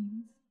起的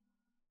名字，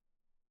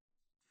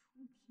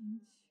楚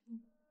天秋，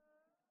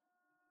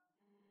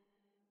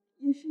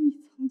也是你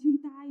曾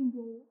经答应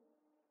过我，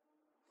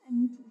在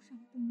你主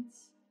上登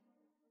基，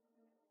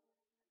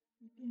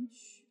你便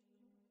娶了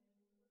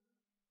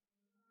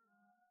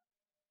我，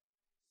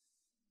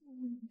为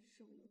你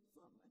守了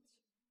这么久。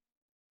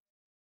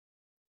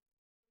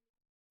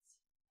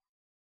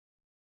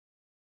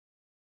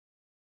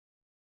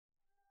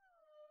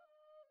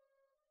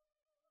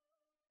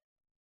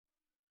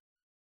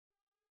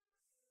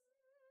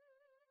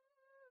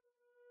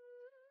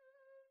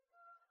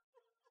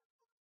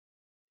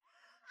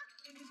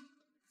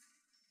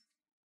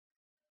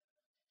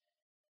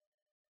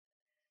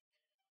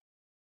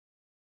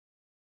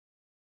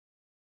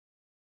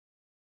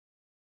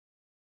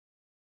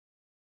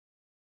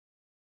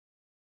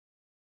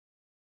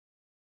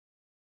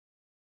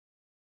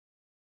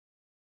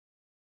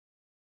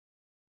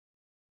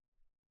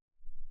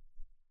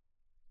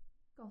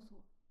告诉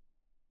我，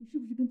你是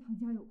不是跟唐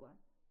家有关？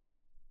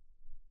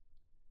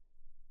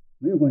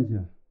没有关系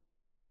啊。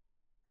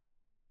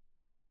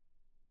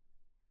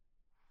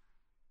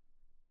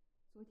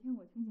昨天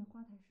我听见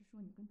花太师说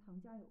你跟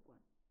唐家有关，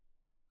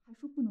还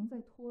说不能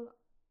再拖了。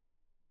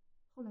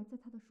后来在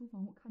他的书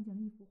房，我看见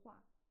了一幅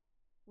画，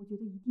我觉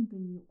得一定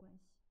跟你有关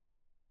系。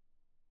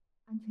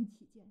安全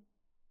起见，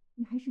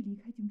你还是离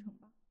开京城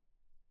吧。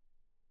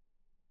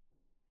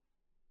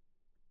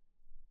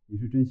你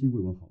是真心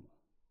为我好吗？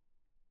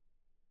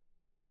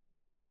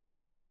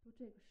都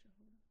这个时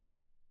候了，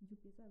你就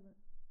别再问了。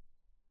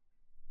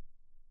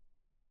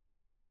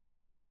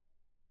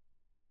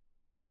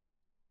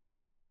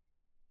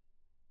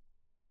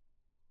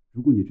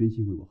如果你真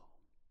心为我好，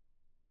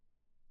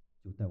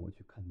就带我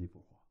去看那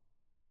幅画。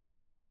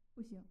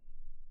不行，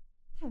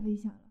太危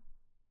险了。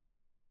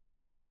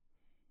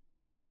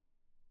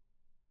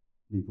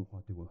那幅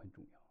画对我很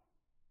重要，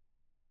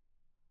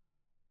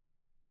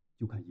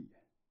就看一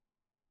眼。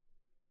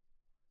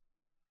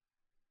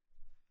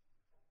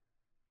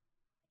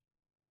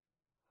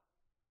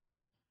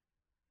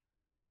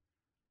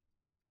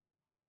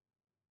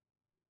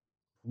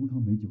葡萄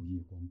美酒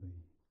夜光杯，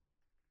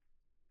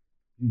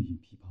欲饮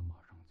琵琶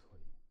马上催。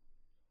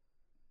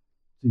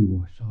醉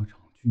卧沙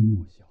场君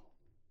莫笑，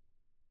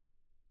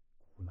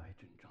古来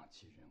真仗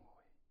其人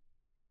回。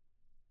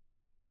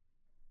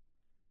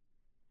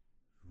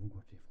如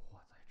果这幅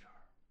画在这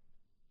儿，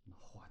那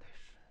华太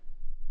师，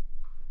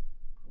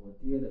我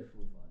爹的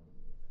书房你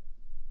也敢？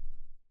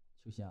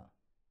秋香，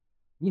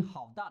你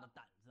好大的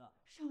胆子！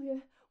少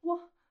爷，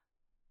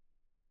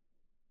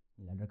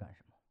你来这儿干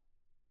什么？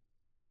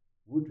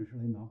我只是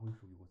来拿回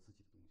属于我自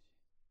己的东西。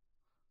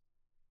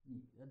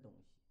你的东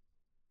西？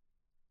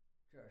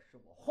是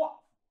我华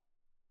府。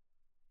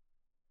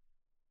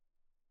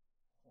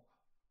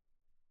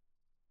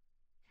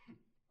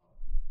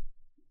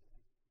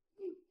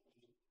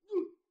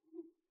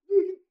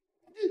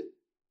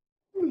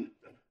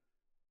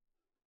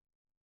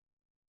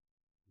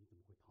你怎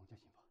么会唐家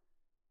姓法？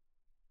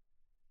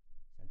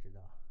想知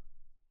道？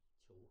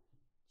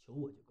求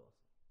我就告诉你。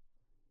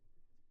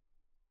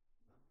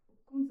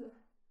公子，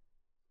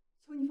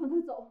求你放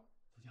他走。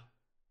秋香，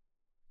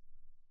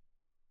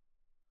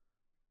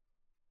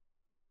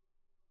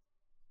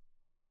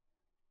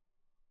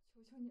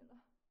求求你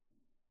了。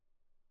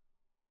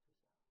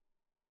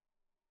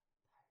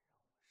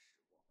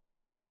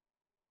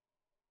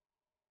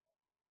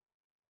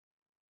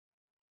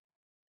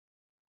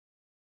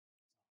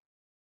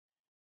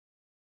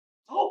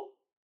走。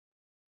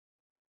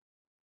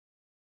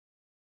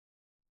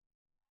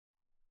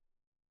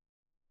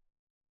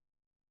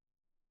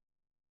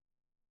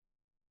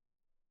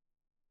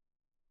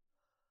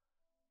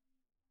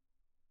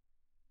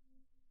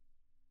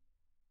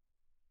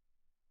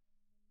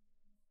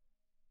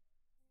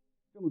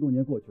这么多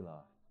年过去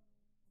了，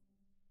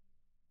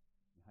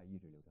你还一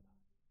直留着他？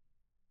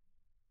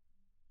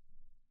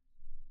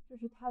这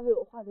是他为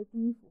我画的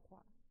第一幅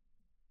画，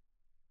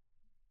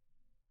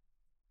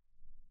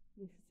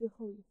也是最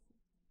后一幅。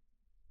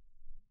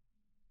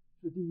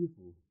是第一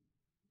幅，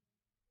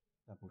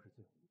但不是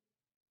最后一幅。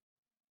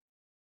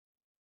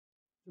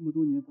这么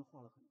多年，他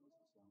画了很多秋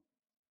香，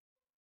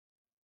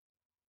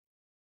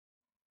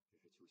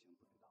只是秋香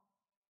不知道。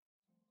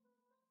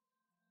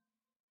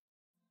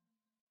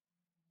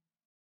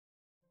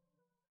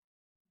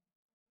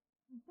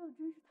你当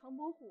真是唐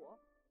伯虎？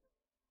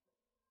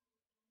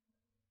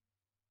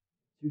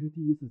其实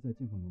第一次在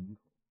建凤楼门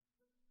口，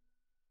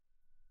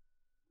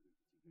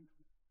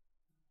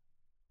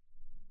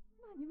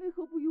那你为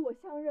何不与我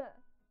相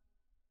认？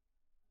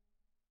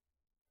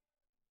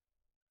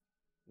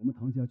我们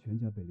唐家全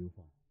家被流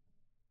放，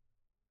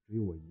只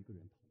有我一个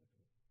人逃了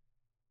出来。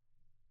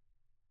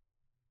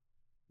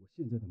我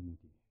现在的目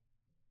的，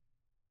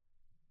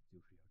就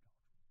是要找出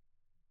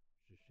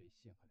是谁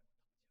陷害了我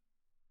唐家。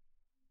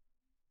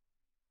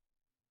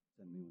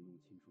在没有弄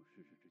清楚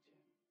事实之前，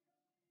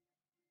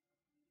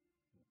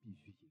我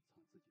必须隐藏自己的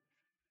身份，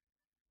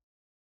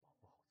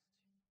保护好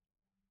自己。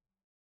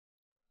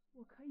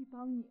我可以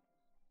帮你，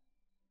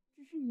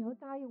只是你要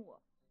答应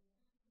我，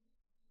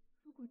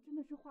如果真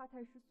的是华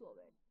太师所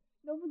为，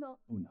能不能？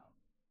不能。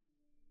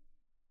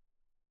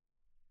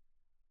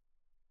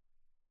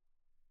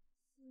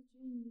思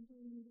君一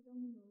度一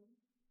登楼，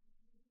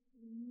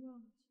临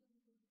望酒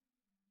馆，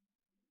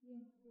宴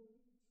后楚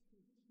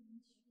天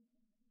秋。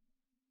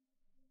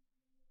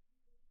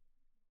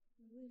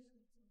我为什么这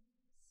么想？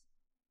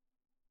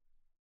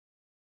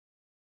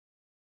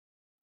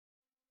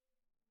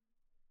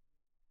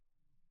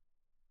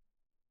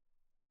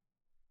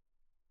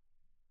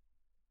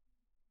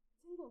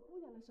经过姑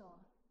娘的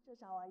手，这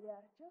小玩意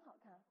儿真好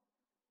看。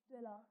对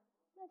了，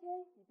那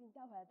天你并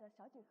带回来的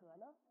小锦盒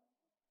呢？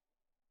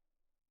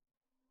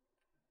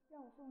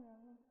让我送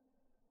人了，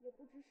也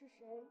不知是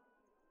谁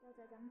掉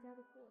在咱们家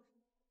的货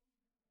上。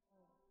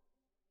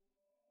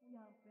姑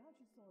娘不要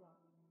去搜了，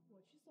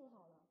我去搜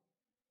好了。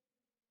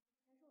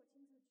还是我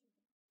亲自去吧。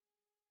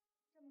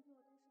这么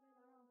做都是为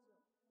了让酒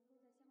能够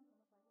在相同的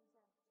环境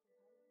下处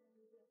罚一天一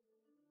夜，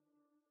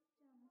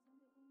这样能相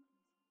对公平些。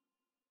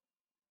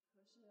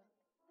可是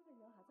那个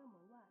人还在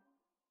门外，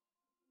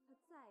他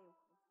再也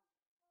不走。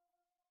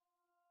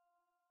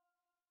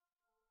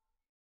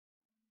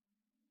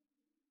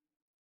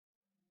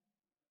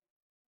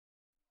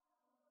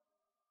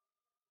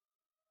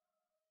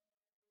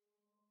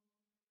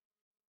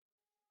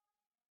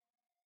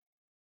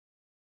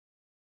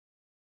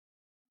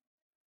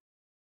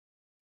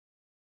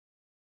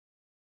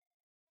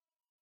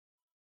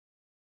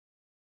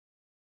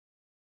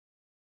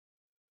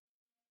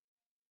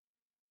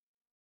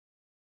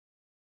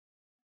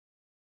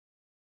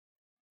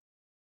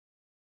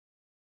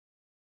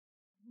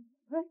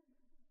哎，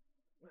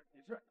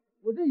没事，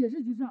我这也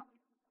是急事。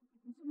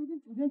你是不是跟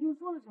楚天秋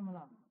说了什么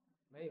了？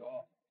没有，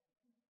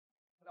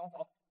快点往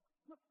走。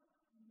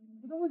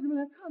他为什么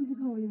连看都不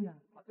看我一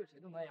眼？他对谁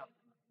都那样，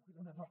回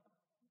头再说。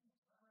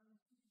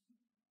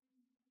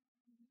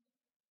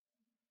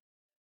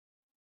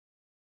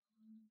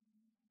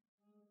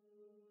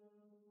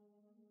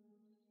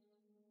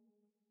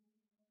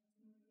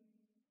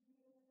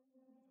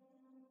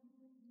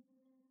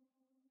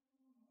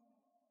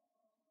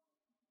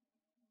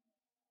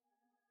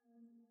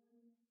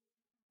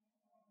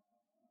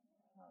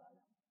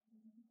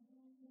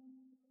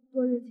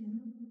多日前，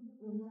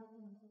我们家父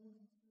母做过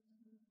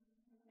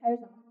还有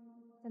什么？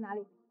在哪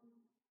里？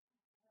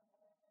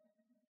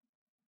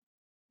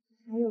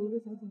还有一个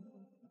小锦盒，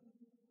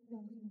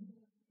让我送你。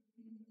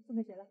送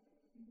给谁了？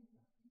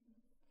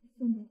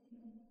送给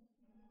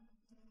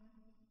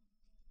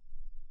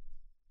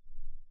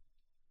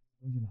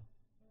东西呢？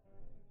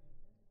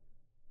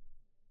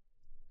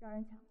让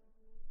人抢。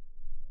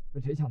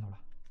被谁抢走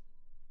了？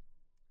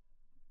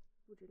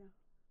不知道。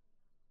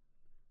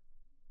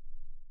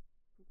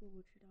不过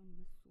我知道你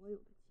们所有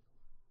的计划。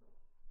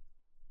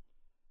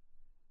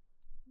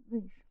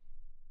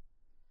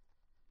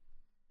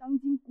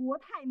今国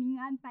泰民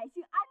安，百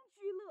姓安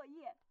居乐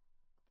业，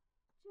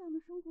这样的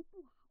生活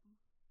不好吗？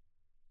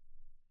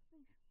为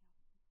什么要？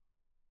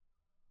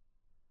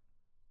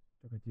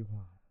这个计划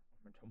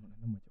我们筹谋了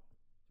那么久，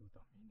就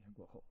等明天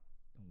过后，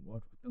等我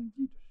主登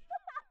基之时。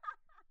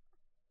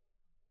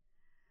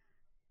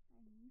在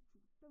你主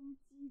登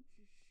基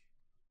之时，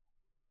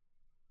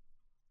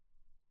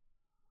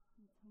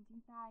你曾经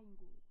答应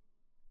过我，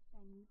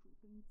待女主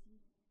登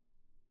基，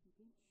你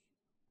便娶了。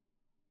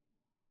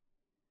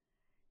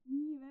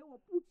你以为我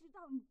不知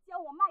道你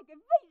将我卖给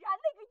魏然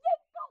那个阉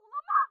狗了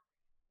吗？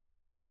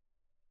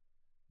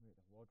为了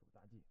我主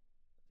大计，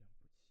我将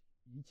不惜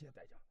一切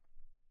代价。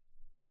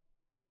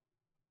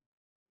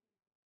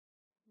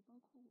也包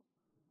括我。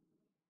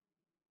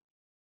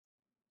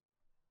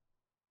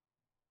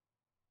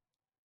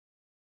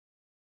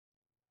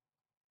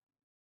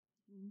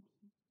明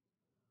天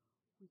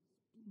我一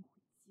定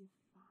会揭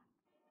发你。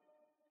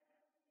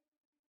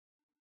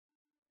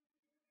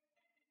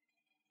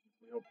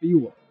不要逼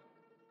我。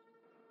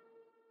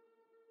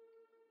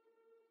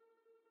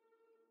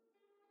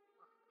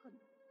恨。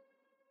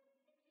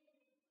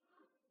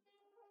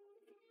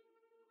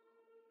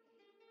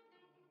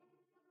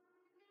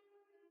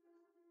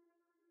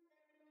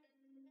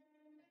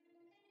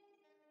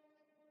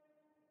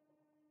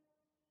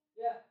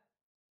爹。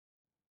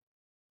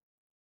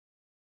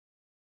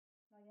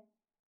老爷。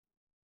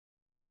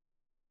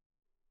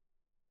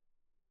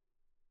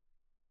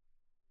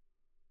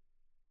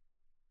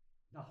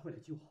拿回来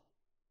就好。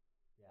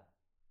爹，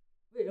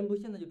为什么不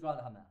现在就抓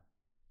了他们？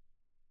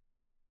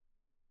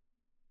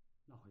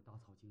那会打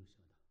草惊蛇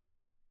的。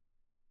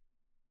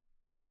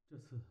这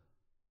次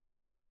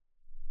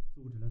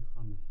阻止了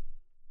他们，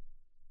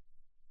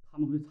他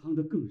们会藏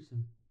得更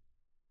深。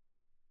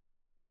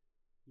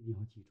一定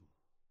要记住，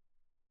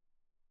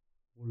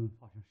无论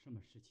发生什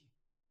么事情，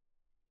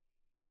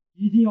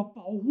一定要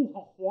保护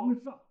好皇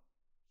上。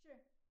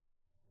是。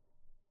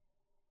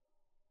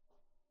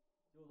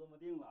就这么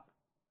定了，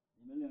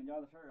你们两家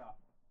的事儿啊，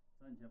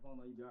暂且放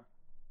到一边。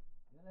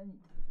原来你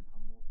就是唐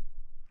伯虎，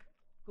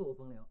够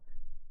风流。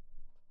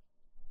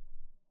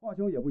华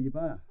兄也不一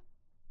般啊。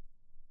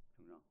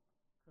承让。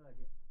客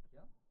气。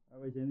行。二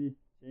位贤弟，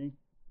请。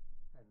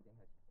太子殿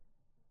下请。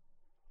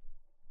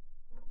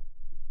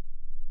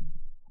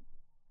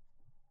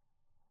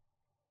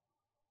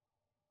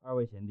二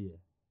位贤弟，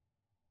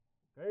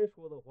该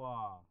说的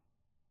话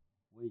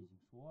我已经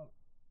说了，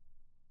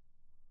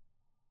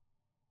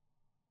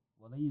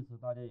我的意思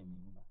大家也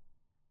明白。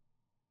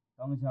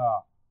当下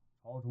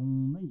朝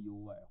中内忧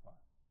外患，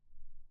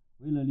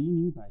为了黎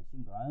民百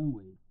姓的安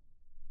危，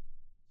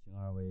请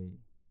二位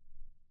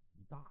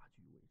以大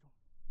局为重。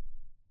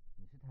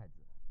你是太子，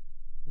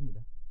听你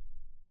的。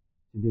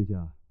请殿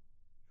下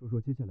说说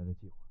接下来的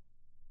计划。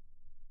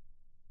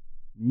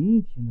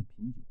明天的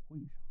品酒会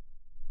上，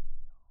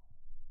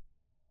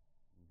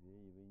你别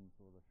以为你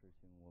做的事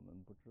情我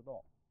们不知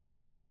道。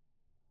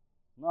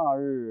那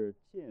日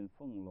见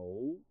凤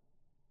楼，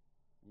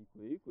你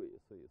鬼鬼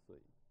祟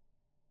祟，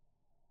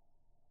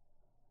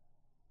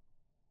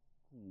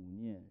顾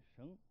念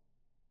生。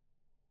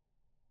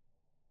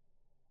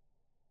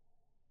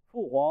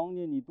父皇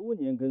念你多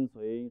年跟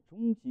随，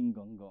忠心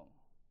耿耿，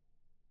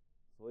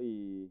所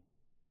以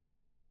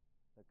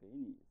再给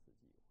你一次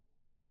机会。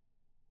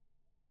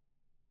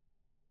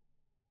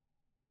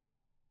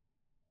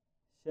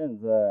现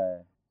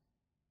在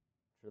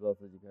知道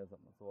自己该怎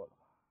么做了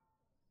吧？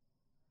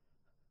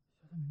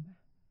小的明白，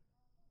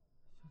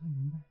小的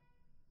明白。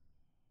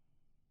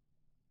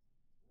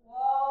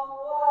王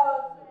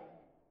万岁！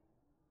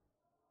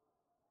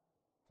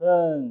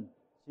朕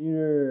今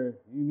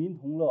日与民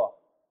同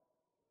乐，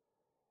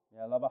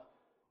免了吧。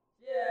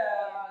谢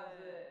万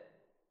岁。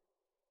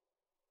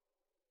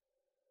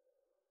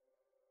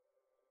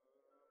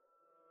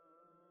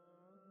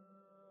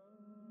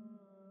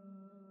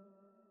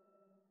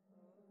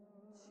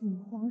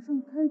请皇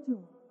上开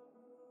酒。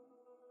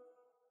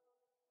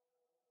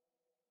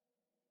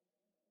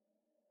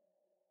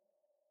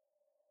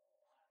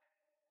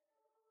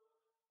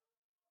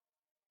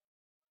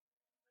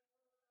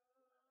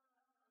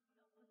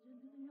真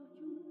正的要救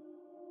我，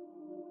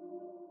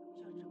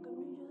下次革命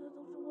决策都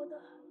是我的，那个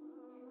酒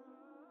也是我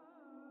的。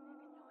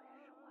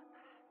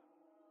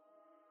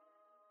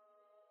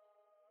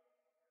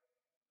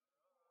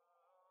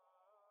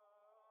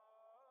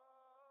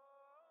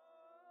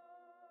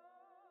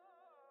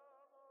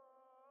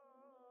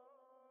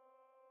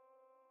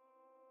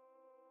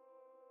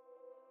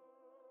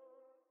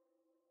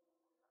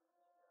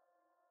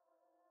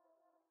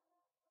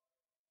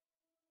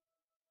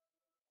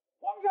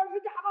皇上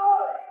是假的。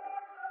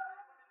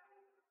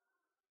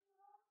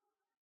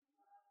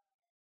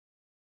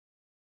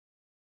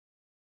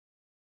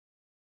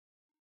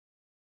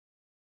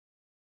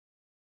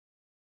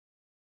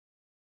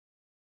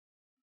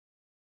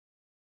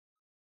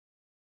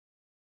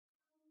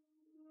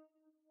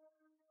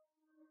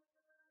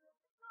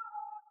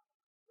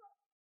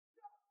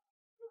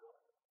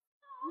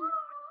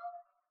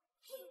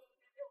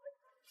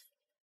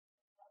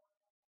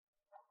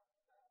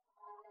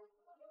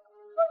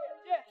双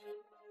眼剑。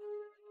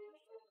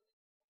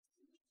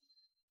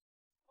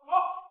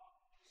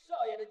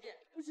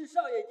不是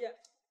少爷见。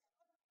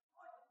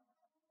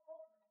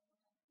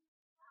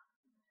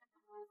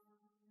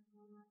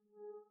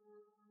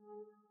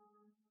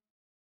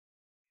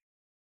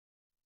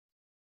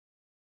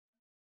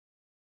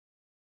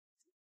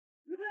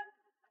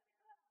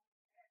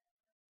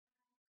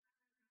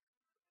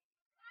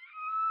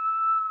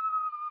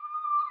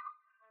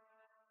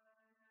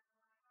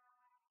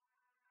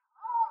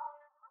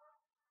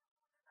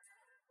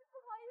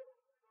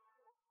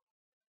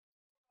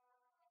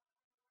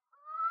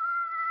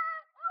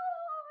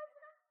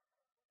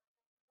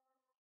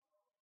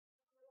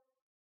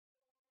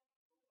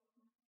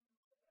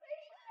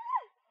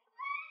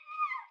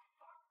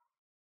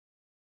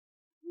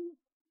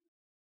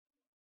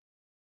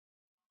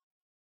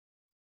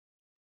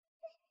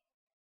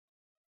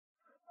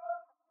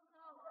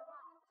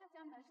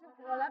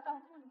我来保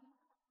护你。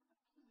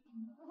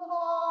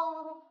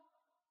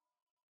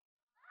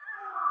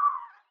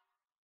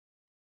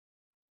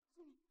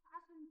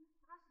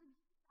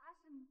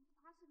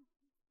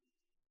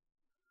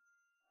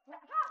有来，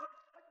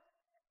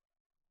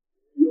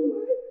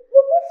我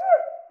不是。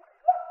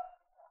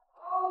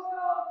好像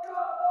驾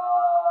到。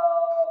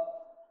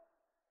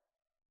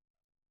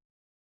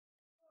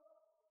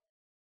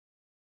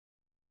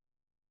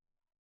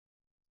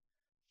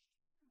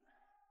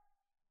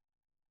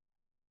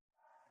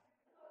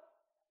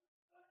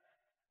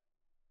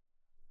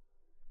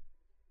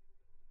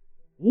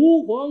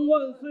吾皇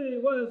万岁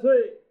万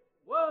岁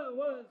万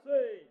万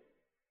岁！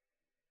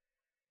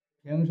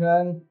平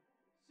身。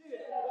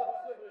谢万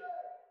岁！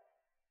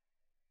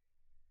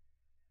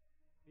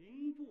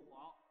禀父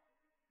皇，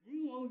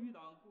英王余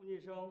党顾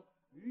念生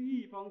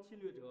与一方侵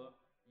略者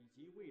以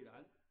及魏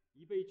然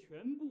已被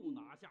全部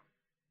拿下，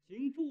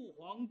请父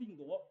皇定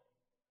夺。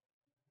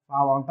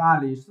发往大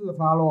理寺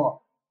发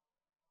落。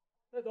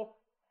带走。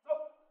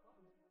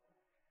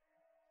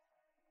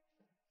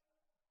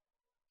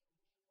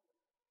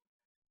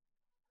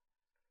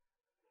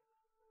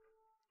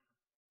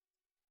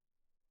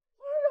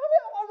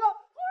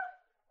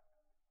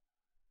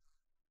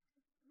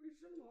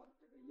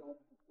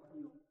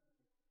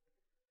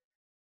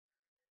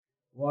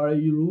我儿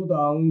与汝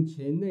等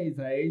擒内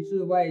贼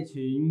至外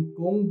秦，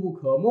功不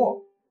可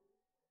没。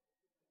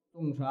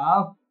重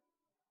赏。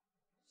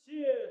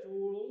谢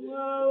主隆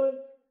恩。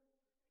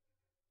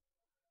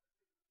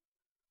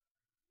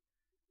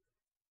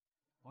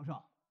皇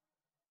上，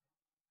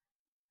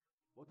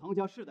我唐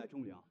家世代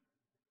忠良，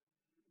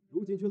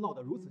如今却落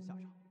得如此下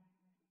场，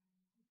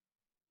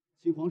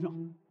请皇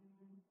上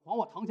还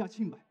我唐家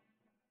清白。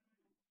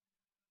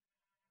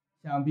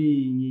想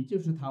必你就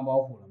是唐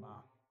伯虎了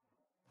吧？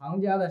唐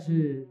家的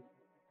事，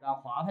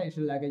让华太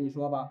师来跟你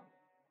说吧。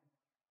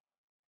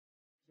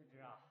贤侄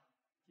啊，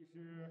其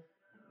实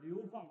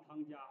流放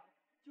唐家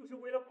就是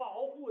为了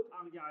保护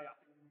唐家呀。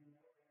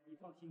你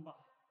放心吧，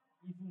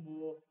你父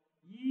母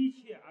一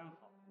切安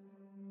好。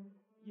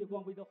夜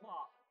光杯的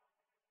话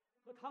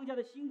和唐家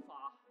的新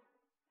法，是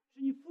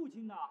你父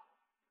亲呐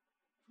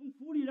从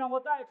府里让我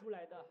带出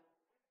来的，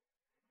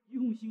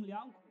用心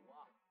良苦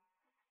啊。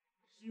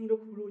使用这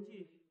苦肉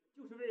计，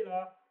就是为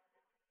了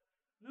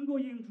能够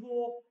引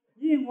出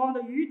燕王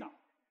的余党，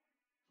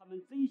他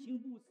们贼心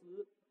不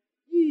死，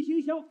一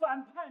心想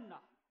反叛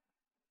呐。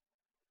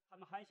他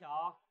们还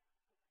想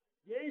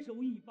严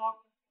守一方，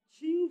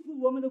倾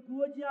覆我们的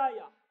国家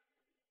呀。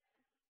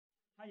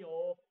还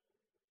有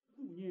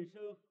顾念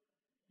生，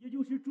也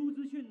就是朱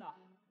子训呐，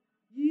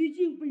已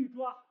经被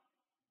抓，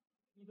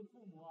你的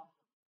父母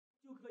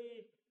就可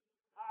以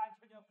安安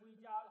全全回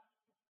家了。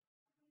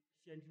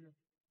贤侄，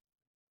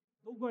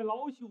都怪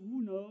老朽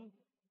无能，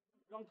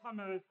让他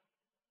们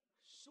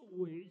受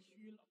委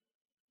屈了。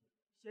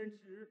贤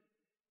侄，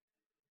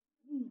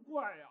勿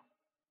怪呀。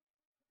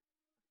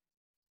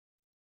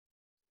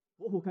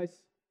伯虎该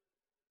死，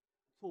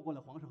错怪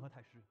了皇上和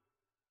太师，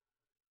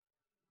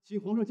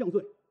请皇上降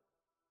罪。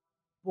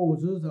不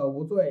知者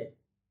无罪，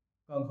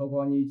更何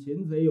况你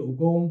擒贼有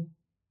功，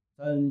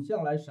怎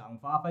向来赏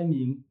罚分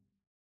明？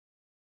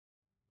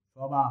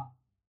说吧，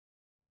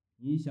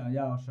你想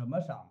要什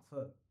么赏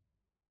赐？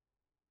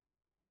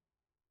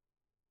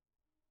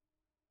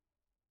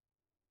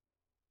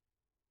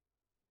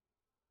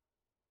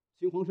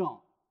请皇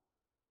上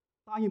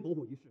答应伯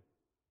虎一事。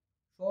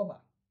说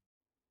吧。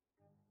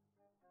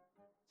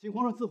请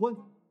皇上赐婚，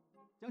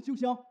将秋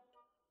香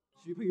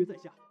许配于在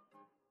下。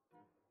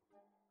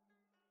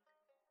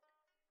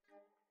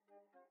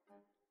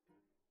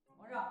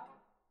皇上，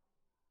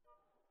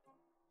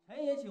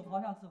臣也请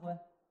皇上赐婚。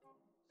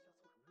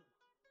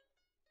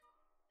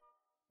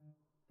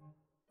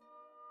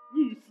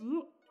你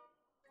死！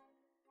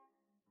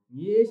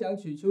你也想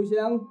娶秋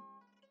香？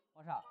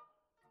皇上，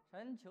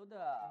臣求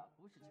的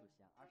不是秋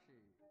香，而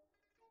是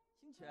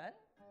清泉。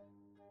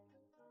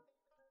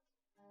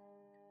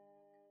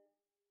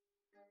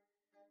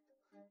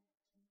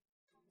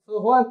赐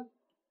婚。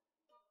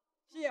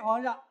谢谢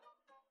皇上。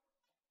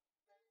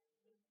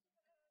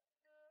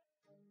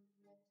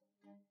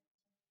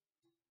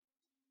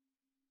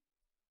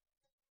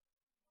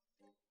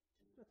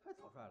这太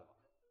草率了吧！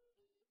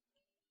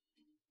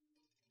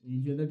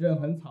你觉得朕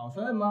很草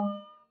率吗？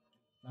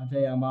那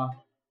这样吧，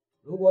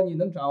如果你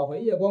能找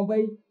回夜光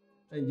杯，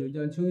朕就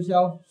将秋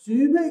香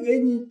许配给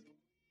你。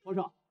皇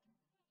上，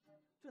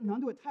这难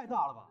度也太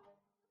大了吧？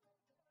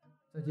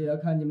这就要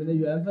看你们的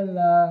缘分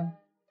了。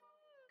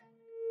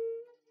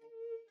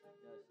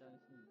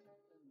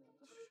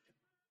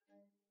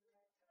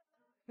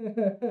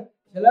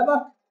起来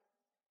吧。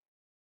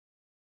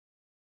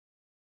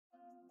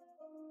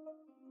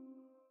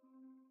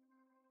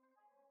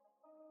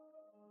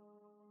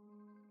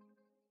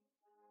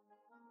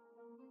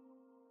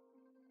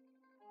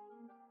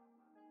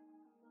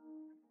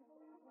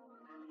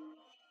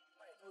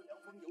拜得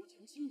良方有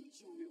情气，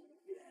修月无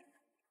边。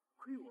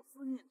亏我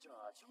思念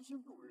着秋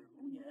香度日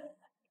如年，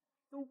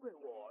都怪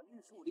我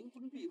玉树临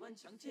风臂弯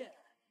强健，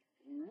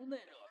无奈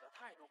惹得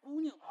太多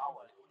姑娘把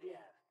我留恋。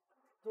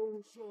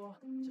都说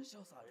这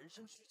潇洒人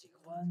生须尽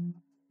欢，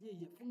夜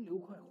夜风流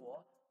快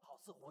活，好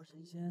似活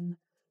神仙。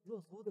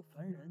落俗的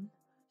凡人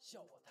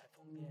笑我太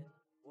疯癫，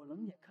我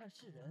冷眼看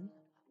世人，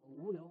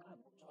无聊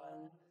看不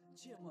穿。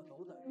切莫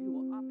斗胆与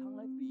我阿唐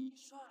来比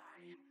帅，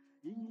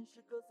吟吟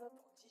诗歌三坊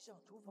七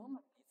巷厨房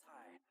满地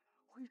菜。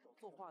挥手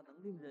作画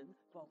能令人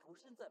仿佛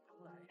身在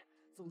蓬莱，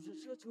总是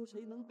奢求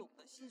谁能懂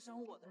得欣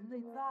赏我的内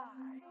在。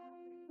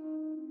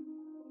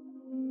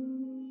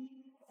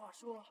话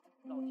说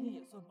老天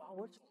也算把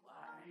我宠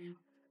爱，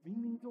冥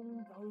冥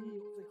中早已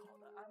有最好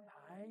的安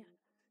排。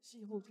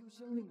邂逅秋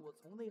香令我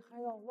从内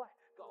嗨到外，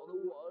搞得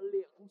我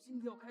脸红心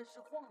跳开始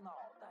晃脑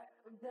袋，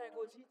太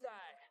过期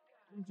待，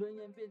转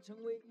眼便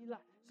成为依赖。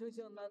想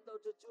想难道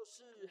这就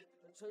是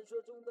传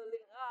说中的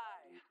恋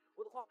爱？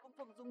我的画风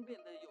放纵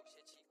变得有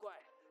些奇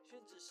怪，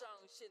宣纸上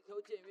线条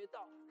简约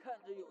到看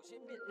着有些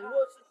变态。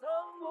我是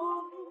唐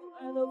伯虎，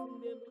爱到疯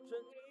癫不穿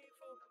衣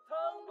服。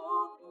唐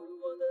伯虎，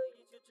我的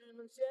一切只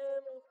能羡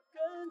慕。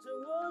跟着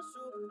我数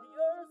1、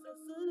2、3、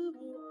4、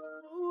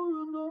5，不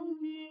如洞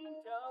庭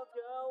跳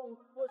跳舞。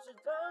我是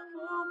唐伯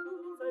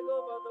虎，才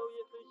高八斗也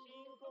很辛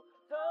苦。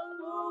唐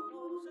伯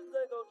虎，身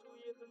在高处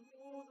也很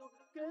孤独。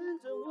跟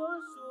着我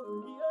数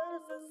1、2、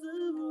3、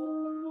4、5。